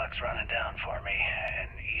the clock's running down for me, and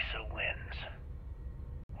Issa wins.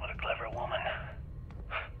 What a clever woman.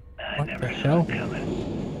 I never saw it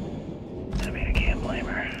coming. I mean, I can't blame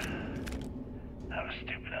her. I was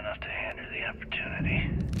stupid enough to hand her the opportunity.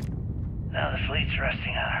 Now the fleet's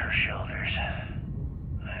resting on her shoulders.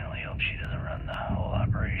 I only hope she doesn't run the whole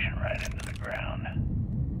operation right into the ground.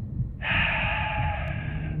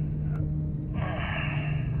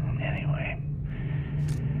 Anyway,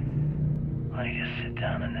 let me just sit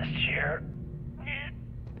down in this chair. Yeah.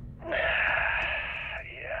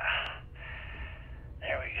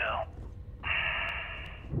 There we go.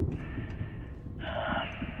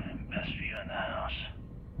 Best view in the house.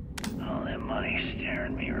 All that money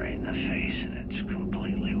staring me right in the face, and it's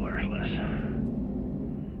completely worthless.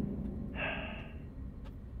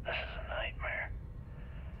 This is a nightmare.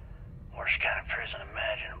 Worst kind of prison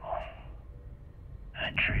imaginable.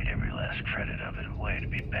 I'd trade every last credit of it away to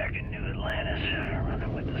be back in New Atlantis,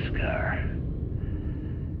 running with the Scar.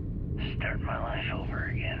 Start my life over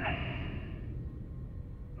again.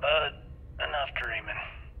 But enough dreaming.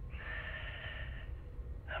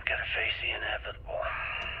 I've got to face the inevitable.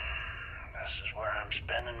 This is where I'm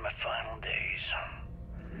spending my final days.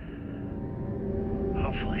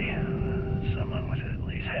 Hopefully, someone with at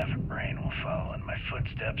least half a brain will follow in my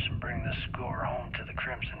footsteps and bring the score home to the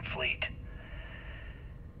Crimson Fleet.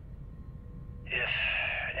 If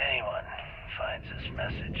anyone finds this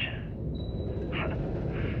message,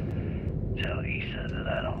 tell Issa that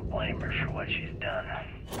I don't blame her for what she's done.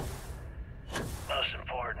 Most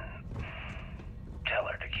important, tell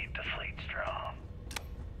her to keep the fleet strong.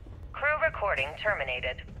 recording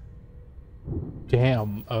terminated.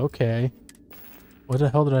 Damn, okay. What the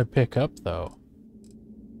hell did I pick up, though?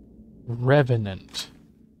 Revenant.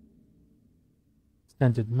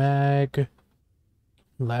 Extended mag.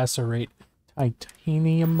 Lacerate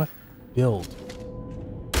titanium build.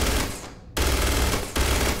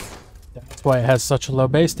 That's why it has such a low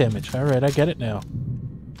base damage. Alright, I get it now.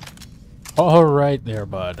 Alright there,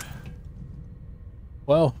 bud.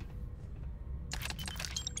 Well.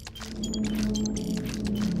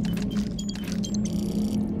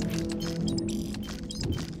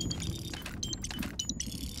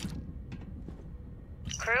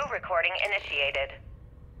 Crew recording initiated.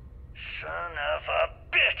 Son of a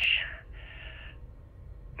bitch!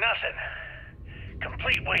 Nothing.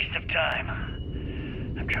 Complete waste of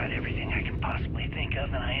time. I've tried everything I can possibly think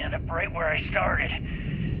of, and I end up right where I started.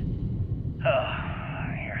 Oh,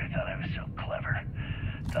 here I thought I was so clever.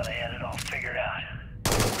 Thought I had it all figured out.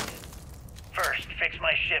 First, fix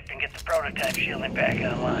my ship and get the prototype shielding back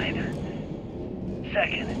online.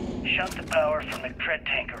 Second, shunt the power from the cred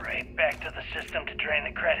tank array back to the system to drain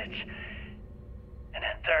the credits. And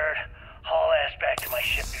then third, haul ass back to my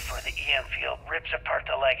ship before the EM field rips apart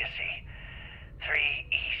the legacy. 3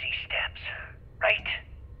 easy steps, right?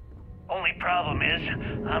 Only problem is,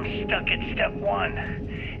 I'm stuck at step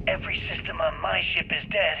 1. Every system on my ship is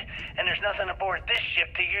dead, and there's nothing aboard this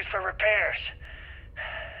ship to use for repairs.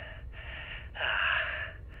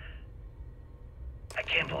 I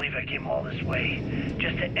can't believe I came all this way,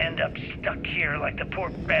 just to end up stuck here like the poor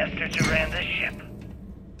bastards who ran this ship.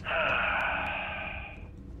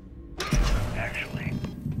 Actually,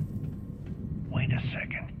 wait a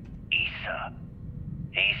second.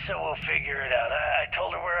 Issa will figure it out. I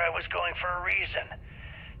told her where I was going for a reason.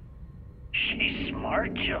 She's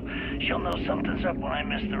smart. She'll know something's up when I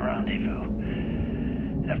miss the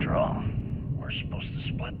rendezvous. After all, we're supposed to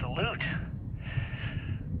split the loot.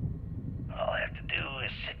 All I have to do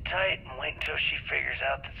is sit tight and wait until she figures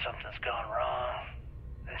out that something's gone wrong.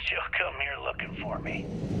 Then she'll come here looking for me.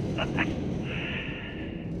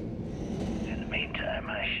 In the meantime,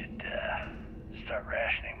 I should start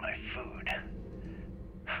rationing my food.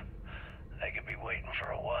 I could be waiting for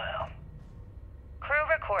a while. Crew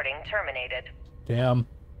recording terminated. Damn.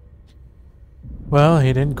 Well,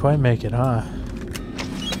 he didn't quite make it, huh?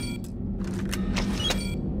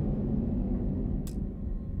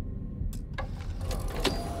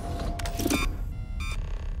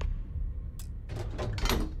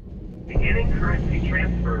 Beginning currency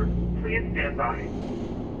transfer. Please stand by.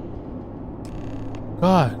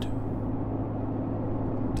 God.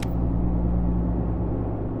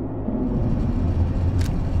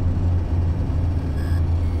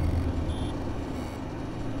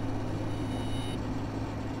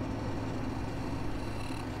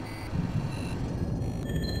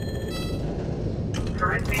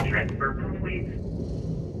 Currency transfer complete.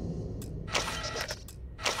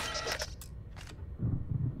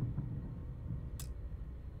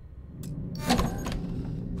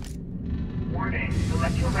 Warning,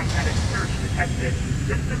 electromagnetic surge detected.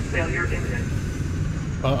 System failure imminent.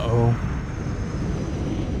 Uh-oh.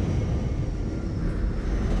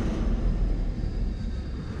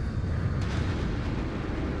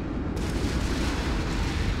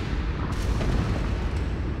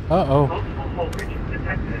 Uh-oh. Multiple voltage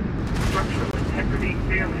detected. Structural integrity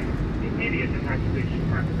failing. Immediate evacuation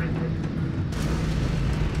recommended.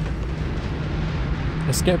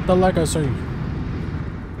 Escape the legacy.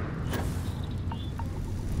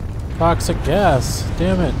 Toxic gas.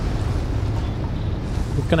 Damn it.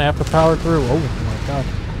 We're gonna have to power through. Oh my god.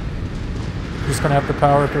 Just gonna have to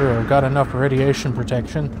power through. I've got enough radiation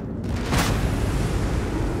protection.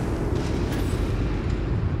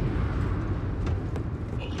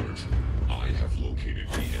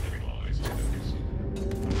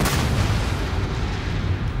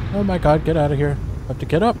 Oh my god, get out of here. Have to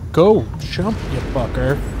get up. Go! Jump, you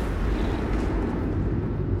fucker.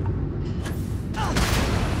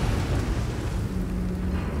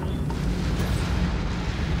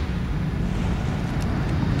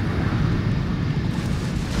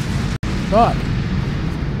 Fuck.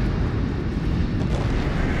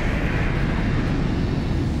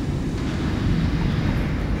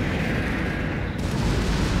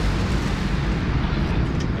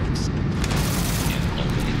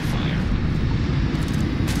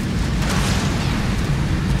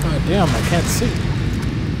 Damn, I can't see.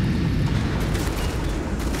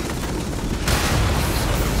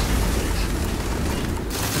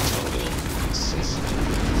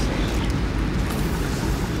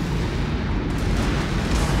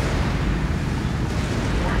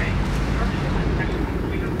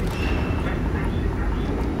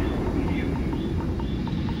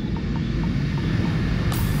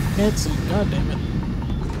 can't see. God damn it.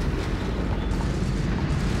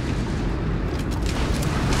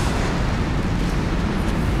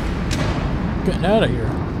 Getting out of here.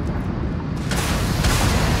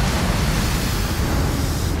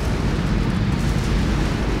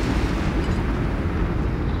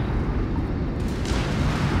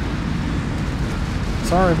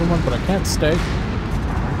 Sorry everyone, but I can't stay.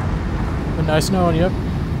 Been nice knowing you.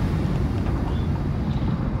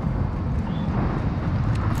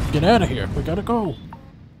 Get out of here. We gotta go.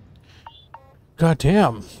 God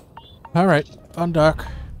damn. Alright, undock.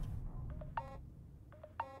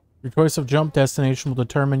 Your choice of jump destination will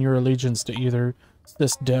determine your allegiance to either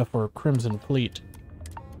Sysdef or Crimson Fleet.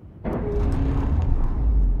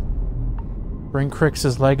 Bring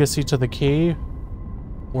Kryx's legacy to the key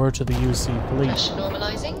or to the UC fleet. Pressure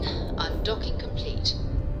normalizing. Undocking complete.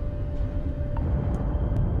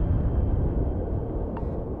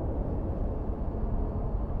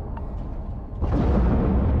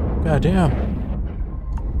 God damn.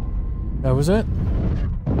 That was it?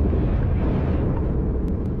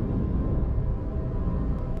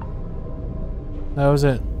 That was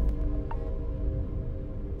it.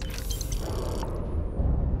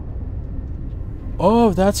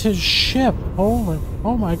 Oh, that's his ship. Holy,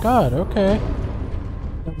 oh my god, okay.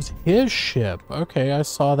 That was his ship. Okay, I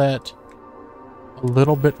saw that a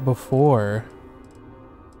little bit before.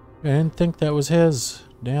 I didn't think that was his.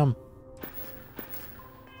 Damn.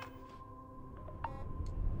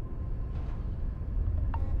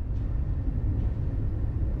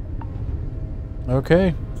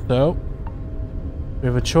 Okay, so we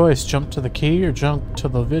have a choice, jump to the key or jump to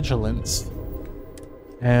the vigilance.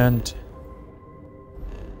 And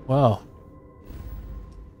well,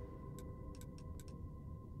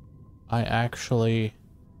 I actually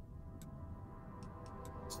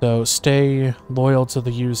so stay loyal to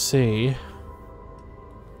the UC,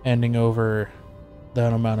 handing over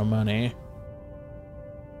that amount of money,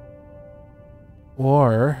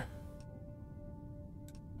 or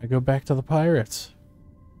I go back to the pirates.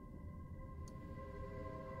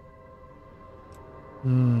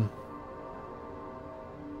 Hmm.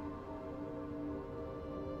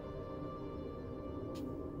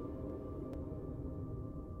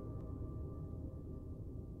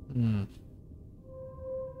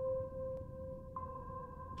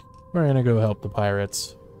 We're gonna go help the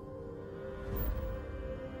pirates.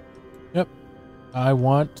 Yep. I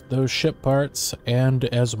want those ship parts and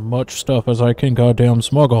as much stuff as I can goddamn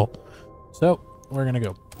smuggle. So, we're gonna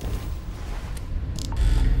go.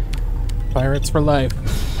 Pirates for life.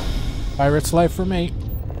 Pirates life for me.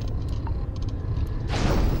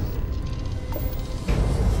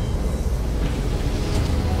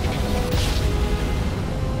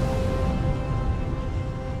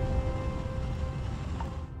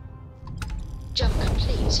 Jump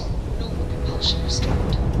complete. Normal propulsion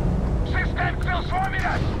restored. Sysdef still swarming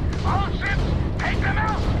us! All ships, take them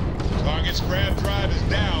out! Target's grav drive is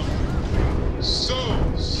down. So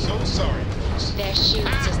sorry. Their shield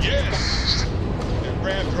system Yes! Their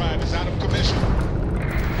grav drive is out of commission.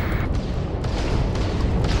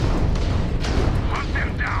 Hunt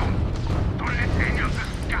them down! Don't let any of the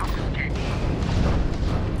scouts escape!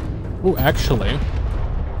 Oh, actually.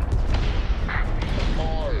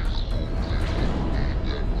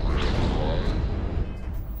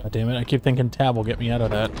 God damn it, I keep thinking Tab will get me out of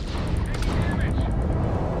that.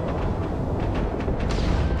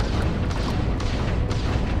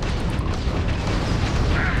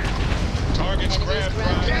 Target's grav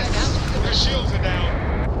drive. Yes! Their shields are down.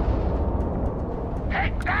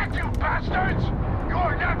 Take that, you bastards!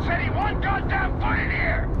 You're not setting one goddamn foot in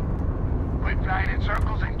here! Quit flying in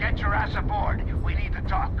circles and get your ass aboard. We need to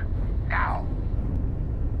talk. Now.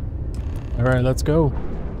 Alright, let's go.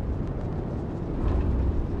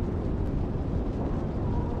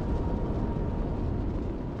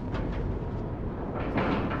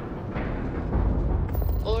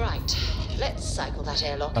 Alright, let's cycle that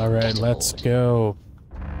airlock. Alright, let's go.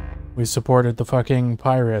 We supported the fucking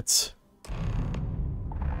pirates.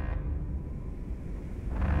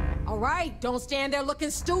 All right, don't stand there looking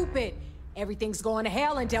stupid. Everything's going to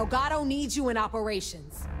hell and Delgado needs you in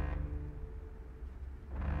operations.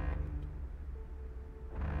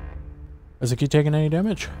 Is it keep taking any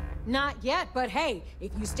damage? Not yet, but hey,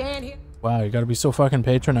 if you stand here... Wow, you gotta be so fucking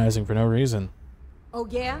patronizing for no reason. Oh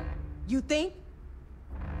yeah? You think?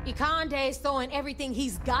 Ikande's throwing everything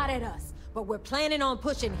he's got at us, but we're planning on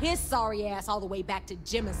pushing his sorry ass all the way back to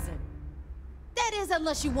Jemison. That is,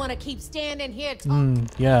 unless you want to keep standing here talking.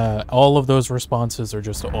 Yeah, all of those responses are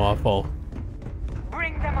just awful.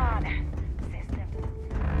 Bring them on.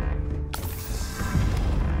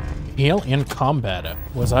 Heal in combat.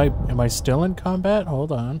 Am I still in combat?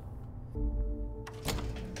 Hold on.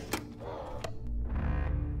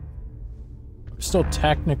 I'm still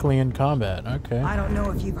technically in combat. Okay. I don't know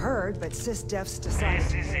if you've heard, but Sysdef's decided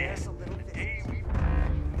to pay us a little visit.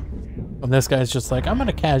 And this guy's just like, I'm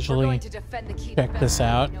gonna casually check this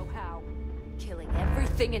out. Killing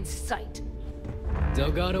everything in sight.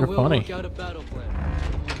 Delgado You're will funny. work out a battle plan.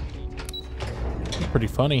 Pretty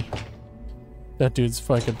funny. That dude's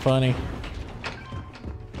fucking funny.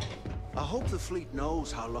 I hope the fleet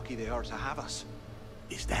knows how lucky they are to have us.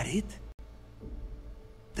 Is that it?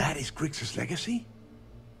 That is Kryx's legacy?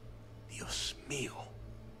 Dios mío.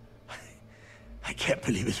 I can't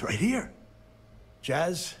believe it's right here.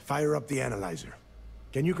 Jazz, fire up the analyzer.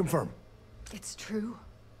 Can you confirm? It's true.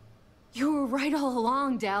 You were right all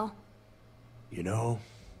along, Del. You know,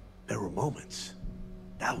 there were moments,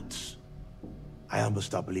 doubts. I almost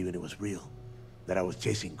stopped believing it was real, that I was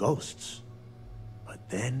chasing ghosts. But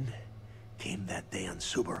then came that day on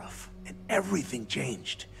Subarov, and everything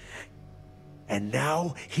changed. And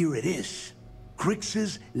now, here it is.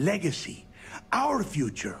 Kryx's legacy. Our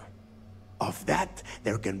future. Of that,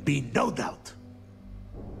 there can be no doubt.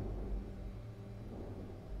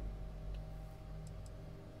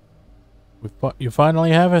 You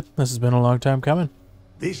finally have it. This has been a long time coming.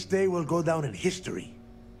 This day will go down in history.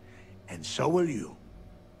 And so will you.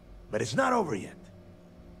 But it's not over yet.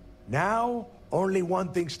 Now, only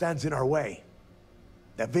one thing stands in our way.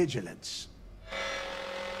 The vigilance.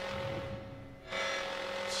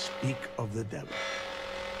 Speak of the devil.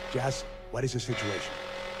 Jazz, what is the situation?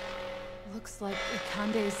 Looks like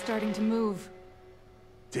Ikande is starting to move.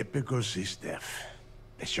 Typical Sysdef.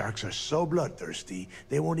 The sharks are so bloodthirsty,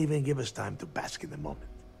 they won't even give us time to bask in the moment.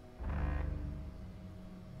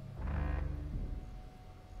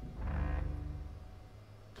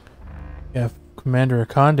 Yeah, if Commander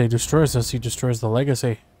Ikande destroys us, he destroys the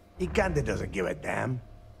legacy. Ikande doesn't give a damn.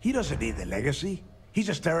 He doesn't need the legacy. He's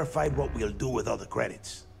just terrified what we'll do with all the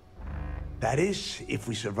credits. That is, if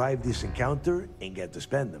we survive this encounter and get to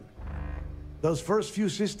spend them. Those first few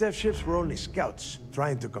Sysdef ships were only scouts,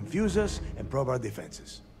 trying to confuse us and probe our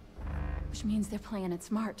defenses. Which means they're playing it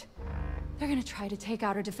smart. They're gonna try to take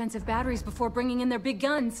out our defensive batteries before bringing in their big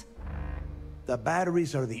guns. The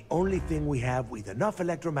batteries are the only thing we have with enough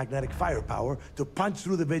electromagnetic firepower to punch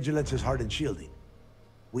through the Vigilance's hardened shielding.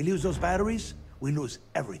 We lose those batteries, we lose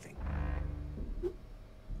everything.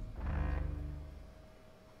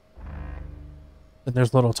 Then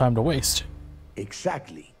there's little time to waste.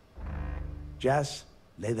 Exactly. Jazz,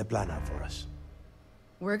 lay the plan out for us.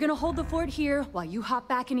 We're gonna hold the fort here while you hop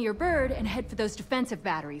back into your bird and head for those defensive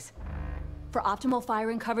batteries. For optimal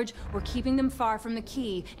firing coverage, we're keeping them far from the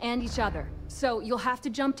key and each other. So you'll have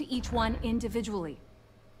to jump to each one individually.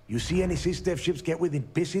 You see any Sysdef ships get within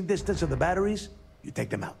pissing distance of the batteries, you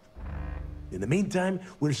take them out. In the meantime,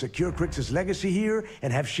 we'll secure Kryx's legacy here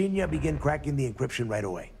and have Shinya begin cracking the encryption right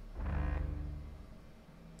away.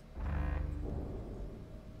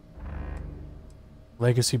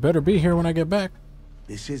 Legacy better be here when I get back.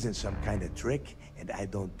 This isn't some kind of trick, and I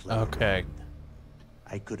don't play Okay. around.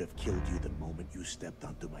 I could have killed you the moment you stepped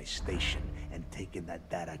onto my station and taken that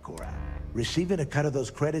data core out. Receiving a cut of those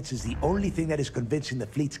credits is the only thing that is convincing the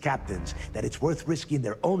fleet's captains that it's worth risking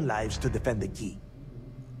their own lives to defend the key.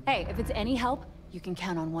 Hey, if it's any help, you can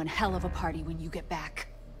count on one hell of a party when you get back.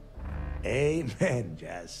 Amen,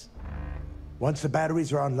 Jazz. Once the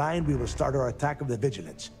batteries are online, we will start our attack of the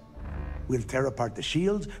Vigilance. We'll tear apart the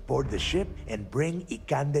shields, board the ship, and bring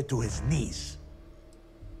Ikande to his knees.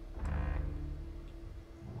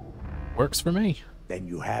 Works for me. Then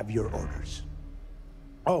you have your orders.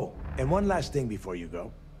 Oh, and one last thing before you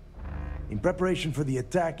go. In preparation for the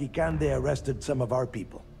attack, Ikande arrested some of our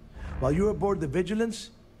people. While you're aboard the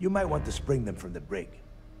Vigilance, you might want to spring them from the brig.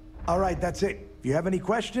 All right, that's it. If you have any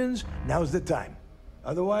questions, now's the time.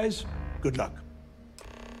 Otherwise, good luck.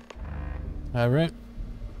 All right.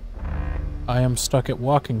 I am stuck at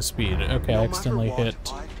walking speed. Okay, I accidentally hit.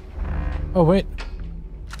 Oh, wait.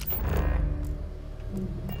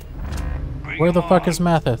 Where the fuck is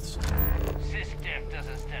Mathis? Sysdef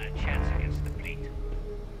doesn't stand a chance against the fleet.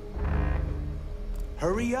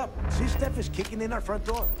 Hurry up. Sysdef is kicking in our front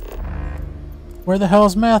door. Where the hell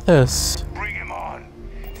is Mathis? Bring him on.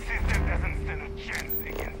 Sysdef doesn't stand a chance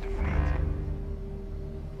against the fleet.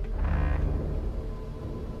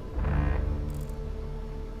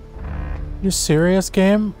 You serious,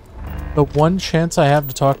 game? The one chance I have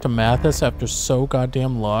to talk to Mathis after so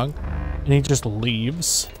goddamn long, and he just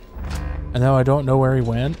leaves. And now I don't know where he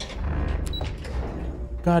went.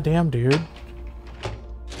 Goddamn, dude.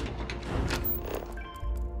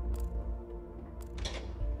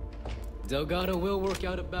 Delgado will work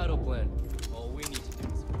out a battle plan. All we need to do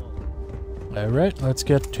is follow. Alright, let's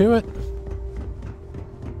get to it.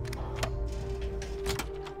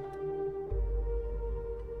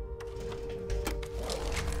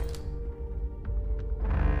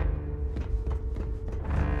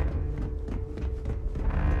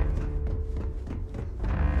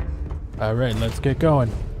 Alright, let's get going.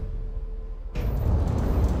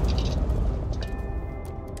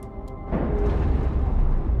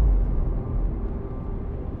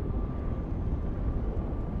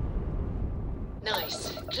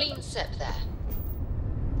 Nice. Clean sep there.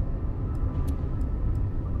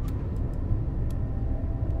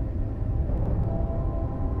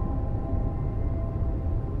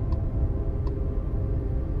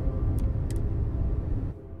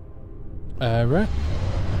 Alright.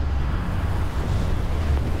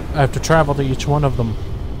 I have to travel to each one of them.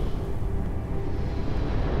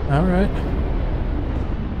 Alright.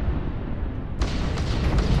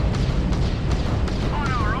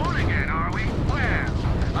 On our own again, are we? Well,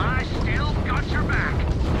 I still got your back.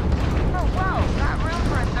 Oh, whoa, got room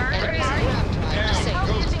for a third party? How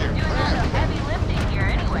do you think doing all the heavy lifting here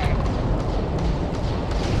anyway?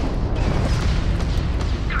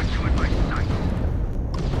 Got you in my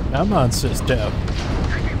sights. Come on, Sysdef.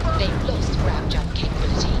 They've lost grab jump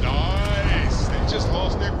capability. Nice! They just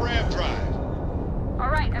lost their grab drive.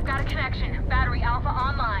 Alright, I've got a connection. Battery Alpha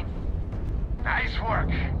online. Nice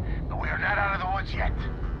work, but we are not out of the woods yet.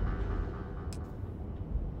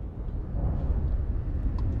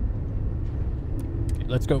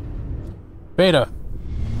 Let's go. Beta.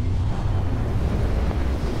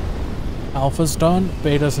 Alpha's done.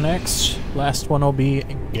 Beta's next. Last one will be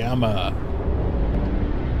Gamma.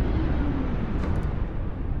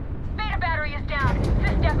 Beta battery is down.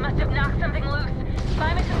 Sysdef must have knocked something loose.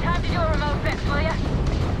 Buy me some time to do a remote fix, will ya?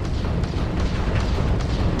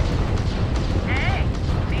 Hey,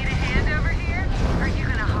 need a hand over here? Or are you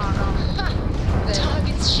gonna hog off? The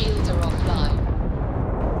target's shields are offline.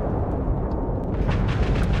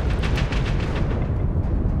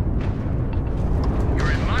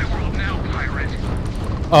 You're in my world now, pirate.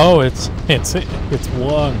 Oh, it's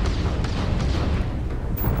one.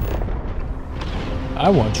 I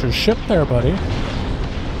want your ship there, buddy.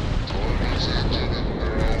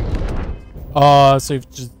 Oh, so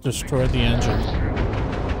you've just destroyed the engine.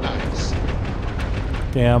 Nice.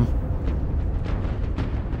 Damn.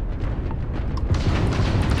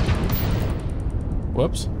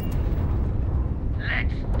 Whoops.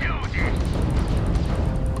 Let's do this.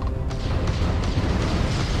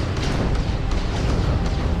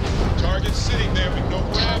 Target's sitting there with no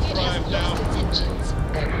grab Target drive has down. lost its engines.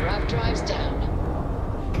 Their grab drive's down.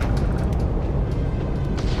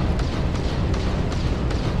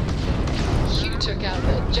 You took out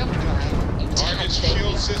the jump drive. You Target's tagged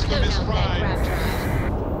shield system is their grab fried. drive.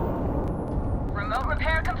 Remote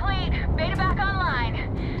repair complete. Beta back online.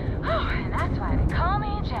 And that's why they call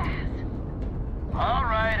me Jazz. All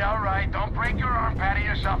right. Don't break your arm patting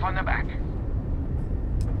yourself on the back.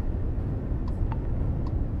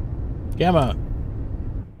 Gamma.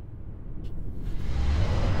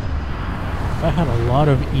 I had a lot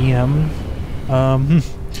of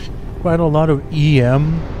quite a lot of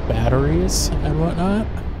EM batteries and whatnot.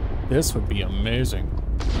 This would be amazing.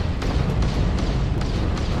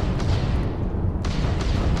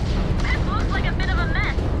 This looks like a bit of a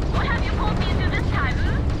mess. What have you pulled me into this time,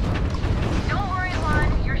 Don't worry,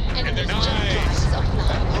 Juan. Your ship And they're is nice.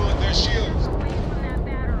 That ruined their shields. away from that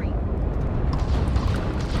battery.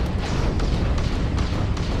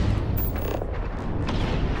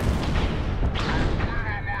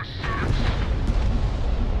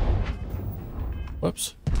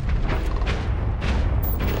 Whoops.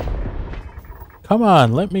 Come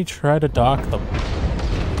on, let me try to dock them.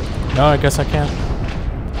 No, I guess I can't.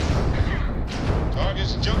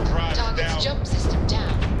 Target's jump drive down. Target's jump system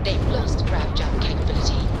down. They've lost grab jump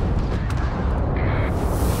capability.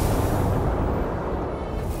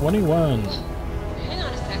 21. Hang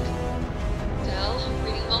on a sec. Del,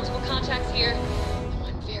 reading multiple contacts here.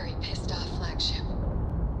 One very pissed off flagship.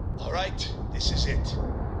 All right, this is it.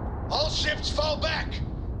 All ships fall back!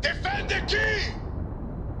 Defend the key!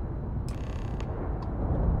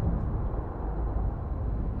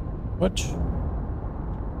 What?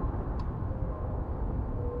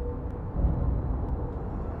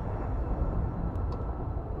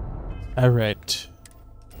 Alright.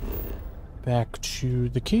 Back to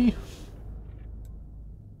the key.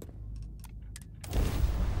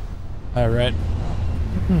 Alright.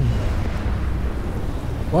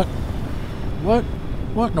 What? What?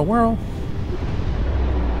 What in the world?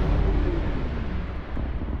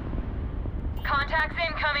 Contacts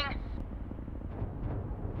incoming.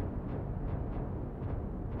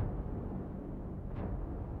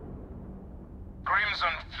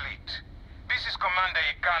 Commander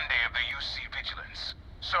Ikande of the UC Vigilance.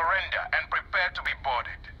 Surrender and prepare to be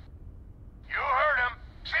boarded. You heard him.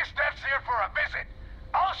 Sysdef's here for a visit.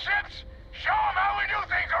 All ships, show them how we do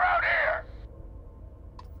things around here.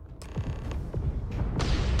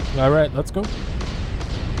 All right, let's go.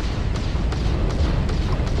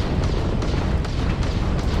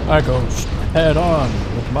 I go head on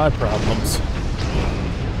with my problems.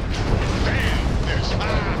 Damn, there's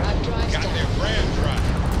got their brand drive.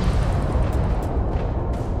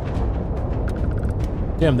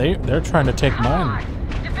 Damn, they're trying to take mine.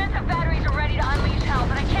 Defensive batteries are ready to unleash hell,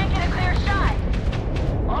 but I can't get a clear shot.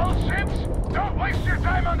 All ships, don't waste your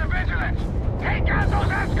time on the Vigilance. Take out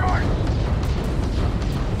those escorts.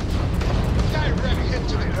 Direct hit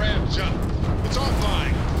to the grab jump. It's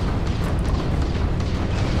offline.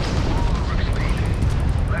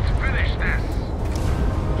 Let's finish this.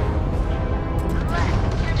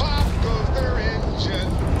 Pop goes their engine.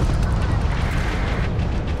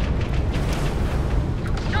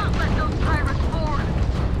 Don't let those pirates board.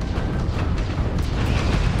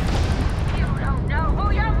 You don't know who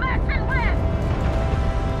you're messing with.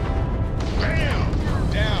 Bam!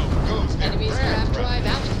 Down goes their Enemy's grab drive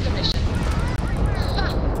out of commission.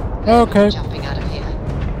 Okay. Jumping out of here.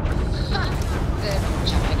 They're not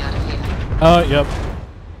jumping out of here. Yep.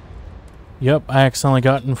 Yep, I accidentally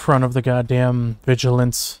got in front of the goddamn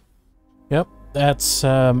Vigilance. Yep, that's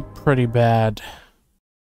pretty bad.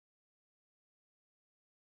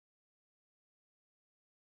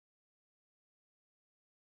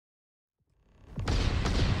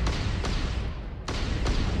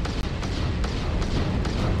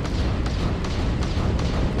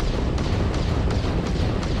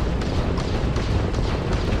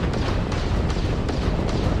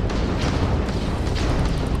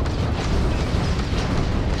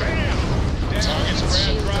 Target's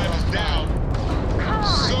grab drive is down.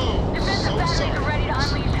 Defensive batteries are ready to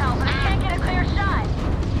unleash hell, but I can't get a clear shot.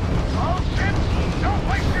 All ships, don't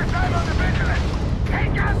waste your time on the Vigilance.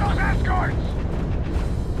 Take out those escorts.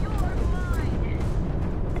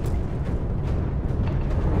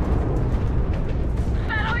 Is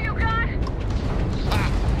that all you got?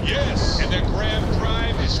 Yes, and their grab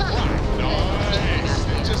drive is right. Nice.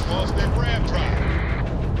 They just lost their grab drive.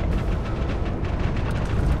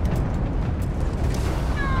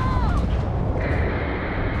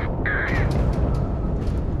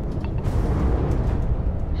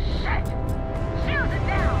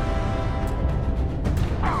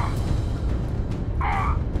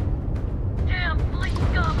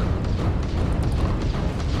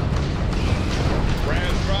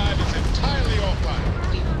 Grab drive is entirely offline.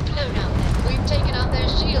 We've taken out their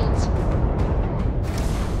shields.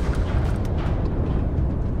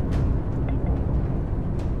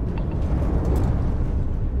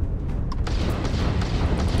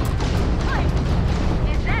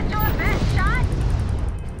 Is that your best shot?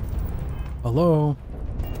 Hello?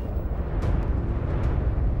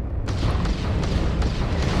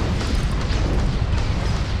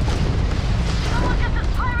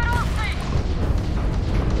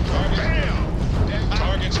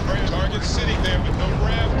 Target's sitting there with no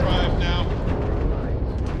grab drive now.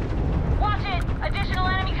 Watch it! Additional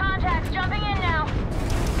enemy contacts jumping in now.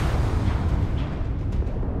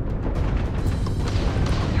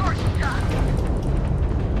 You're stuck.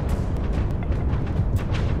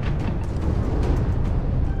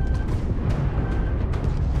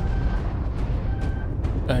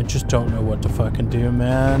 I just don't know what to fucking do,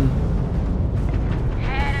 man.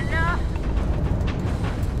 Had enough?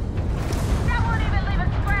 That won't even leave a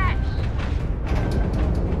scratch.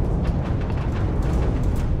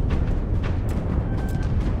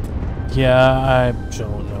 Yeah, I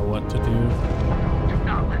don't know what to do. Do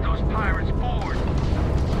not let those pirates board.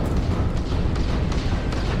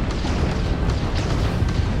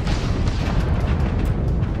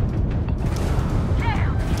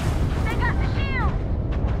 Damn! They got the shield!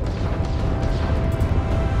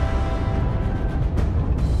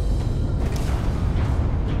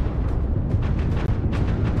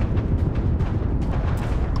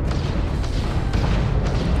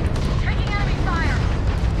 Taking enemy fire!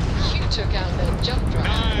 You took out their jump drive.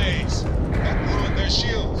 Nice.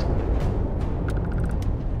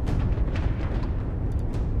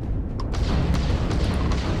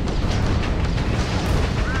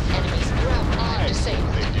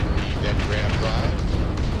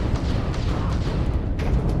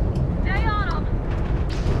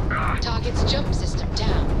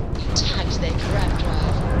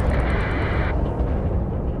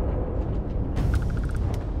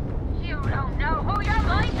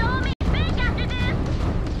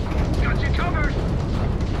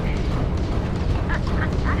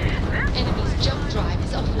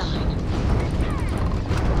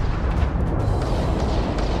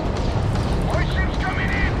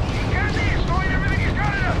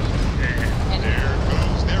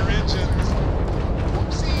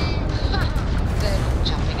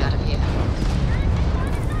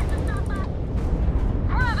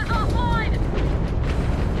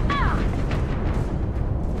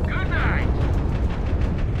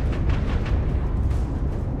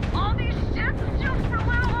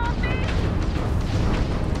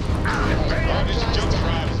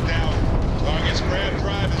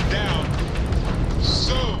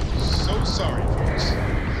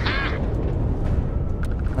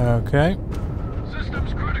 Okay.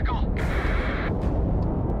 System's critical.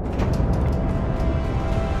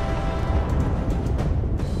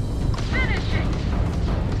 Finish it!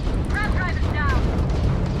 Grab drive is down.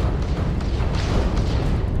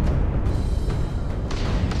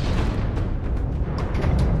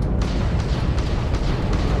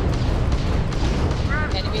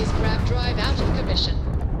 Enemy's grab drive out of commission.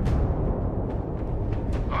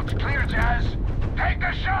 Looks clear, Jazz. Take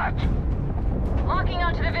the shot! Locking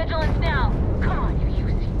onto the vigilance now. Come on, you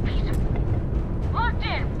UC piece of... Locked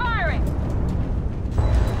in, firing!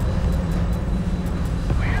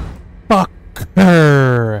 Fuck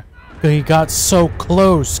her! He got so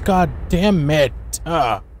close. God damn it!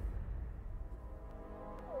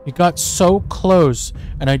 He got so close,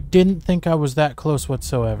 and I didn't think I was that close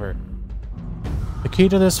whatsoever. The key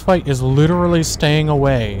to this fight is literally staying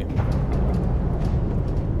away.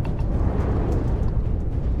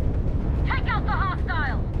 Take out the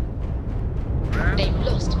hostiles! They've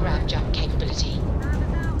lost grab jump capability.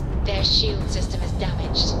 Their shield system is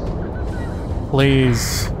damaged.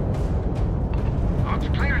 Please. Looks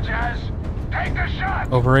clear, Jazz. Take the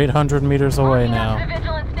shot! Over 800 meters away Locking onto now. the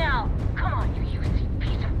vigilance now. Come on, you UC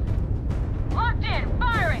piece of... Locked in,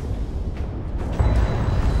 firing!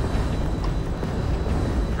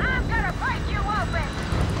 I'm gonna break you open!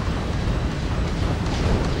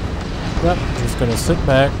 Yep, just gonna sit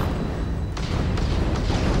back.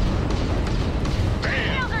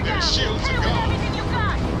 Bam! Their shields are gone. Everything you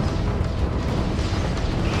got!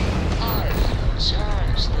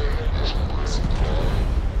 Charge the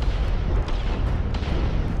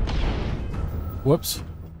Whoops.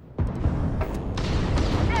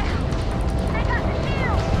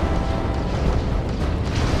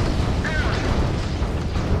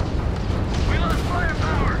 We lost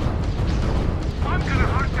firepower! I'm gonna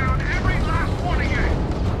hunt down every last one of you!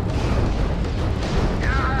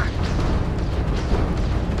 Yeah.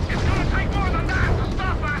 It's gonna take more than that to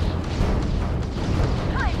stop us!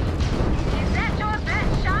 Good. Is that your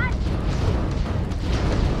best shot?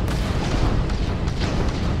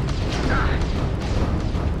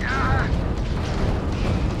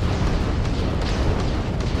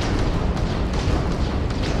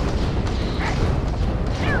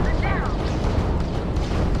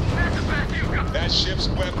 That ship's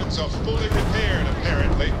weapons are fully repaired,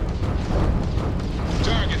 apparently.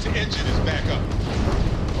 Target's engine is back up.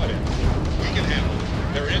 Whatever. We can handle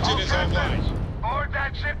it. Their engine is offline. Board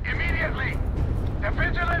that ship immediately! The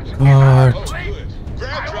vigilance is God. out of fleet!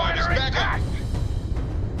 Grab drive is back up.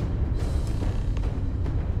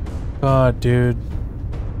 God, dude.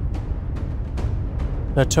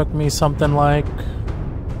 That took me something like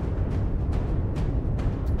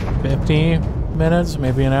 50 minutes,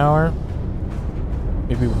 maybe an hour.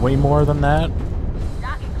 Maybe way more than that.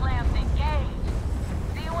 Docking clamps engaged.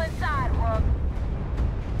 See you inside, Rook.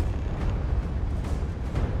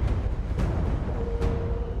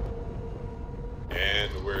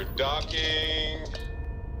 And we're docking.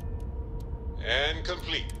 And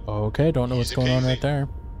complete. Okay, don't know what's going on right there.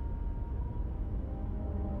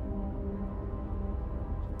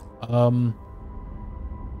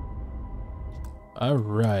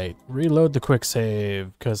 Alright. Reload the quick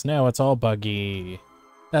save, because now it's all buggy.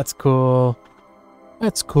 That's cool.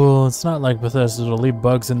 That's cool. It's not like Bethesda to leave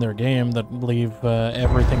bugs in their game that leave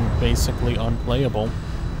everything basically unplayable.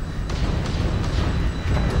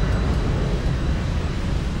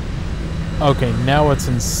 Okay, now it's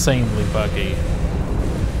insanely buggy.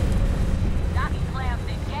 Docking clamps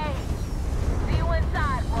engaged. See you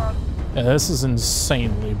inside, Rook. Yeah, this is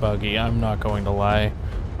insanely buggy, I'm not going to lie.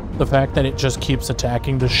 The fact that it just keeps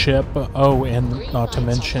attacking the ship, oh, and not to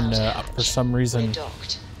mention, for some reason,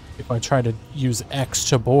 if I try to use X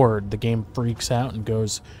to board, the game freaks out and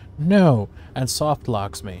goes, no, and soft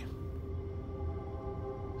locks me.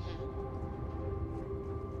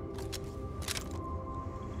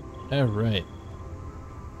 Alright.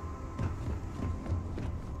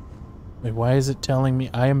 Wait, why is it telling me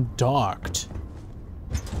I am docked?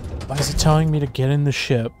 Why is it telling me to get in the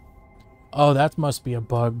ship? Oh, that must be a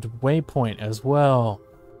bugged waypoint as well.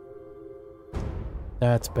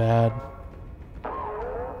 That's bad.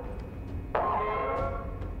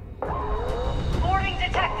 Boarding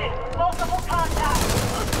detected. Multiple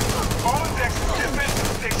contacts. All decks,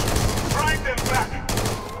 defensive sticks. Drive them back.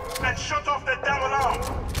 And shut off the damn alarm.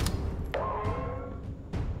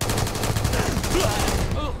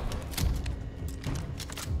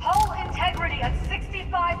 Hull integrity at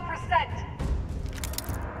 65%.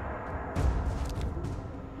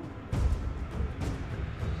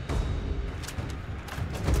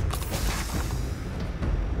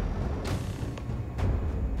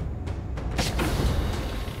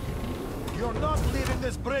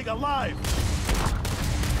 leg alive!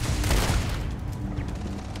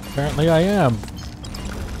 Apparently I am.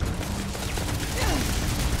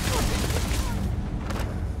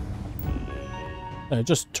 I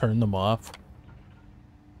just turn them off.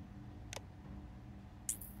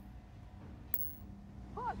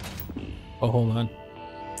 Oh, hold on.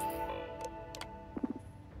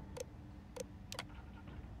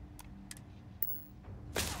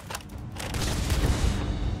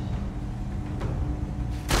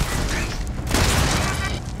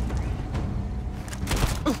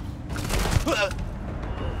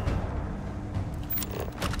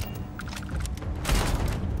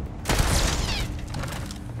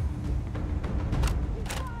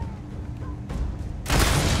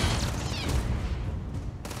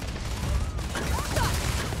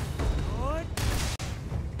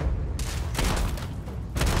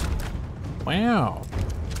 Wow.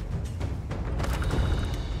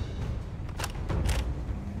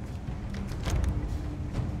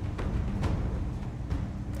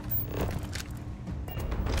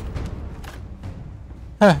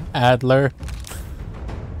 Adler.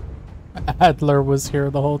 Adler was here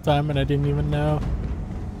the whole time and I didn't even know.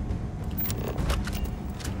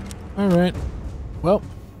 Alright. Well.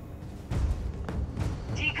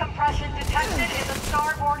 Decompression detected in the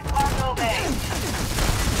starboard cargo bay.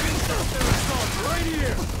 Right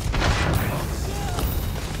here!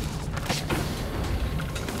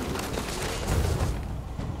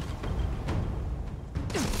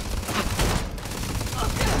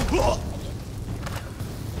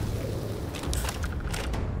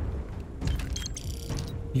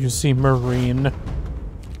 You see Marine.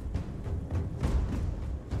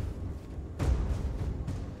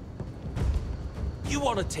 You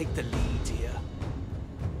want to take the lead here?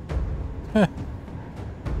 Huh.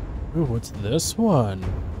 Ooh, what's this one?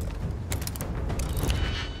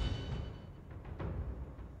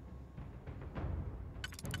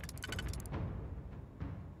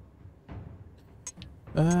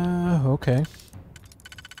 Okay.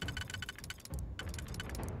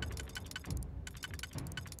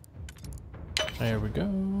 There we go.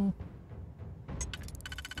 I'm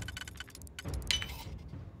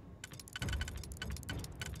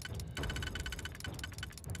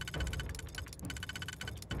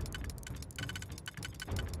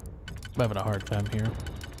having a hard time here.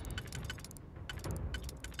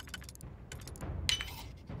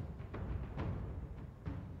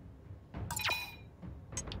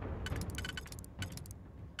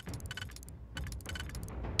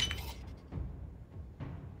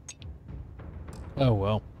 Oh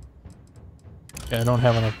well. Yeah, I don't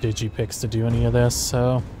have enough digipicks to do any of this,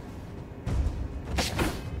 so...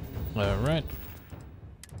 Alright.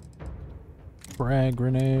 Frag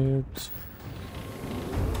grenades.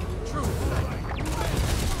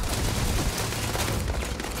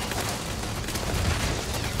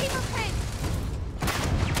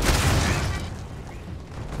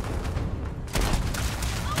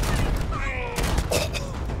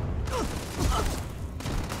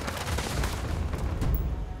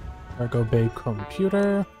 Cargo bay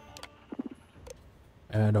computer.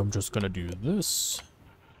 And I'm just gonna do this.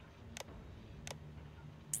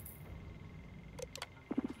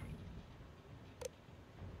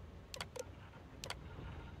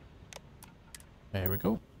 There we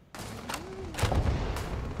go.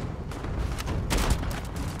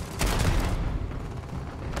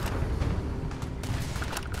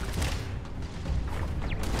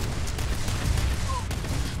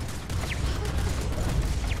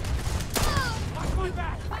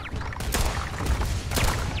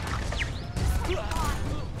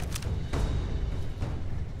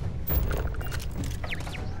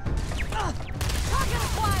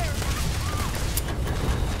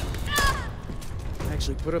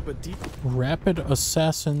 Put up a deep Rapid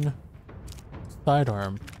assassin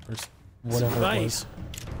sidearm or whatever it was.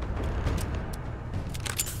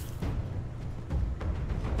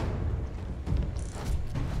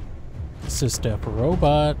 Sysdef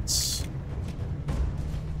robots.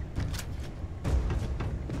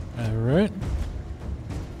 Alright.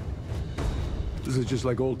 This is just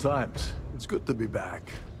like old times. It's good to be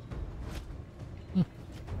back.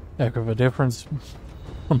 Heck of a difference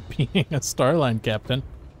from being a Starline captain.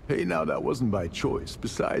 Hey, now that wasn't by choice.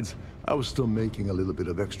 Besides, I was still making a little bit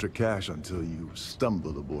of extra cash until you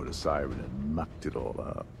stumbled aboard a siren and mucked it all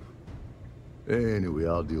up. Anyway,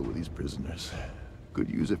 I'll deal with these prisoners. Could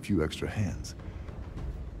use a few extra hands.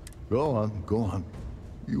 Go on, go on.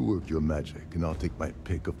 You work your magic, and I'll take my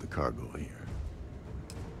pick of the cargo here.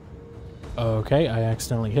 Okay, I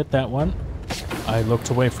accidentally hit that one. I looked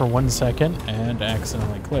away for 1 second and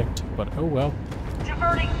accidentally clicked, but oh well.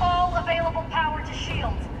 Diverting all available power to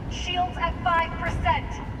shields. Shields at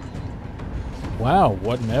 5%. Wow,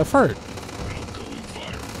 what an effort.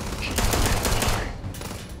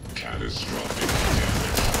 Catastrophic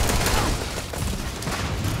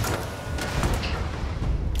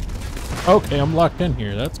damage. Okay, I'm locked in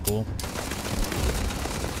here. That's cool.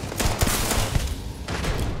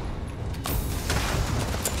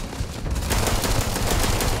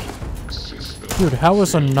 Dude, how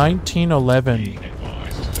was a 1911?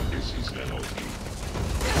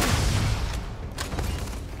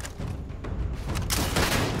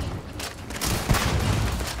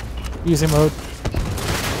 Easy mode.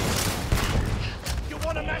 You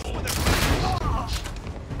wanna mess with it?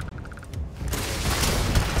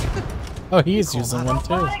 Oh, he's using one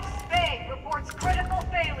too. Robotics Bay reports critical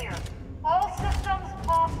failure. All systems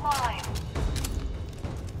offline.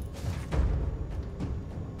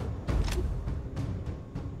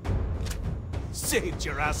 Saved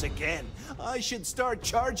your ass again. I should start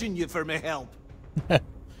charging you for my help.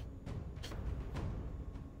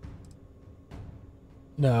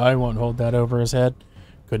 No, I won't hold that over his head.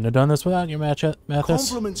 Couldn't have done this without you, Mathis.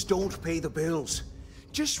 Compliments don't pay the bills.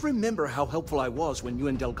 Just remember how helpful I was when you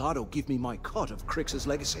and Delgado gave me my cut of Kryx's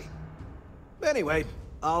legacy. Anyway,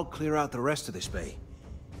 I'll clear out the rest of this bay.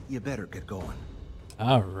 You better get going.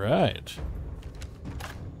 All right.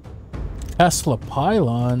 Tesla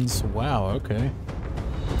pylons. Wow, okay.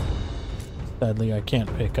 Sadly, I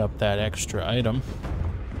can't pick up that extra item.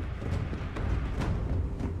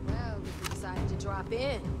 Drop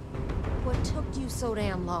in. What took you so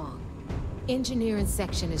damn long? Engineering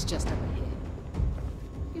section is just up ahead.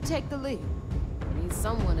 You take the lead. I need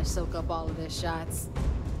someone to soak up all of their shots.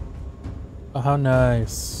 Oh, how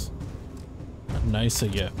nice. How nice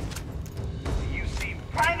of you. You see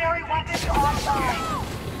primary weapons online.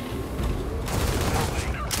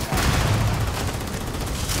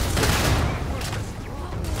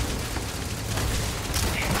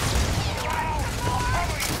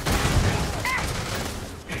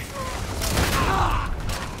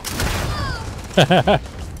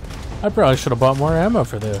 I probably should have bought more ammo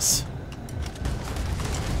for this.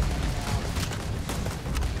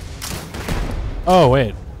 Oh,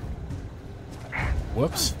 wait.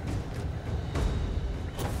 Whoops.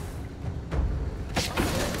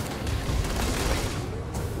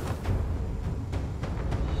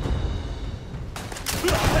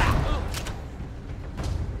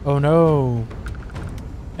 Oh no.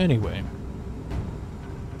 Anyway.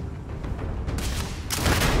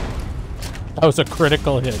 That was a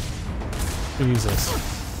critical hit. Jesus.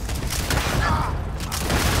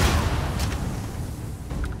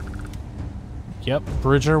 Yep,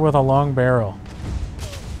 Bridger with a long barrel.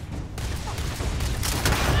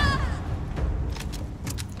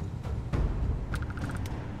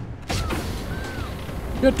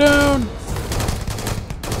 Get down!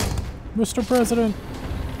 Mr. President!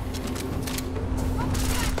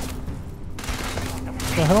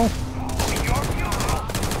 The hell?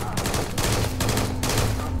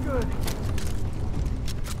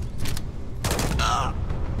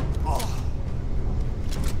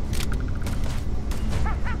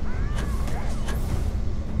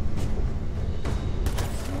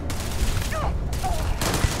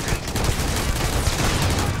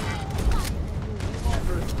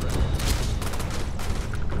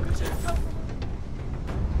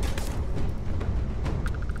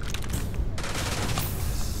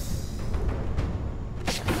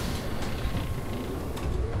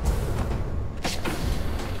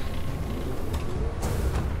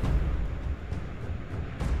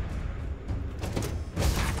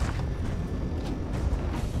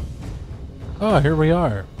 Oh, here we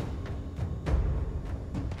are.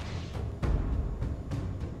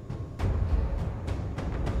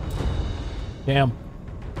 Damn.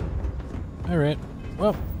 Alright,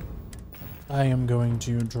 well, I am going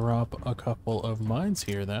to drop a couple of mines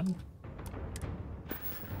here then.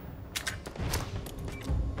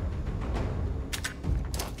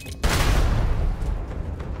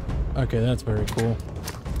 Okay, that's very cool.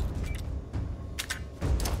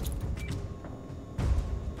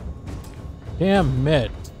 Damn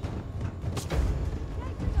it.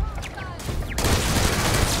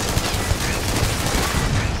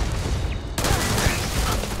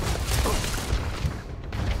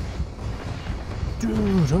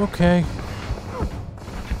 Dude, okay.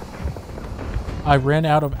 I ran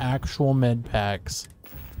out of actual med packs.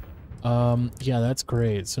 Yeah, that's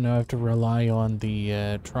great. So now I have to rely on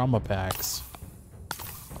the trauma packs.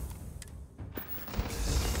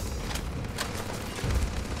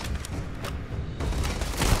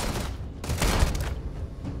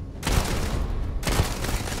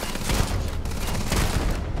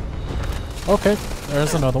 Okay,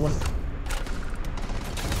 there's another one.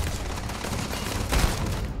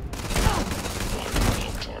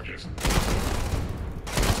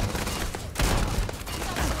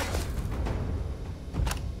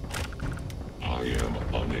 I am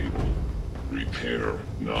unable. Repair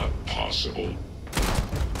not possible.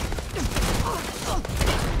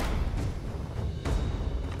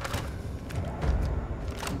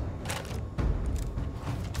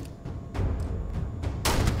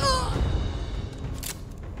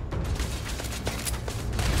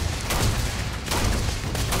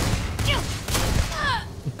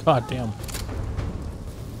 God damn.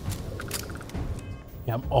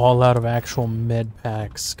 Yeah, I'm all out of actual med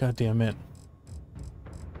packs. God damn it.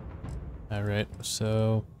 Alright,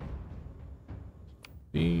 so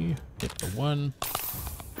B, hit the 1.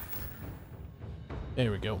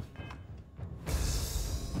 There we go.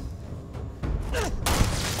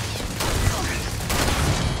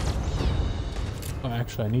 Oh,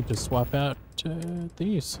 actually, I need to swap out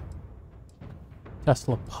these.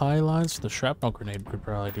 Tesla pylons. The shrapnel grenade could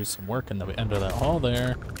probably do some work in the end of that hall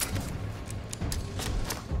there.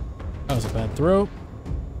 That was a bad throw.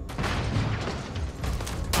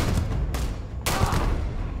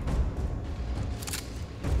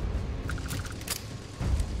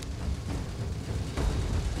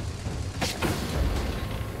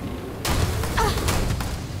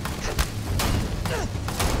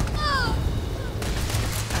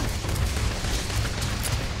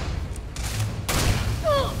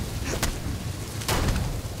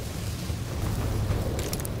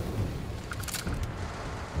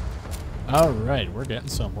 Alright, we're getting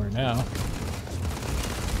somewhere now.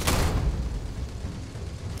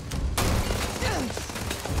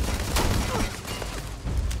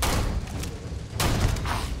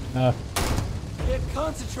 Can't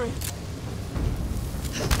concentrate.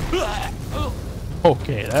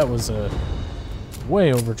 Okay, that was a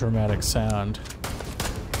way over dramatic sound.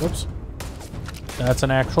 Whoops. That's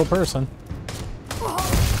an actual person.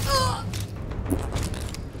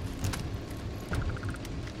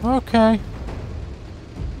 Okay.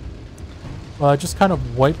 Well, I just kind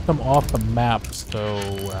of wiped them off the map, so,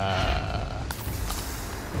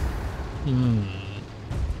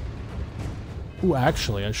 Ooh,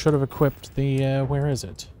 actually, I should have equipped the, where is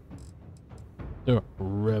it? The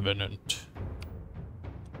Revenant.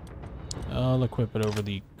 I'll equip it over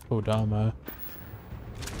the Kodama.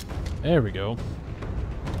 There we go.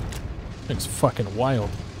 Thing's fucking wild.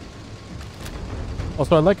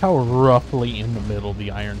 Also, I like how roughly in the middle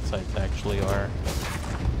the iron sights actually are.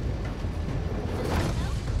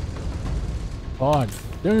 God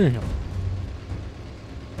damn.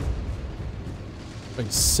 Like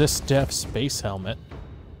Sysdef space helmet.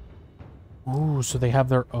 Ooh, so they have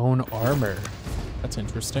their own armor. That's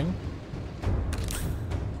interesting.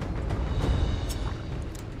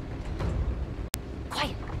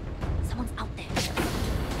 Quiet. Someone's out there.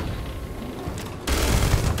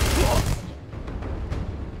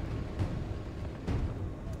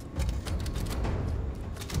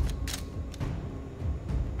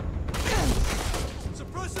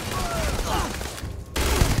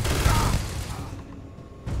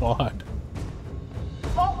 God.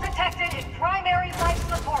 Fault detected in primary life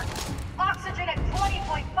support. Oxygen at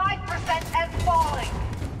 20.5% and falling.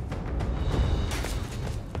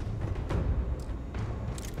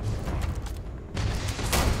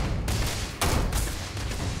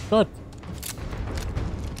 Good.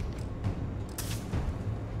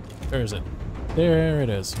 Where is it? There it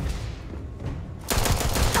is.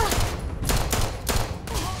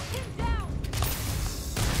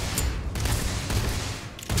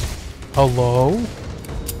 Hello?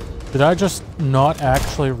 Did I just not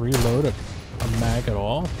actually reload a mag at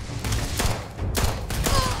all?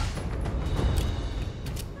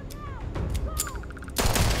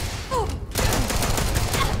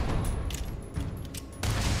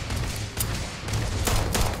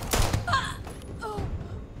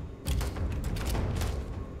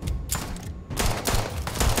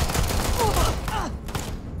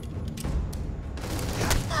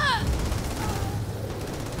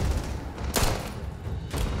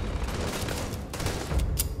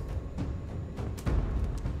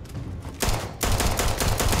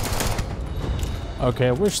 Okay,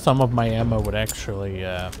 I wish some of my ammo would actually,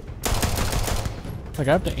 like, I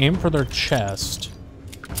have to aim for their chest,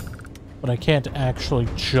 but I can't actually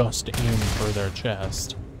just aim for their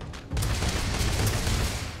chest.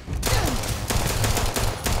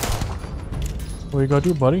 What you gotta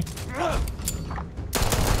do, buddy?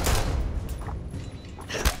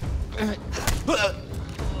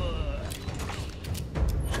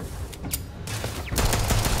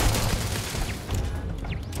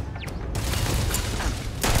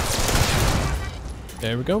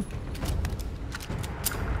 There we go.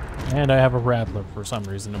 And I have a Rattler for some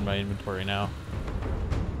reason in my inventory now.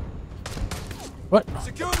 What?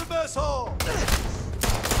 Secure the mess hall!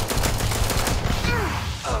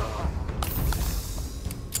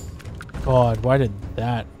 God, why did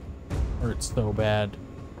that hurt so bad?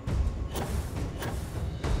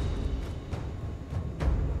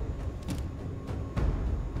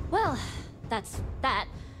 Well, that's that.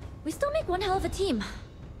 We still make one hell of a team.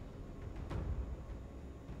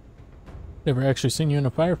 Never actually seen you in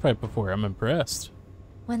a firefight before. I'm impressed.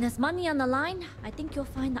 When there's money on the line, I think you'll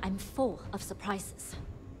find that I'm full of surprises.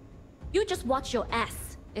 You just watch your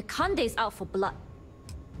ass. Ikande's out for blood.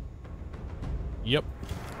 Yep.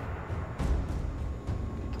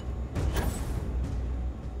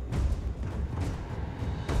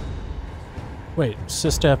 Wait,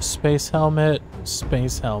 Sysdef space helmet,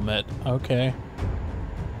 space helmet. Okay.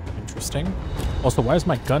 Interesting. Also, why is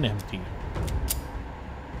my gun empty?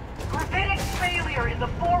 Gravitic failure in the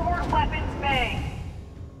forward weapons bay.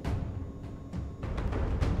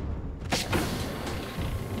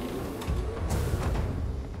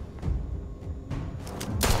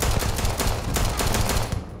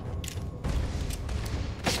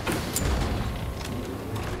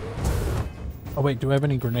 Oh wait, do I have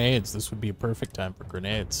any grenades? This would be a perfect time for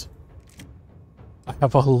grenades. I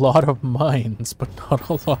have a lot of mines, but not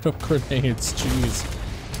a lot of grenades. Jeez.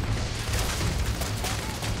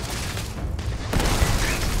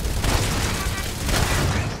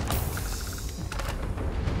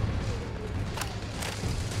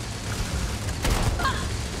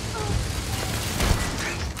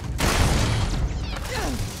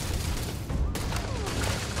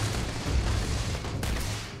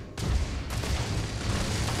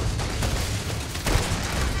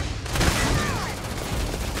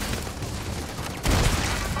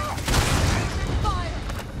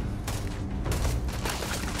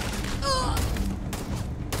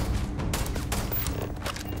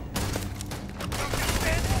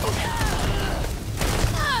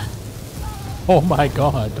 Oh my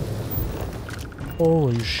god.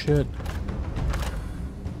 Holy shit.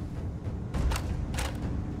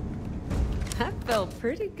 That felt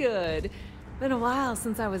pretty good. Been a while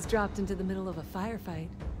since I was dropped into the middle of a firefight.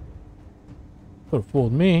 Could have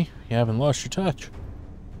fooled me. You haven't lost your touch.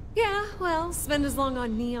 Yeah, well, spend as long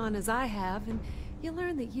on Neon as I have, and you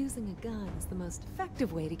learn that using a gun is the most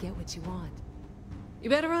effective way to get what you want. You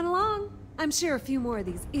better run along. I'm sure a few more of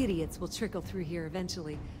these idiots will trickle through here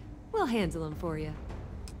eventually. We'll handle them for you.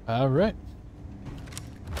 All right.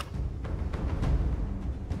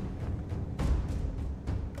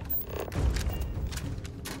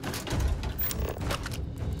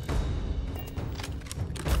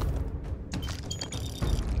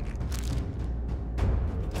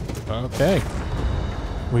 Okay.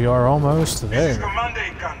 We are almost there. This is Commander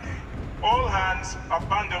Ikande. All hands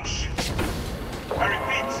abandon ship. I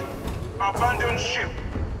repeat, abandon ship.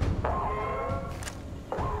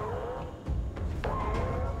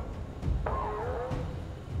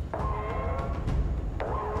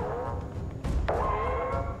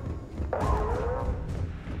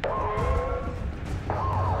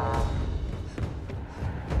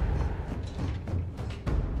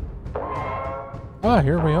 Ah,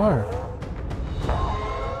 here we are.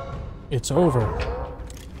 It's over.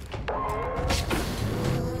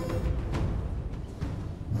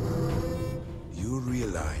 You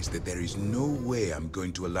realize that there is no way I'm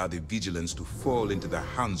going to allow the Vigilance to fall into the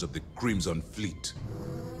hands of the Crimson Fleet.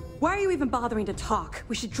 Why are you even bothering to talk?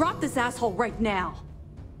 We should drop this asshole right now.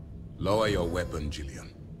 Lower your weapon,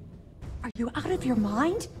 Jillian. Are you out of your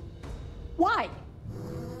mind? Why?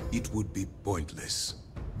 It would be pointless.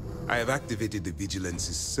 I have activated the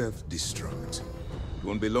Vigilance's self-destruct. It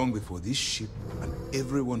won't be long before this ship and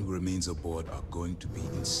everyone who remains aboard are going to be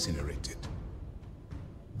incinerated.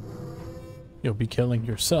 You'll be killing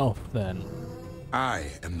yourself, then. I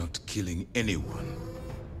am not killing anyone.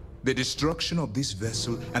 The destruction of this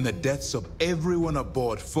vessel and the deaths of everyone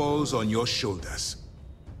aboard falls on your shoulders.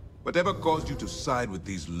 Whatever caused you to side with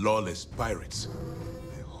these lawless pirates,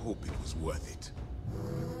 I hope it was worth it.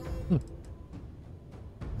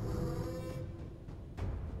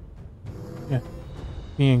 Yeah.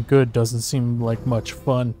 Being good doesn't seem like much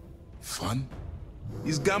fun. Fun?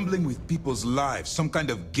 Is gambling with people's lives some kind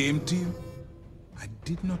of game to you? I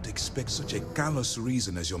did not expect such a callous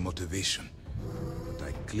reason as your motivation. But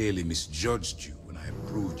I clearly misjudged you when I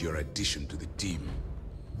approved your addition to the team.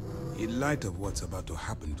 In light of what's about to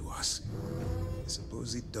happen to us, I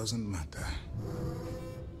suppose it doesn't matter.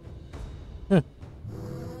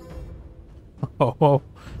 Oh,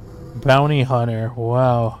 bounty hunter,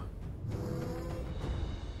 wow.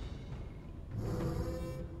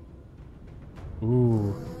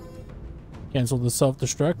 Ooh. Cancel the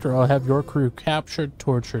self-destruct or I'll have your crew captured,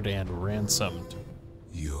 tortured, and ransomed.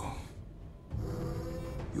 You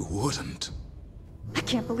wouldn't. I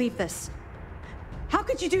can't believe this. How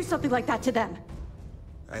could you do something like that to them?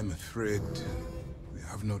 I'm afraid we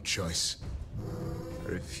have no choice. I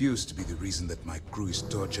refuse to be the reason that my crew is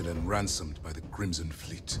tortured and ransomed by the Crimson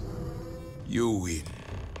Fleet. You win.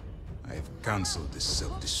 I have cancelled this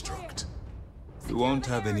self-destruct. You won't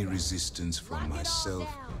have any resistance from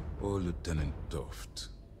myself or Lieutenant Toft.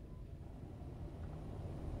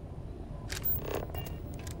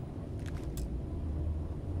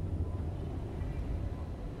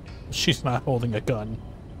 She's not holding a gun.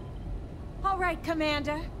 All right,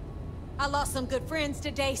 Commander. I lost some good friends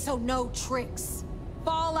today, so no tricks.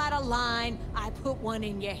 Fall out of line, I put one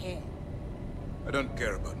in your head. I don't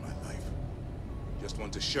care about my life. I just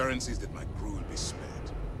want assurances that my crew will be spared.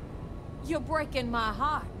 You're breaking my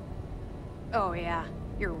heart. Oh yeah,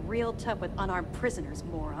 you're real tough with unarmed prisoners,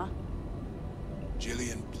 Mora.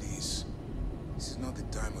 Jillian, please. This is not the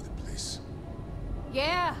time or the place.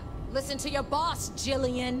 Yeah, listen to your boss,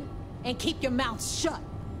 Jillian, and keep your mouth shut.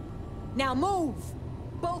 Now move!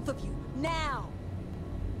 Both of you, now!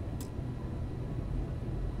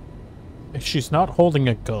 She's not holding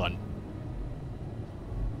a gun.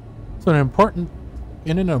 So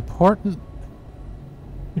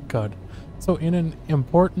in an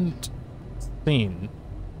important scene,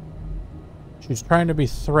 she's trying to be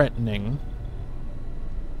threatening,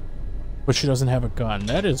 but she doesn't have a gun.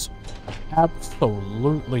 That is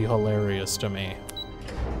absolutely hilarious to me.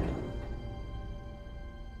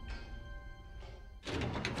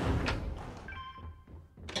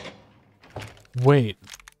 Wait,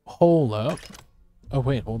 hold up. Oh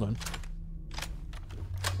wait, hold on.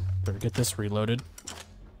 Better get this reloaded.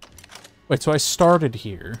 Wait, so I started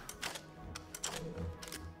here.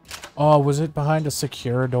 Oh, was it behind a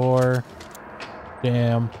secure door?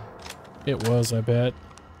 Damn. It was, I bet.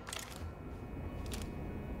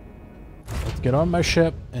 Let's get on my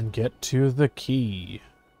ship and get to the key.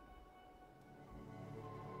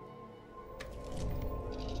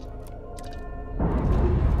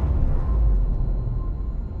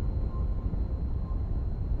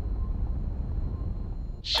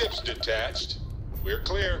 Ship's detached. We're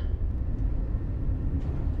clear.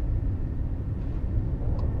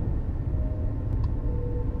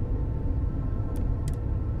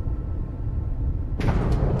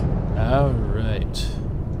 All right.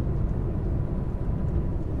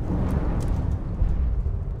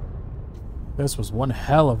 This was one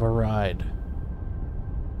hell of a ride.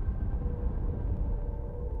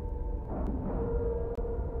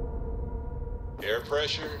 Air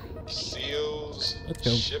pressure, seals, Let's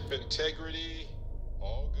go. ship integrity,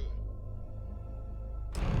 all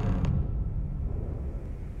good.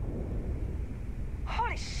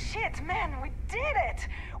 Holy shit, man, we did it!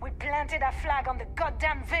 We planted a flag on the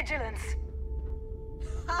goddamn Vigilance.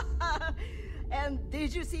 And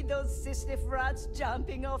did you see those Sysdef rats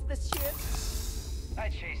jumping off the ship? I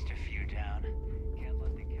chased a few down. Can't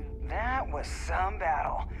let the cat... That was some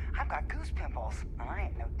battle. I've got goose pimples, and I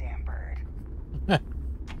ain't no damn bird.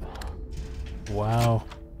 Wow.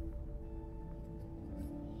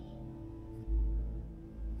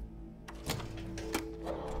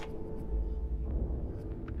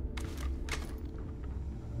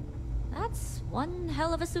 That's one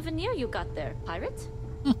hell of a souvenir you got there, pirate.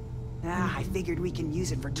 I figured we can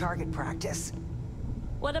use it for target practice.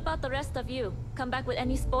 What about the rest of you? Come back with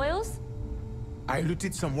any spoils? I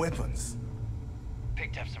looted some weapons.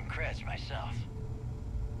 Picked up some creds myself.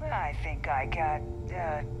 I think I got,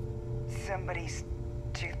 somebody's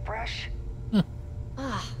toothbrush.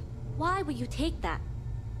 Why would you take that?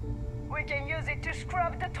 We can use it to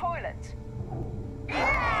scrub the toilet.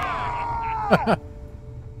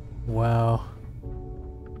 Wow.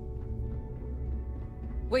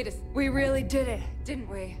 Wait a we really did it, didn't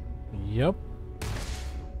we? Yep.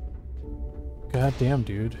 Goddamn,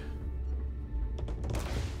 dude.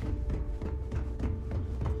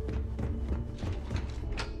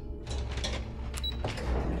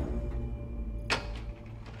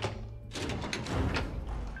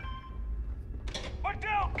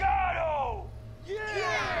 Delgado!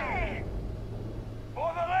 Yeah!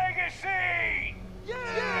 For the legacy!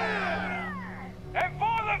 Yeah! And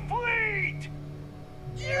for the fleet!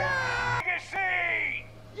 Yeah! Legacy!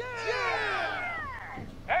 Yeah!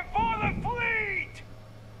 And for the fleet!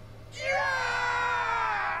 Yeah!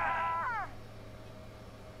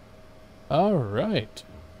 All right.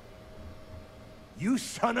 You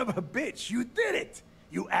son of a bitch, you did it!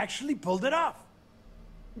 You actually pulled it off!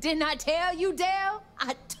 Didn't I tell you, Dale?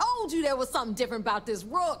 I told you there was something different about this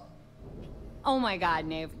rook. Oh my god,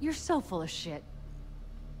 Nave, you're so full of shit.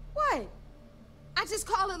 What? I just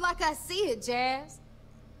call it like I see it, Jazz.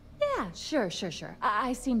 Yeah, sure.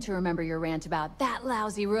 I seem to remember your rant about that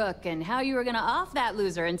lousy rook and how you were gonna off that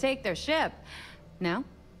loser and take their ship. No?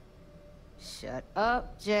 Shut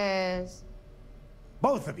up, Jazz.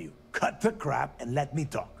 Both of you, cut the crap and let me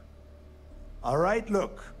talk. All right,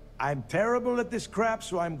 look. I'm terrible at this crap,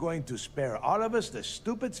 so I'm going to spare all of us the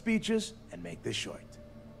stupid speeches and make this short.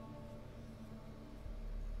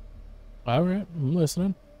 All right, I'm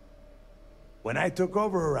listening. When I took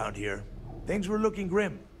over around here, things were looking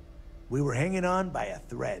grim. We were hanging on by a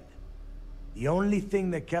thread. The only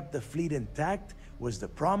thing that kept the fleet intact was the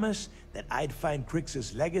promise that I'd find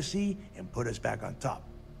Kryx's legacy and put us back on top.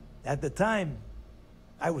 At the time,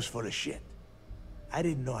 I was full of shit. I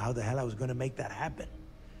didn't know how the hell I was gonna make that happen.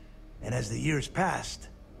 And as the years passed,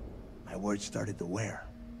 my words started to wear.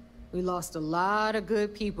 We lost a lot of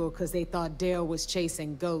good people because they thought Dale was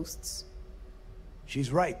chasing ghosts.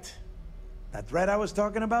 She's right. That thread I was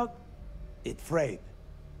talking about, it frayed.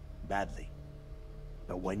 Badly.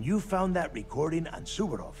 But when you found that recording on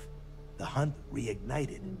Suvorov, the hunt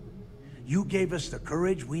reignited. You gave us the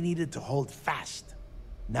courage we needed to hold fast.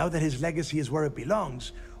 Now that his legacy is where it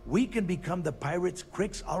belongs, we can become the pirates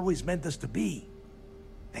Kryx always meant us to be.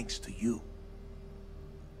 Thanks to you.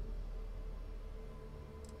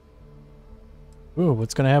 Ooh,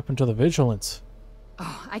 what's gonna happen to the Vigilance?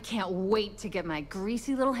 Oh, I can't wait to get my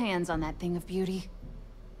greasy little hands on that thing of beauty.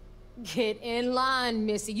 Get in line,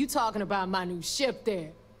 Missy. You talking about my new ship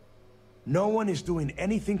there. No one is doing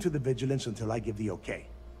anything to the Vigilance until I give the okay.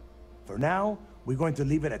 For now, we're going to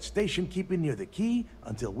leave it at station keeping near the key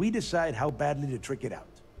until we decide how badly to trick it out.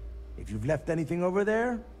 If you've left anything over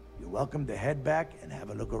there, you're welcome to head back and have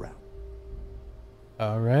a look around.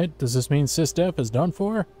 All right, does this mean Sysdef is done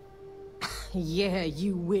for? Yeah,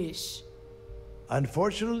 you wish.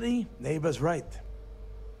 Unfortunately, Neva's right.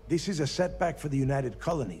 This is a setback for the United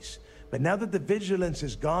Colonies. But now that the Vigilance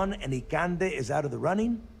is gone and Ikande is out of the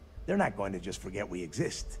running, they're not going to just forget we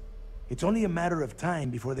exist. It's only a matter of time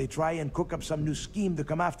before they try and cook up some new scheme to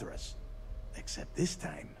come after us. Except this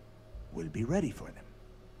time, we'll be ready for them.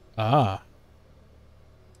 Ah.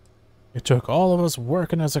 It took all of us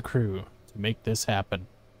working as a crew to make this happen.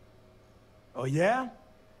 Oh yeah?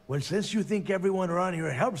 Well, since you think everyone around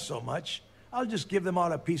here helps so much, I'll just give them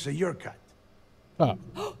all a piece of your cut. Oh.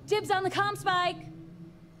 Dibs on the comm spike!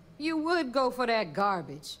 You would go for that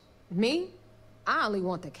garbage. Me? I only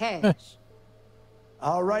want the cash.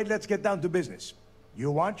 All right, let's get down to business.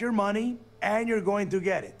 You want your money, and you're going to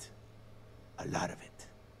get it. A lot of it.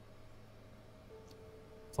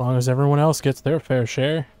 As long as everyone else gets their fair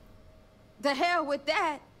share. The hell with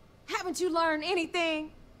that. Haven't you learned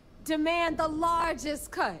anything? Demand the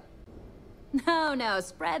largest cut. No,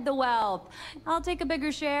 spread the wealth. I'll take a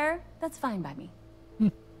bigger share. That's fine by me.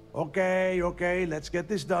 Okay, let's get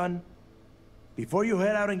this done. Before you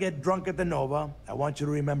head out and get drunk at the Nova, I want you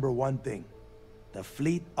to remember one thing. The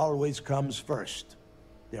fleet always comes first.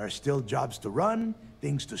 There are still jobs to run,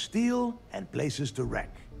 things to steal, and places to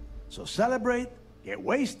wreck. So celebrate, get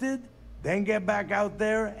wasted, then get back out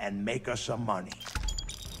there and make us some money.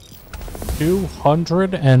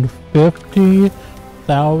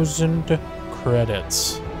 250,000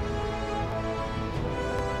 credits.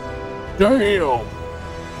 Damn!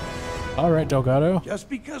 Alright, Delgado. Just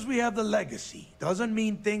because we have the legacy doesn't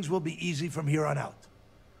mean things will be easy from here on out.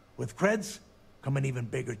 With creds, come an even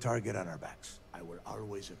bigger target on our backs. I will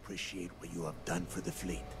always appreciate what you have done for the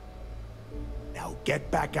fleet. Now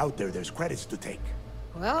get back out there, there's credits to take.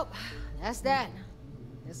 Well, that's that.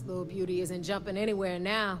 This little beauty isn't jumping anywhere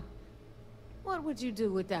now. What would you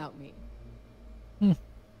do without me?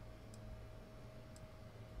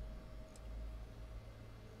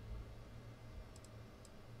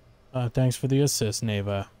 Thanks for the assist,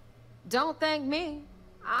 Neva. Don't thank me.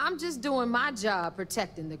 I'm just doing my job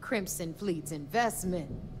protecting the Crimson Fleet's investment.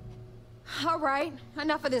 All right,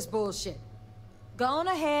 enough of this bullshit. Go on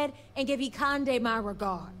ahead and give Ikande my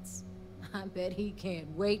regards. I bet he can't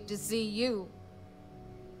wait to see you.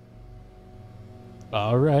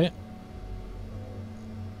 All right.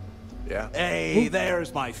 Yeah. Hey,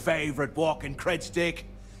 there's my favorite walking cred stick.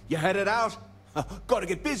 You headed out? Gotta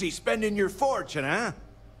get busy spending your fortune, huh?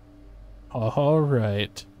 All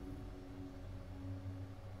right.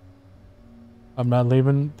 I'm not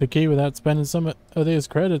leaving the key without spending some of these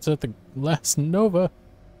credits at the last Nova.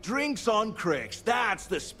 Drinks on Kryx, that's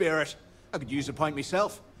the spirit. I could use a pint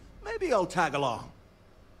myself. Maybe I'll tag along.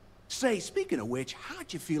 Say, speaking of which,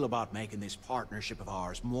 how'd you feel about making this partnership of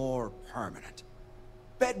ours more permanent?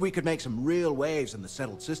 Bet we could make some real waves in the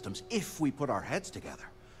settled systems if we put our heads together.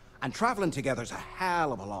 And traveling together's a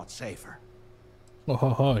hell of a lot safer.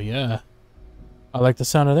 Oh, yeah. I like the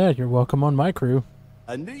sound of that. You're welcome on my crew.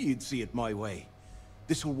 I knew you'd see it my way.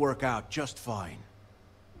 This will work out just fine.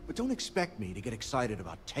 But don't expect me to get excited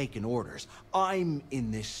about taking orders. I'm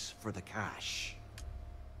in this for the cash.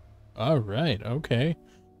 Alright, okay.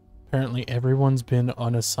 Apparently everyone's been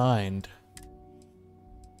unassigned.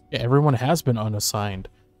 Yeah, everyone has been unassigned.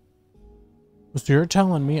 So you're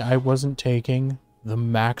telling me I wasn't taking the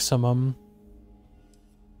maximum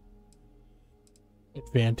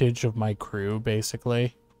advantage of my crew,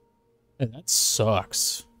 basically? And that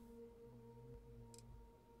sucks.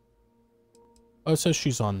 Oh, it says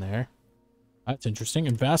she's on there. That's interesting.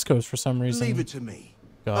 And Vasco's, for some reason... Leave it to me.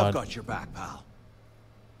 God. I've got your back, pal.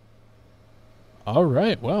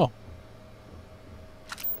 Alright, well.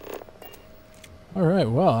 Alright,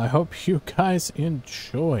 well, I hope you guys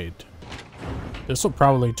enjoyed. This will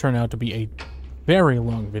probably turn out to be a very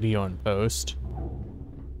long video in post.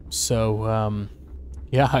 So,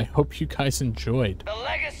 yeah, I hope you guys enjoyed. The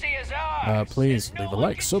legacy is ours. Please leave a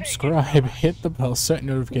like, subscribe, hit the bell, set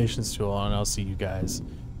notifications to all, and I'll see you guys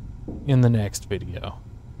in the next video.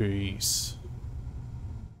 Peace.